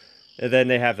 and then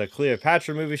they have the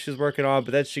Cleopatra movie she's working on,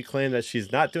 but then she claimed that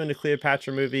she's not doing the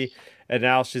Cleopatra movie, and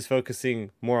now she's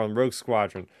focusing more on Rogue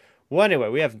Squadron. Well, anyway,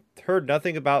 we have heard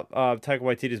nothing about Taika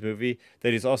Waititi's movie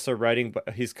that he's also writing,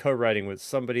 but he's co-writing with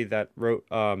somebody that wrote,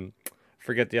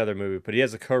 forget the other movie, but he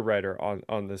has a co-writer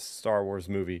on this Star Wars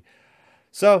movie.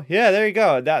 So yeah, there you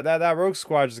go. That Rogue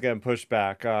Squadron is getting pushed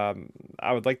back.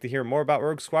 I would like to hear more about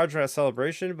Rogue Squadron at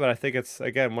Celebration, but I think it's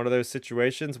again one of those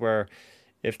situations where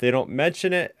if they don't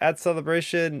mention it at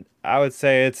Celebration, I would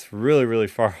say it's really, really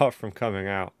far off from coming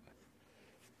out.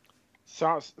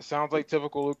 Sounds like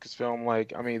typical Lucasfilm.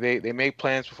 Like, I mean, they make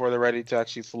plans before they're ready to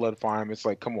actually solidify them. It's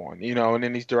like, come on, and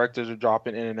then these directors are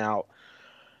dropping in and out.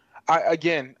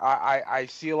 I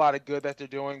see a lot of good that they're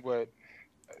doing, but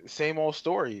same old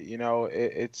story.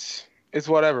 It's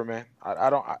whatever, man.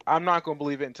 I'm not gonna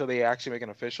believe it until they actually make an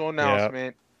official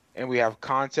announcement, and we have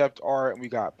concept art, and we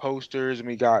got posters, and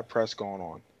we got press going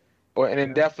on. And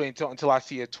then definitely until I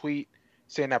see a tweet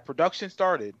saying that production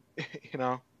started.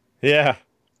 Yeah. Yeah.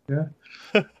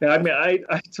 Yeah, I mean,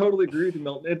 I totally agree with you,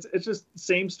 Milton. It's just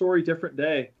same story, different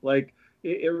day. Like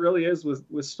it really is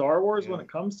with Star Wars when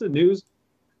it comes to news.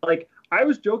 Like I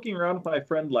was joking around with my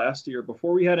friend last year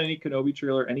before we had any Kenobi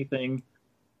trailer, anything.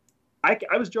 I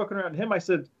was joking around with him. I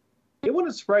said, it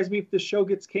wouldn't surprise me if this show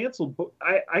gets canceled. But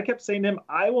I kept saying to him,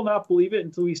 I will not believe it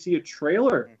until we see a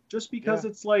trailer, just because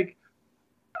it's like,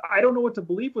 I don't know what to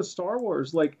believe with Star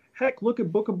Wars. Like, heck, look at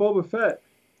Book of Boba Fett.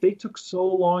 They took so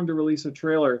long to release a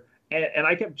trailer. And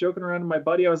I kept joking around to my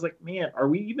buddy. I was like, man, are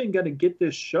we even going to get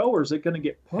this show, or is it going to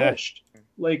get pushed?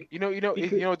 Like,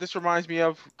 what this reminds me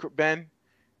of, Ben?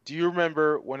 Do you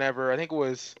remember whenever, I think it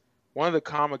was one of the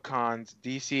Comic-Cons,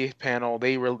 DC panel,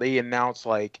 they announced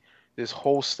like this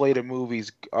whole slate of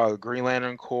movies, Green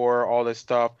Lantern Corps, all this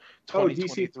stuff,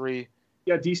 2023.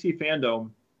 DC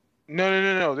Fandom.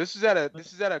 No. This is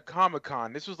at a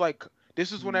Comic-Con. This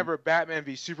was whenever Batman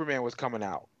v Superman was coming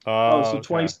out. So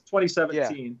 2017.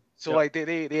 Yeah. So like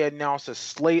they announced a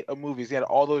slate of movies. They had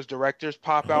all those directors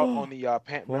pop out on the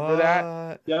remember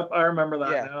that? Yep, I remember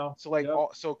that now. So like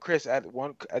so Chris at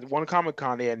one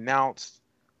Comic-Con they announced,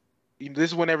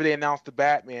 this is whenever they announced the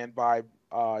Batman by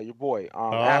your boy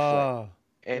Affleck,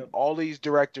 and all these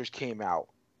directors came out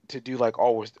to do like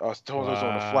always on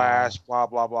the Flash, blah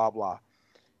blah blah blah.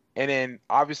 And then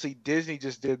obviously Disney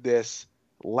just did this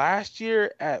last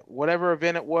year at whatever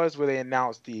event it was where they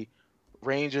announced the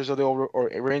Rangers of the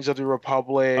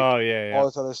Republic, Oh yeah, all yeah.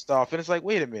 this other stuff. And it's like,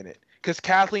 wait a minute. Because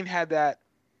Kathleen had that,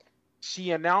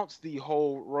 she announced the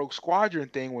whole Rogue Squadron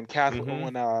thing when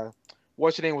Mm-hmm.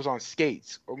 what's her name was on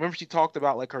skates. Remember she talked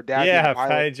about like her dad being a Yeah, pilot.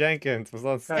 Patty Jenkins was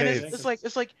on Patty And skates. Jenkins.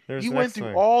 it's like There's you an went through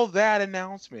X-wing. all that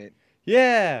announcement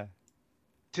Yeah.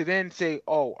 to then say,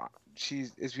 oh,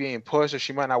 she's is being pushed or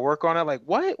she might not work on it. Like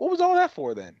what? What was all that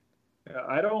for then? Yeah,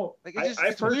 I don't. Like I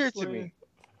it's weird to me.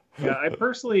 Yeah, I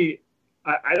personally,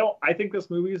 I don't. I think this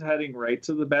movie is heading right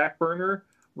to the back burner.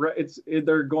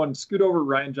 They're going scoot over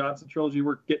Ryan Johnson trilogy.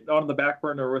 We're getting on the back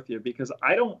burner with you because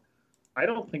I don't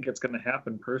think it's going to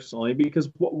happen personally. Because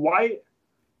why,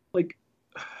 like,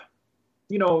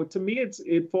 to me,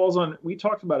 it falls on. We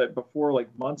talked about it before, like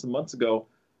months and months ago.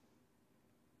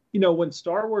 When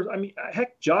Star Wars, I mean,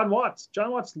 heck, John Watts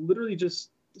literally just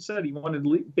said he wanted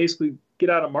to basically get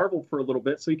out of Marvel for a little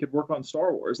bit so he could work on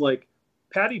Star Wars. Like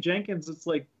Patty Jenkins, it's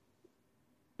like,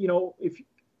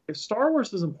 if Star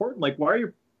Wars is important, like why are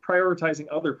you prioritizing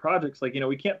other projects? Like,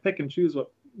 we can't pick and choose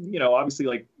what, obviously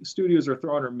like studios are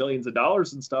throwing her millions of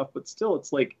dollars and stuff, but still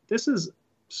it's like this is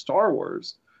Star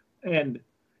Wars. And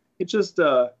it just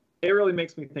it really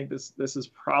makes me think this is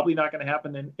probably not going to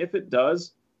happen. And if it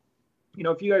does,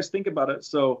 if you guys think about it,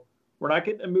 so we're not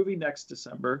getting a movie next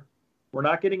December. We're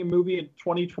not getting a movie in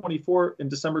 2024 in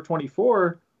December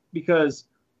 24 because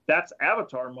that's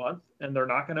Avatar month and they're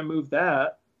not going to move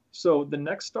that. So the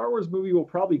next Star Wars movie we'll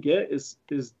probably get is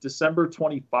December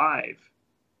 25.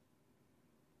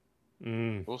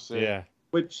 We'll see. Yeah.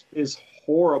 Which is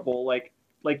horrible. Like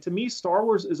to me, Star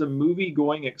Wars is a movie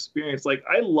going experience. Like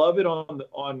I love it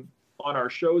on our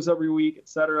shows every week,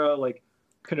 etc. Like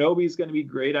Kenobi's going to be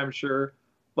great, I'm sure.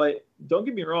 But don't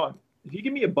get me wrong. If you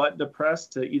give me a button to press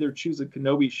to either choose a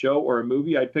Kenobi show or a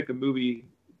movie, I'd pick a movie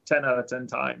 10 out of 10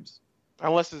 times.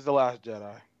 Unless it's The Last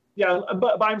Jedi. Yeah,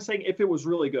 but I'm saying if it was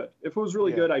really good. If it was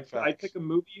really good, I'd pick a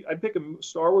movie. I'd pick a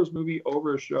Star Wars movie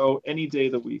over a show any day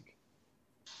of the week.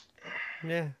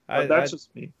 Yeah. That's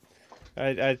just me.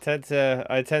 I tend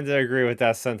to agree with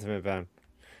that sentiment, Ben.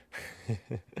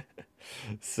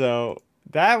 So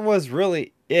that was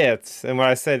really it. And when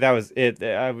I say that was it,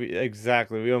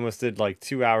 exactly, we almost did like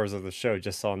 2 hours of the show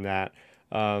just on that.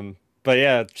 But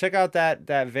yeah, check out that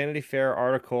Vanity Fair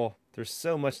article. There's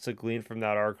so much to glean from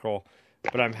that article.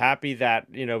 But I'm happy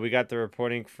that we got the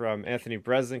reporting from Anthony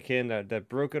Bresenkin that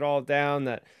broke it all down,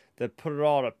 that put it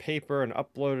all to paper and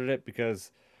uploaded it,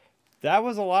 because that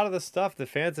was a lot of the stuff the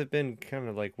fans have been kind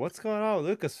of like, what's going on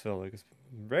with Lucasfilm? Like, it's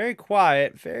very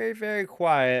quiet, very, very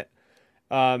quiet.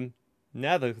 Now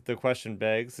the question I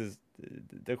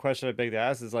beg to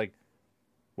ask is like,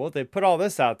 well, they put all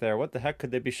this out there. What the heck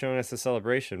could they be showing us a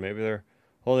celebration? Maybe they're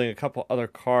holding a couple other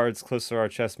cards close to our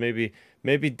chest. Maybe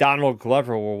Donald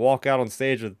Glover will walk out on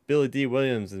stage with Billy D.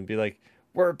 Williams and be like,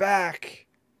 "We're back,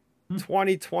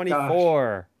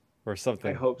 2024," or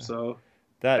something. I hope so.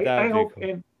 That I would hope. be cool.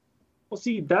 And well,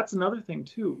 see, that's another thing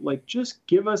too. Like, just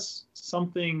give us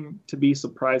something to be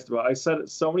surprised about. I said it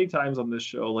so many times on this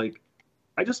show. Like,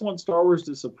 I just want Star Wars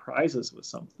to surprise us with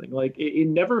something. Like, it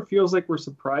never feels like we're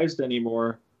surprised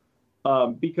anymore,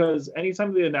 because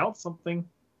anytime they announce something,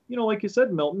 like you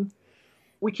said, Milton,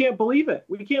 we can't believe it.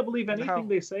 We can't believe anything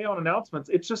they say on announcements.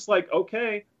 It's just like,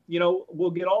 okay,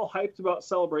 we'll get all hyped about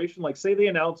Celebration. Like, say they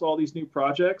announce all these new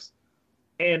projects,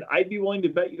 and I'd be willing to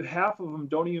bet you half of them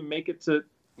don't even make it to.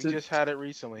 We just had it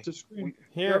recently. To screen.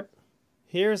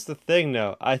 Here's the thing,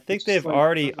 though. I think they've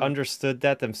already understood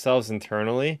that themselves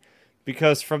internally,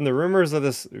 because from the rumors of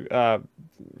this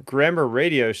Grammar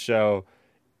radio show,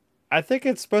 I think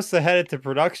it's supposed to head into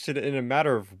production in a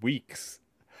matter of weeks.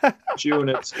 June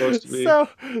it's supposed to be.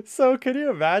 So can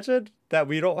you imagine that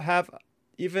we don't have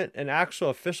even an actual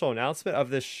official announcement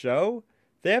of this show?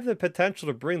 They have the potential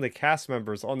to bring the cast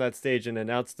members on that stage and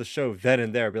announce the show then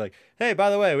and there. Be like, hey, by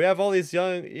the way, we have all these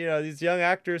young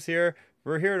actors here.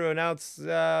 We're here to announce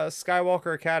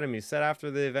Skywalker Academy, set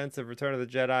after the events of Return of the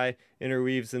Jedi,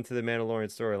 interweaves into the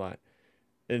Mandalorian storyline,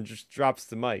 and just drops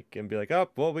the mic and be like, oh,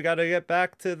 well, we got to get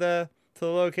back to the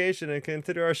location and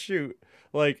continue our shoot.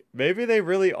 Like, maybe they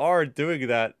really are doing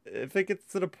that. If it gets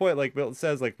to the point, like Milton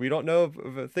says, like, we don't know if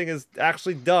a thing is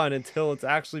actually done until it's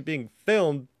actually being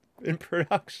filmed in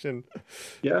production.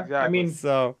 Yeah,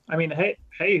 exactly. I mean,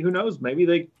 hey, who knows?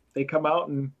 Maybe they come out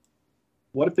and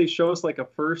what if they show us like a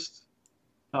first?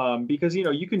 Because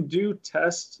you can do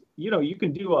tests. You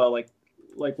can do like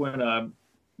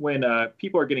when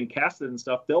people are getting casted and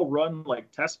stuff, they'll run like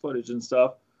test footage and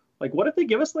stuff. Like, what if they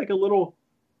give us like a little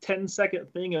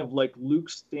 10-second thing of like Luke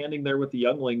standing there with the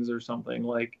younglings or something?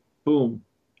 Like, boom,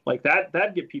 like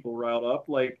that'd get people riled up.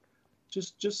 Like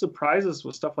just surprise us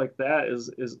with stuff like that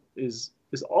is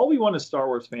all we want as Star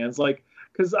Wars fans. Like,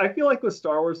 because I feel like with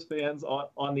Star Wars fans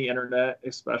on the internet,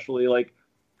 especially, like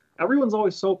everyone's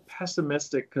always so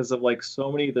pessimistic because of like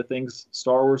so many of the things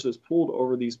Star Wars has pulled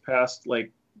over these past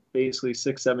like basically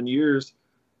 6 7 years.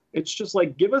 It's just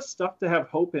like give us stuff to have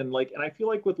hope in. Like, and I feel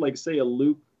like with like say a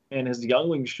Luke and his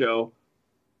Youngling show,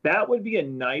 that would be a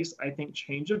nice, I think,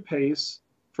 change of pace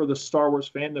for the Star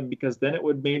Wars fandom, because then it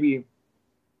would maybe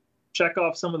check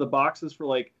off some of the boxes for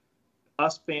like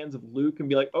us fans of Luke and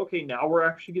be like, okay, now we're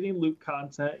actually getting Luke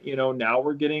content. You know, now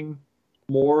we're getting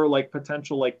more like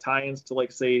potential like tie-ins to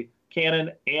like say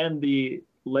canon and the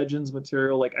Legends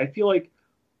material. Like I feel like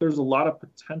there's a lot of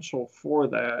potential for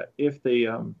that if they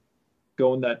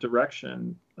go in that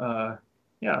direction.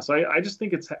 Yeah, so I just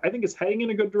think it's heading in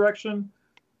a good direction,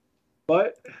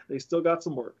 but they still got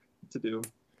some work to do.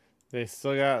 They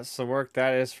still got some work,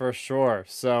 that is for sure.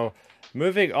 So,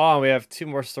 moving on, we have two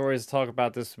more stories to talk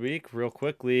about this week. Real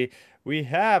quickly, we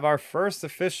have our first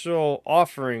official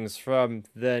offerings from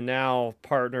the now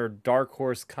partnered Dark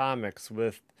Horse Comics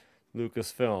with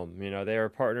Lucasfilm. You know, they were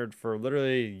partnered for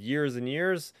literally years and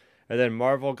years, and then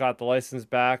Marvel got the license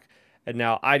back, and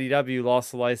now IDW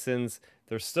lost the license.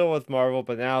 They're still with Marvel,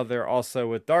 but now they're also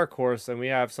with Dark Horse, and we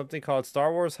have something called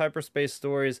Star Wars Hyperspace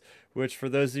Stories, which for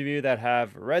those of you that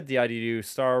have read the IDW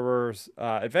Star Wars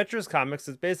Adventures comics,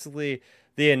 is basically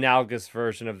the analogous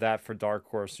version of that for Dark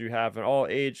Horse. You have an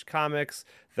all-age comics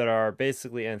that are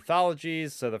basically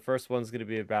anthologies. So the first one's going to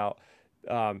be about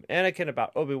Anakin,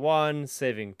 about Obi-Wan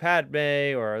saving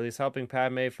Padme, or at least helping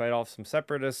Padme fight off some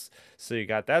separatists. So you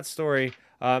got that story.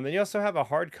 And you also have a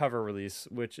hardcover release,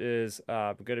 which is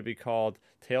going to be called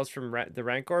Tales from the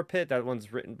Rancor Pit. That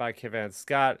one's written by Kevin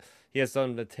Scott. He has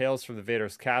done the Tales from the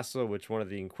Vader's Castle, which one of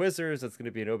the Inquisitors that's going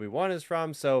to be an Obi-Wan is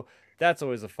from. So that's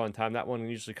always a fun time. That one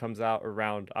usually comes out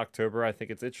around October. I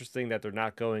think it's interesting that they're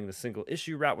not going the single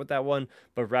issue route with that one,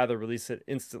 but rather release it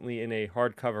instantly in a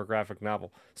hardcover graphic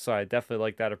novel. So I definitely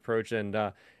like that approach, and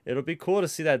it'll be cool to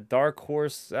see that Dark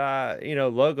Horse,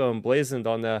 logo emblazoned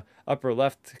on the upper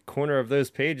left corner of those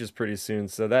pages pretty soon.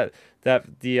 So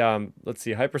let's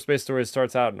see, Hyperspace Stories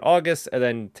starts out in August, and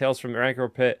then Tales from the Rancor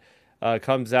Pit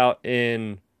comes out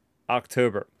in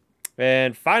October.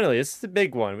 And finally, this is the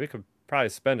big one. We could probably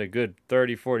spend a good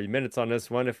 30-40 minutes on this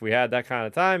one if we had that kind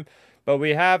of time, but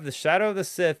we have the Shadow of the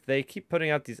Sith. They keep putting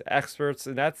out these experts,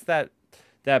 and that's that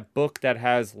book that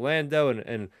has Lando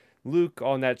and Luke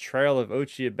on that trail of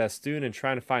Ochi and Bestoon and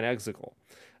trying to find Exegol.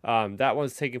 That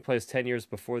one's taking place 10 years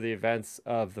before the events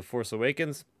of The Force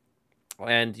Awakens,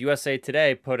 and USA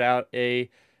Today put out a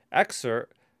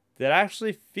excerpt that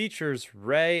actually features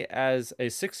Rey as a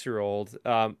 6-year-old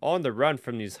on the run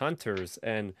from these hunters,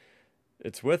 and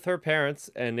it's with her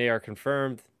parents, and they are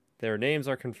confirmed. Their names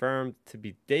are confirmed to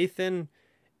be Dathan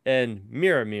and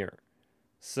Miramir.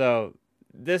 So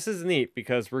this is neat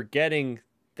because we're getting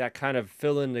that kind of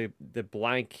fill in the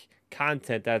blank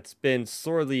content that's been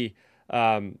sorely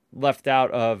left out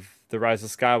of The Rise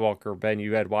of Skywalker. Ben,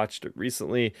 you had watched it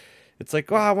recently. It's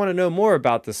like, I want to know more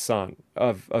about the son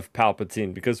of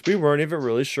Palpatine, because we weren't even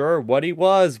really sure what he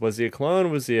was. Was he a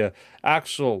clone? Was he a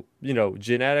actual,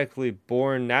 genetically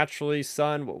born naturally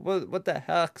son? What the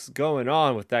heck's going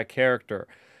on with that character?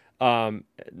 Let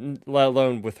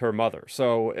alone with her mother.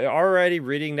 So already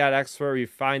reading that excerpt, we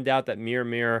find out that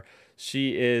Miramir,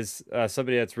 she is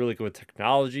somebody that's really good with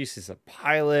technology. She's a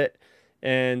pilot.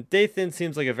 And Dathan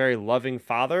seems like a very loving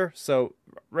father. So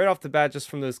right off the bat, just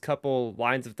from those couple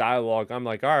lines of dialogue, I'm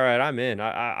like, all right, I'm in.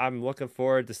 I'm looking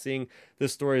forward to seeing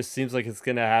this story. It seems like it's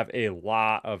going to have a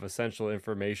lot of essential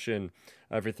information.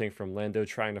 Everything from Lando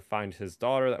trying to find his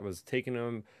daughter that was taken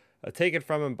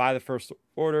from him by the First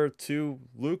Order, to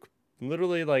Luke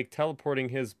literally like teleporting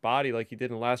his body like he did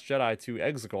in Last Jedi to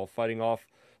Exegol, fighting off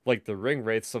like the ring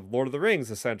wraiths of Lord of the Rings,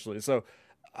 essentially. So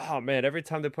oh man, every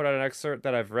time they put out an excerpt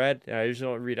that I've read, and I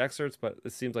usually don't read excerpts, but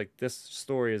it seems like this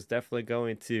story is definitely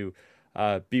going to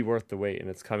be worth the wait, and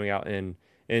it's coming out in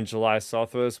July. So I'll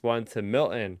throw this one to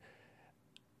Milton.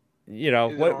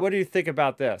 What do you think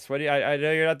about this? I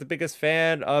know you're not the biggest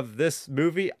fan of this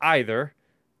movie either,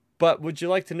 but would you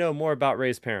like to know more about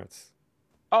Rey's parents?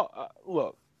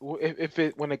 Look,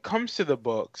 when it comes to the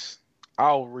books,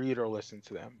 I'll read or listen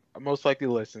to them. I most likely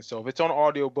listen. So if it's on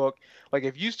audiobook, like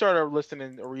if you started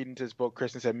listening or reading to this book,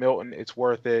 Chris, and said, Milton, it's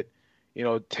worth it,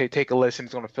 take a listen.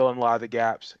 It's going to fill in a lot of the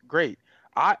gaps. Great.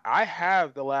 I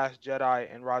have The Last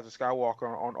Jedi and Rise of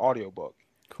Skywalker on audiobook.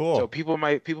 Cool. So people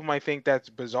might think that's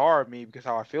bizarre of me because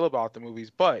how I feel about the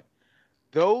movies, but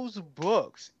those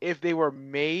books, if they were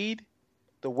made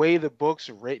the way the book's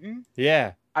written,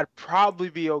 yeah, I'd probably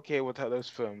be okay with those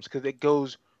films because it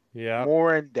goes Yeah.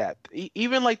 more in depth.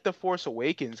 Even like The Force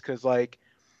Awakens, because like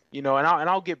and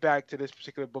I'll get back to this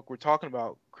particular book we're talking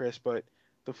about, Chris. But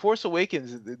The Force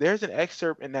Awakens, there's an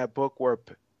excerpt in that book where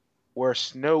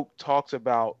Snoke talks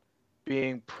about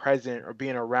being present or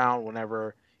being around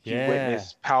whenever he Yeah.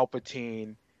 witnessed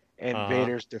Palpatine and Uh-huh.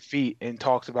 Vader's defeat, and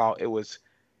talks about it was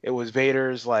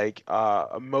Vader's like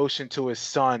emotion to his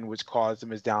son which caused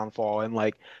him his downfall, and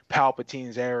like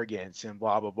Palpatine's arrogance and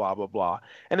blah blah blah blah blah.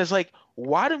 And it's like,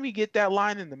 why didn't we get that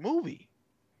line in the movie?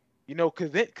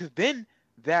 Because then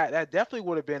that definitely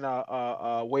would have been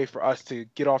a way for us to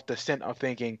get off the scent of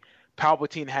thinking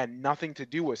Palpatine had nothing to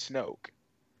do with Snoke.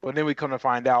 But then we come to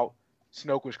find out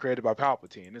Snoke was created by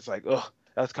Palpatine. It's like, ugh,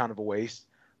 that's kind of a waste.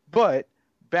 But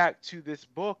back to this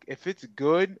book, if it's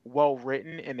good, well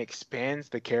written, and expands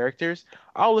the characters,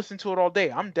 I'll listen to it all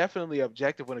day. I'm definitely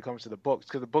objective when it comes to the books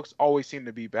because the books always seem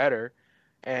to be better.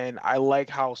 And I like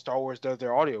how Star Wars does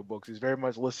their audiobooks. It's very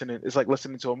much listening. It's like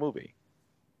listening to a movie.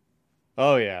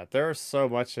 Oh yeah, there's so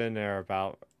much in there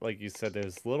about, like you said,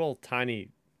 there's little tiny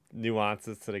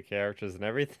nuances to the characters and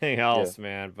everything Yeah. else,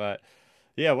 man. But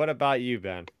yeah, what about you,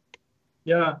 Ben?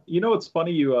 Yeah, it's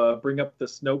funny you bring up the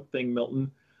Snoke thing,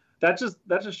 Milton. That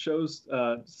just shows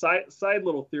side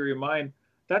little theory of mine.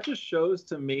 That just shows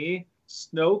to me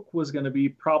Snoke was going to be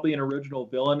probably an original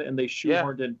villain, and they Yeah,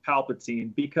 shoehorned in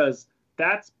Palpatine because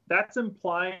that's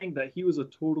implying that he was a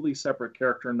totally separate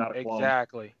character and not a clone.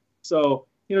 exactly. So,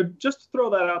 just to throw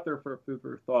that out there for food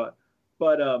for thought.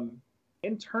 But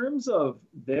in terms of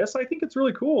this, I think it's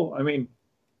really cool. I mean,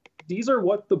 these are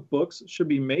what the books should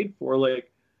be made for. Like,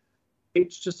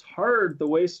 it's just hard the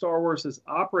way Star Wars has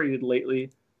operated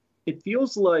lately. It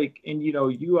feels like, and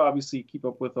you obviously keep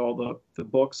up with all the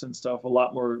books and stuff a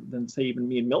lot more than say even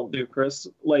me and Milton do, Chris.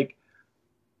 Like,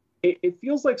 it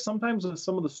feels like sometimes with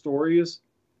some of the stories,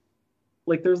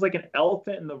 like there's like an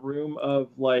elephant in the room of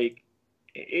like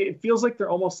it feels like they're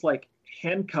almost like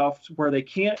handcuffed where they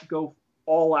can't go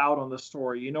all out on the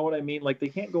story. You know what I mean? Like they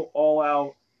can't go all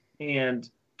out and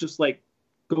just like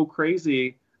go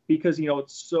crazy because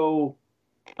it's so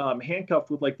handcuffed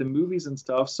with like the movies and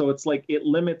stuff. So it's like it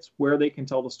limits where they can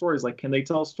tell the stories. Like, can they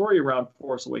tell a story around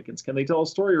Force Awakens? Can they tell a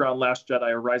story around Last Jedi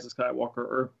or Rise of Skywalker?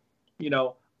 Or, you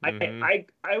know, I Mm-hmm.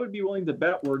 I would be willing to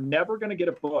bet we're never going to get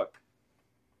a book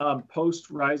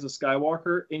post Rise of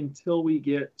Skywalker until we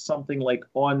get something like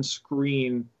on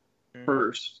screen Mhm.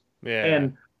 first. Yeah.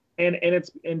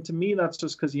 And to me that's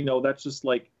just because that's just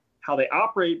like how they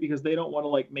operate because they don't want to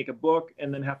like make a book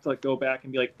and then have to like go back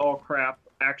and be like, oh crap,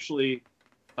 actually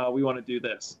we want to do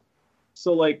this.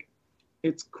 So like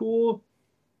it's cool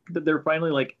that they're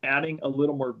finally like adding a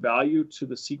little more value to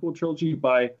the sequel trilogy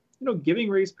by giving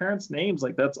Rey's parents names.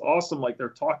 Like that's awesome. Like they're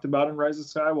talked about in Rise of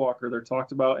Skywalker. They're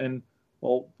talked about in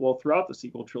throughout the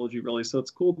sequel trilogy really. So it's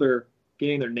cool they're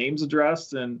getting their names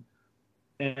addressed and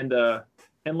uh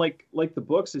and like the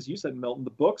books, as you said, Milton, the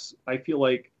books I feel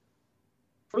like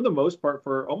for the most part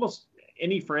for almost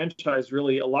any franchise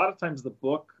really, a lot of times the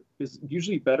book is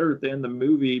usually better than the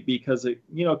movie because it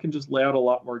can just lay out a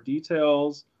lot more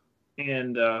details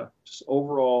and just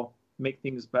overall make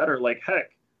things better. Like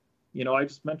heck, I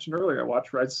just mentioned earlier I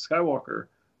watched Rise of Skywalker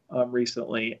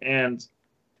recently, and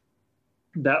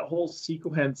that whole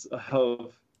sequence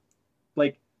of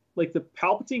like the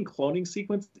Palpatine cloning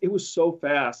sequence, it was so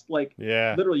fast. Like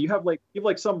Yeah. literally, you have like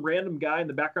some random guy in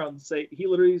the background say he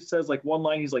literally says like one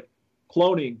line. He's like,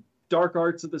 "Cloning, dark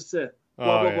arts of the Sith,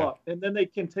 blah Oh blah yeah. blah," and then they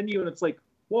continue, and it's like,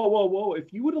 whoa whoa whoa!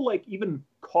 If you would have like even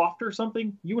coughed or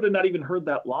something, you would have not even heard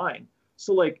that line.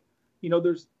 So like,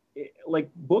 there's like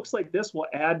books like this will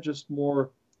add just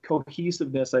more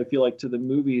cohesiveness. I feel like to the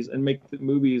movies and make the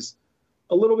movies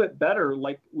a little bit better,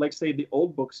 like say the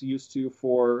old books used to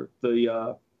for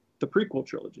the prequel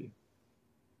trilogy.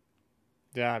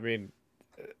 Yeah, I mean,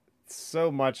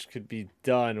 so much could be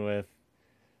done with,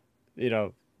 you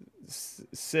know,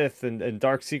 Sith and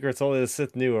Dark Secrets only the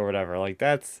Sith knew or whatever. Like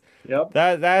Yep.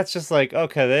 that's just like,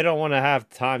 okay, they don't want to have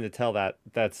time to tell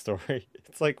that story.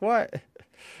 It's like, what?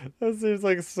 That seems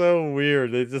like so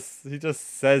weird. He just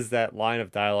says that line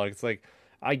of dialogue. It's like,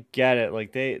 I get it.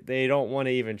 Like they don't want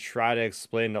to even try to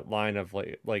explain that line of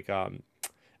like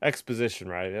exposition,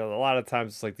 right? A lot of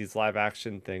times it's like these live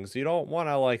action things. You don't want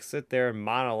to like sit there and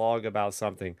monologue about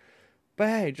something. But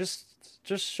hey, just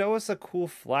show us a cool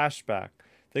flashback.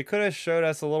 They could have showed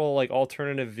us a little like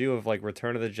alternative view of like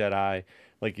Return of the Jedi.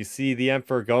 Like you see the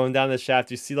Emperor going down the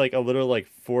shaft, you see like a little like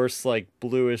force like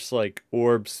bluish like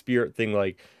orb spirit thing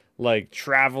like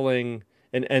traveling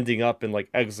and ending up in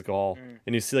like Exegol, Mm.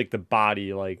 and you see like the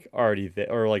body like already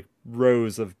there or like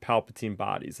rows of Palpatine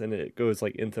bodies, and it goes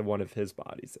like into one of his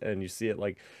bodies, and you see it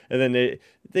like, and then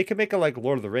they could make it like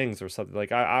Lord of the Rings or something.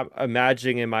 Like I'm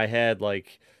imagining in my head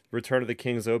like Return of the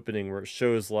King's opening where it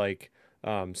shows like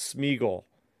Smeagol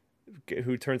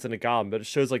who turns into Gollum, but it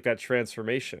shows like that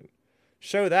transformation.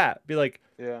 Show that. Be like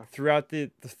Yeah. throughout the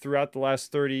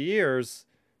last 30 years,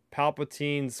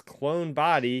 Palpatine's clone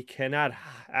body cannot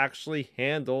actually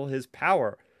handle his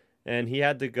power. And he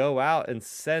had to go out and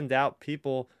send out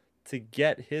people to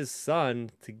get his son,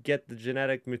 to get the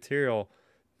genetic material,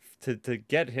 to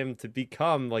get him to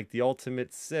become like the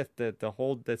ultimate Sith,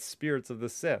 the spirits of the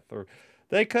Sith. Or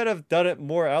they could have done it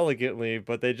more elegantly,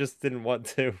 but they just didn't want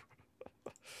to.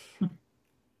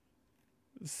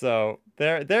 So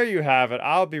there you have it.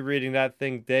 I'll be reading that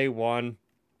thing day one.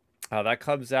 That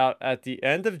comes out at the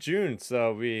end of June,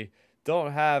 so we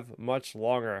don't have much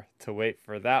longer to wait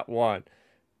for that one.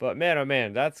 But man, oh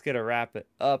man, that's gonna wrap it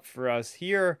up for us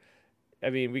here. I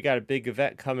mean, we got a big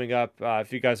event coming up.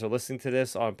 If you guys are listening to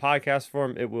this on podcast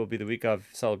form, it will be the week of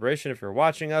Celebration. If you're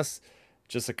watching us,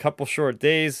 just a couple short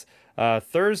days,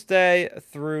 Thursday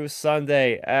through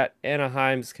Sunday at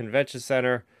Anaheim's Convention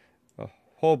Center.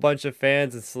 Whole bunch of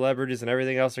fans and celebrities and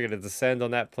everything else are going to descend on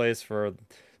that place for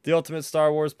the ultimate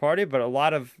Star Wars party, but a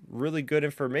lot of really good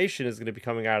information is going to be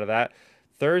coming out of that.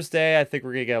 Thursday, I think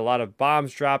we're going to get a lot of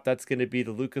bombs dropped. That's going to be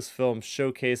the Lucasfilm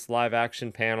Showcase live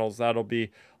action panels. That'll be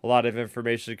a lot of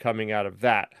information coming out of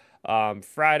that.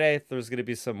 Friday, there's going to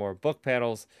be some more book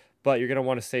panels, but you're going to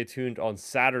want to stay tuned on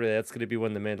Saturday. That's going to be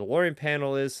when the Mandalorian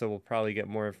panel is, so we'll probably get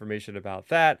more information about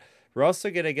that. We're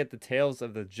also going to get the Tales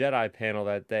of the Jedi panel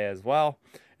that day as well.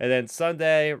 And then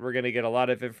Sunday, we're going to get a lot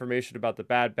of information about the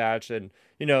Bad Batch. And,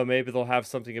 maybe they'll have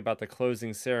something about the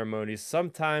closing ceremonies.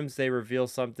 Sometimes they reveal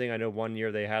something. I know one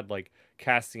year they had like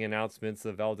casting announcements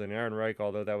of Eldon Ehrenreich,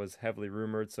 although that was heavily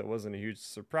rumored, so it wasn't a huge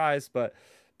surprise. But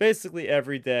basically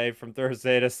every day from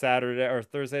Thursday to Saturday or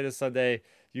Thursday to Sunday,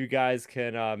 you guys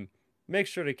can make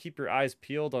sure to keep your eyes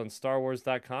peeled on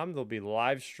StarWars.com. They'll be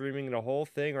live streaming the whole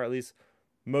thing, or at least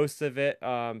most of it.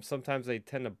 Sometimes they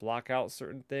tend to block out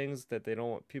certain things that they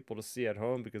don't want people to see at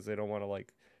home because they don't want to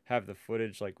like have the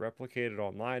footage like replicated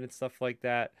online and stuff like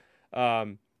that.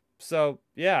 So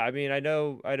yeah, I mean, I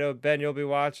know Ben, you'll be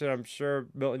watching. I'm sure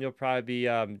Milton, you'll probably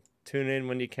be tuning in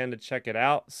when you can to check it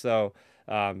out. So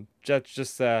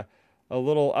just a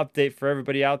little update for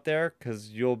everybody out there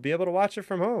because you'll be able to watch it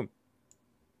from home.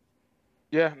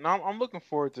 Yeah, no, I'm looking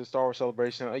forward to Star Wars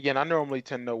Celebration. Again, I normally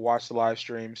tend to watch the live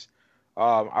streams.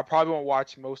 I probably won't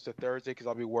watch most of Thursday because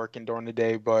I'll be working during the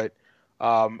day, but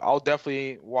I'll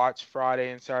definitely watch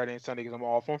Friday and Saturday and Sunday because I'm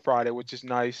off on Friday, which is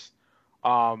nice.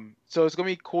 So it's gonna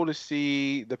be cool to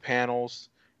see the panels.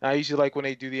 I usually like when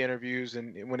they do the interviews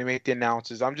and when they make the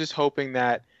announcements. I'm just hoping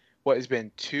that it's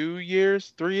been 2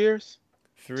 years, 3 years,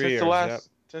 since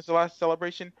the last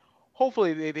celebration.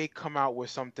 Hopefully they come out with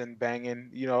something banging.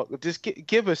 Just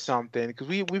give us something because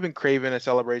we've been craving a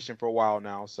celebration for a while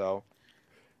now. So.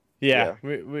 Yeah,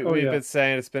 we've been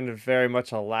saying it's been very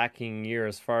much a lacking year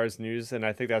as far as news, and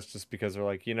I think that's just because we're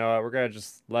like, we're gonna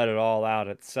just let it all out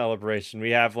at Celebration. We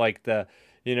have like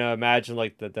imagine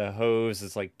like the hose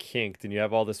is like kinked, and you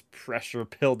have all this pressure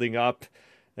building up,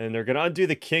 and they're gonna undo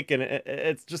the kink, and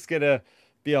it's just gonna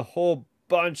be a whole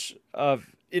bunch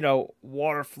of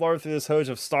water flowing through this hose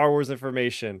of Star Wars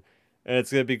information, and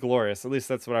it's gonna be glorious. At least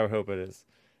that's what I would hope it is.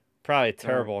 Probably a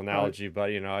terrible analogy,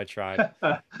 but I tried.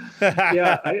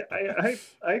 Yeah,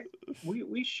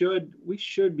 we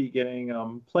should be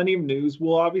getting plenty of news.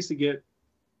 We'll obviously get.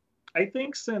 I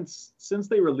think since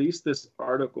they released this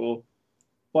article,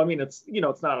 well, I mean it's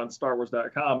it's not on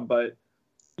StarWars.com, but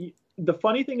the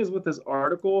funny thing is with this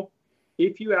article,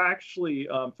 if you actually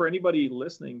for anybody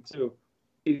listening too,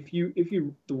 if you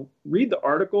read the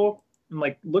article and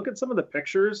like look at some of the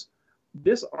pictures.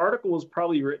 This article was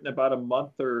probably written about a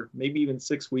month or maybe even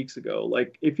 6 weeks ago.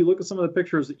 Like if you look at some of the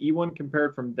pictures of Ewan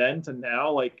compared from then to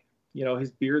now, like, his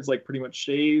beard's like pretty much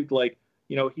shaved. Like,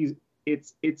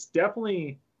 it's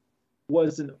definitely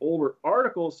was an older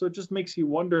article. So it just makes you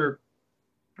wonder,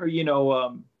 or,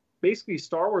 basically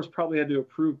Star Wars probably had to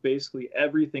approve basically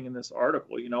everything in this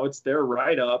article. It's their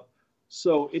write-up.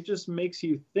 So it just makes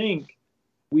you think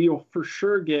we'll for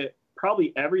sure get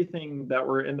probably everything that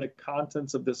were in the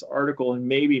contents of this article and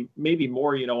maybe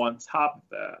more, on top of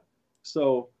that.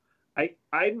 So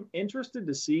I'm interested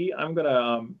to see. I'm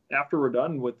gonna after we're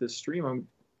done with this stream,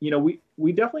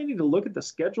 we definitely need to look at the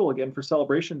schedule again for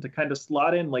Celebration to kind of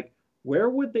slot in like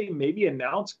where would they maybe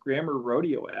announce Grammar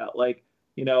Rodeo at? Like,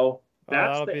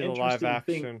 that's the interesting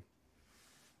thing.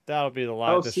 That'll be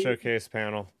the showcase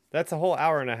panel. That's a whole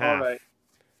hour and a half. All right.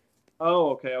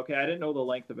 Oh, okay, okay. I didn't know the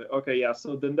length of it. Okay, yeah.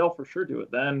 So then they'll for sure do it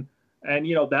then, and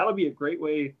that'll be a great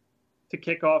way to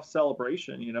kick off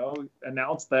celebration.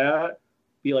 Announce that,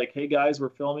 be like, hey guys, we're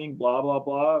filming, blah blah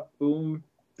blah. Boom,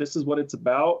 this is what it's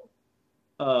about.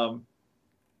 Um,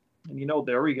 and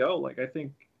there we go. Like I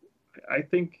think I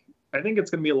think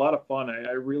it's going to be a lot of fun.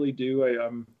 I really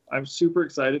do. I'm super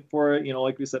excited for it.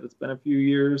 Like we said, it's been a few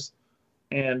years,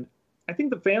 and I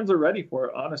think the fans are ready for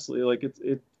it. Honestly, like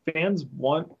fans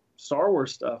want Star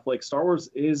Wars stuff. Like Star Wars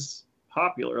is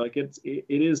popular. Like it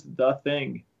is the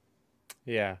thing.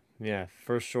 Yeah, yeah,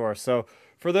 for sure. So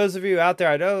for those of you out there,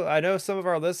 I know some of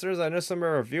our listeners, I know some of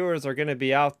our viewers are going to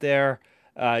be out there.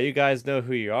 You guys know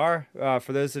who you are.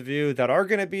 For those of you that are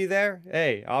going to be there,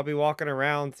 hey, I'll be walking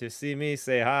around to see me,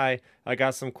 say hi. I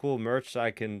got some cool merch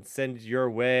I can send your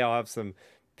way. I'll have some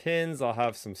pins. I'll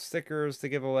have some stickers to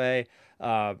give away.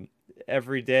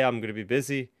 Every day I'm going to be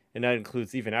busy, and that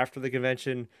includes even after the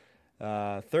convention.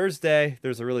 Thursday,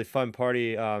 there's a really fun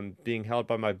party being held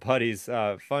by my buddies.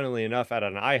 Funnily enough, at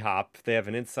an IHOP, they have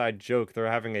an inside joke. They're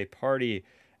having a party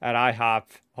at IHOP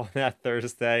on that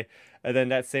Thursday, and then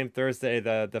that same Thursday,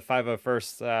 the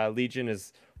 501st Legion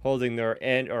is holding their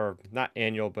or not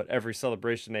annual, but every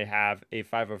celebration they have a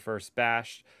 501st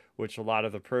bash, which a lot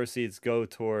of the proceeds go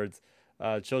towards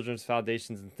children's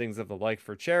foundations and things of the like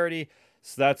for charity.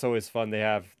 So that's always fun. They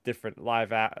have different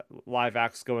live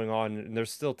acts going on, and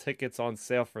there's still tickets on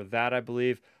sale for that, I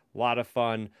believe. A lot of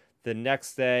fun. The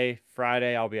next day,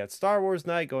 Friday, I'll be at Star Wars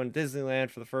Night, going to Disneyland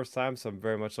for the first time, so I'm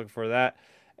very much looking forward to that.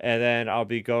 And then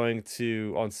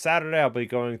on Saturday, I'll be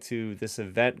going to this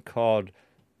event called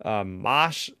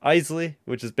Mosh Isley,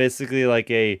 which is basically like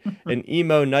an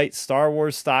emo night Star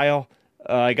Wars style.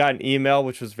 I got an email,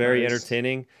 which was very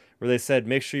entertaining, where they said,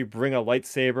 make sure you bring a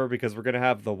lightsaber because we're going to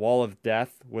have the Wall of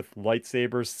Death with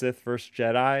lightsabers, Sith versus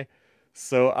Jedi.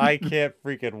 So I can't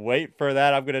freaking wait for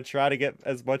that. I'm going to try to get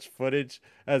as much footage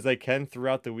as I can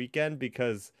throughout the weekend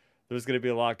because there's going to be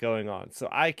a lot going on. So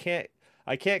I can't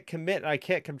commit, I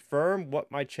can't confirm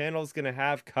what my channel is going to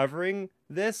have covering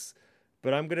this,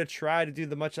 but I'm going to try to do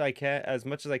as much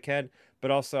as I can.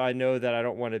 But also I know that I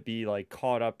don't want to be like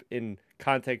caught up in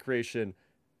content creation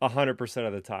 100%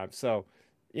 of the time. So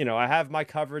I have my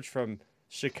coverage from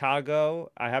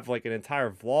Chicago. I have like an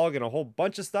entire vlog and a whole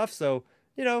bunch of stuff. So,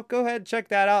 go ahead and check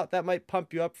that out. That might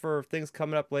pump you up for things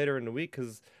coming up later in the week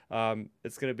because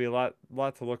it's going to be a lot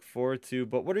to look forward to.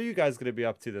 But what are you guys going to be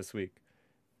up to this week?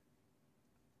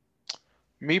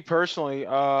 Me personally,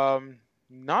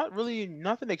 not really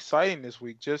nothing exciting this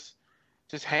week. Just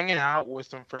hanging out with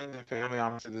some friends and family,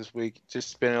 honestly, this week.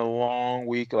 Just been a long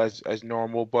week as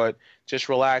normal, but just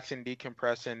relaxing,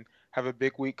 decompressing. Have a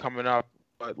big week coming up.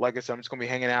 But like I said, I'm just going to be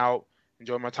hanging out,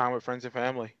 enjoying my time with friends and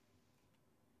family.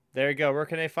 There you go. Where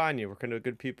can they find you? Where can the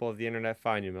good people of the internet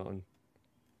find you, Milton?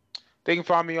 They can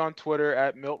find me on Twitter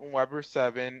at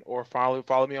MiltonWeber7 or follow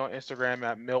me on Instagram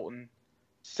at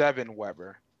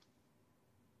Milton7Weber.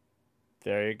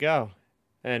 There you go.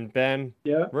 And Ben,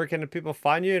 where can the people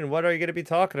find you, and what are you going to be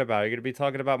talking about? Are you going to be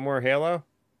talking about more Halo?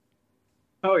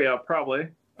 Oh yeah, probably.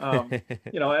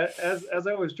 As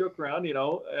I always joke around,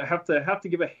 I have to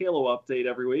give a Halo update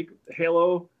every week.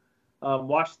 Halo,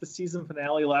 watched the season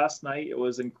finale last night. It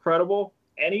was incredible.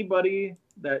 Anybody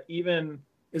that even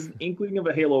is an inkling of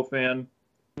a Halo fan,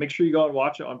 make sure you go and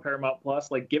watch it on Paramount Plus.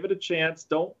 Like, give it a chance.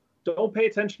 Don't pay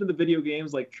attention to the video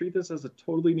games. Like, treat this as a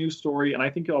totally new story, and I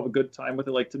think you'll have a good time with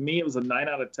it. Like, to me, it was a 9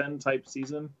 out of 10 type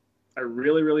season. I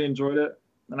really, really enjoyed it,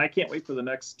 and I can't wait for the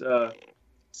next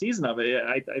season of it.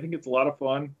 I think it's a lot of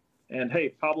fun. And hey,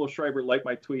 Pablo Schreiber liked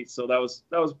my tweet, so that was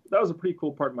a pretty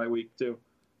cool part of my week too.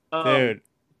 Dude,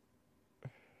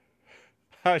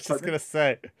 I was just gonna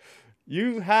say,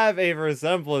 you have a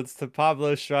resemblance to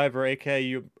Pablo Schreiber, aka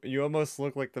you almost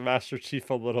look like the Master Chief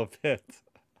a little bit.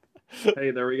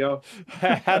 Hey, there we go.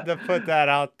 I had to put that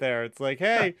out there. It's like,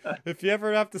 hey, if you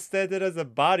ever have to stand in as a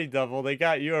body double, they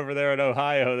got you over there in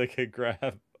Ohio they could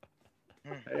grab.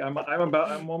 Hey, I'm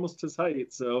almost his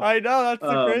height, so I know that's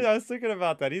the crazy. I was thinking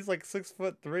about that. He's like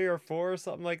 6'3" or 4" or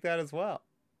something like that as well.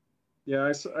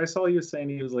 Yeah, I saw you saying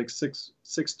he was like 6'3",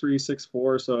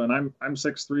 6'4", so, and I'm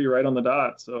 6'3" right on the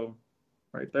dot, so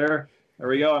right there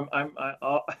we go.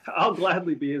 I'll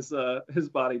gladly be his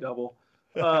body double.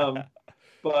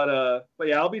 But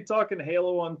yeah, I'll be talking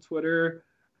Halo on Twitter,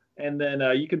 and then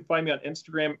you can find me on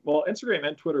Instagram. Well, Instagram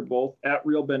and Twitter both at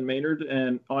Real Ben Maynard,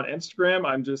 and on Instagram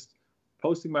I'm just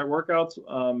posting my workouts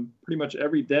pretty much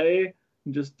every day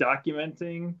and just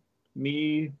documenting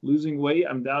me losing weight.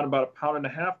 I'm down about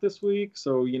 1.5 pounds this week,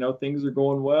 so things are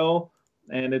going well,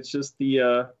 and it's just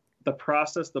the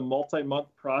process, the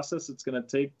multi-month process it's going to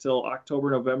take till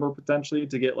October, November potentially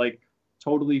to get like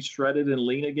totally shredded and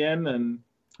lean again, and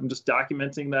I'm just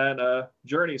documenting that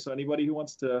journey. So anybody who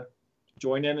wants to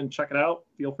join in and check it out,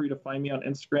 feel free to find me on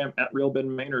Instagram at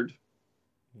RealBenMaynard.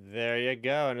 There you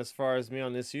go. And as far as me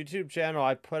on this YouTube channel,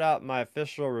 I put out my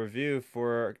official review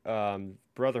for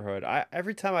Brotherhood.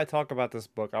 Every time I talk about this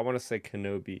book, I want to say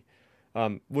Kenobi,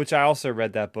 which I also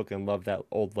read that book and love that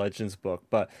old Legends book.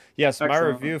 But yes, my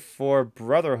review for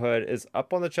Brotherhood is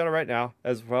up on the channel right now,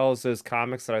 as well as those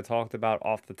comics that I talked about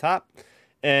off the top.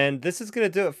 And this is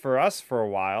going to do it for us for a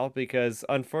while because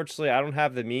unfortunately I don't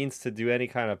have the means to do any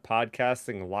kind of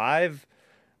podcasting live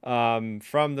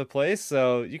from the place.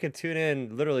 So you can tune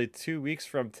in literally 2 weeks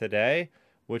from today,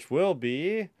 which will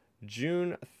be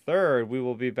June 3rd. We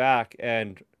will be back.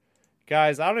 And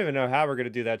guys, I don't even know how we're going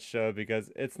to do that show because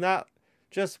it's not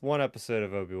just one episode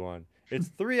of Obi-Wan. It's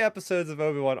 3 episodes of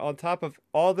Obi-Wan on top of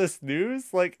all this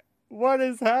news. Like, what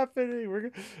is happening? We're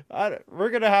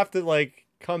going to have to like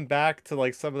come back to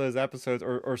like some of those episodes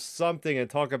or something and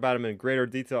talk about them in greater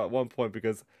detail at one point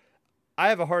because I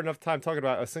have a hard enough time talking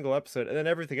about a single episode, and then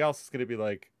everything else is going to be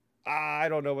like, I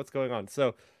don't know what's going on.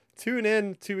 So tune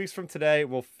in 2 weeks from today.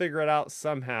 We'll figure it out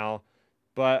somehow.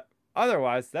 But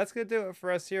otherwise, that's going to do it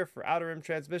for us here for Outer Rim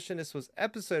Transmission. This was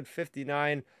episode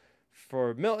 59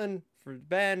 for Milton, for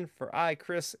Ben, for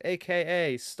Chris,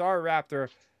 a.k.a. Star Raptor.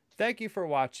 Thank you for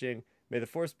watching. May the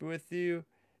Force be with you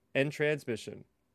and transmission.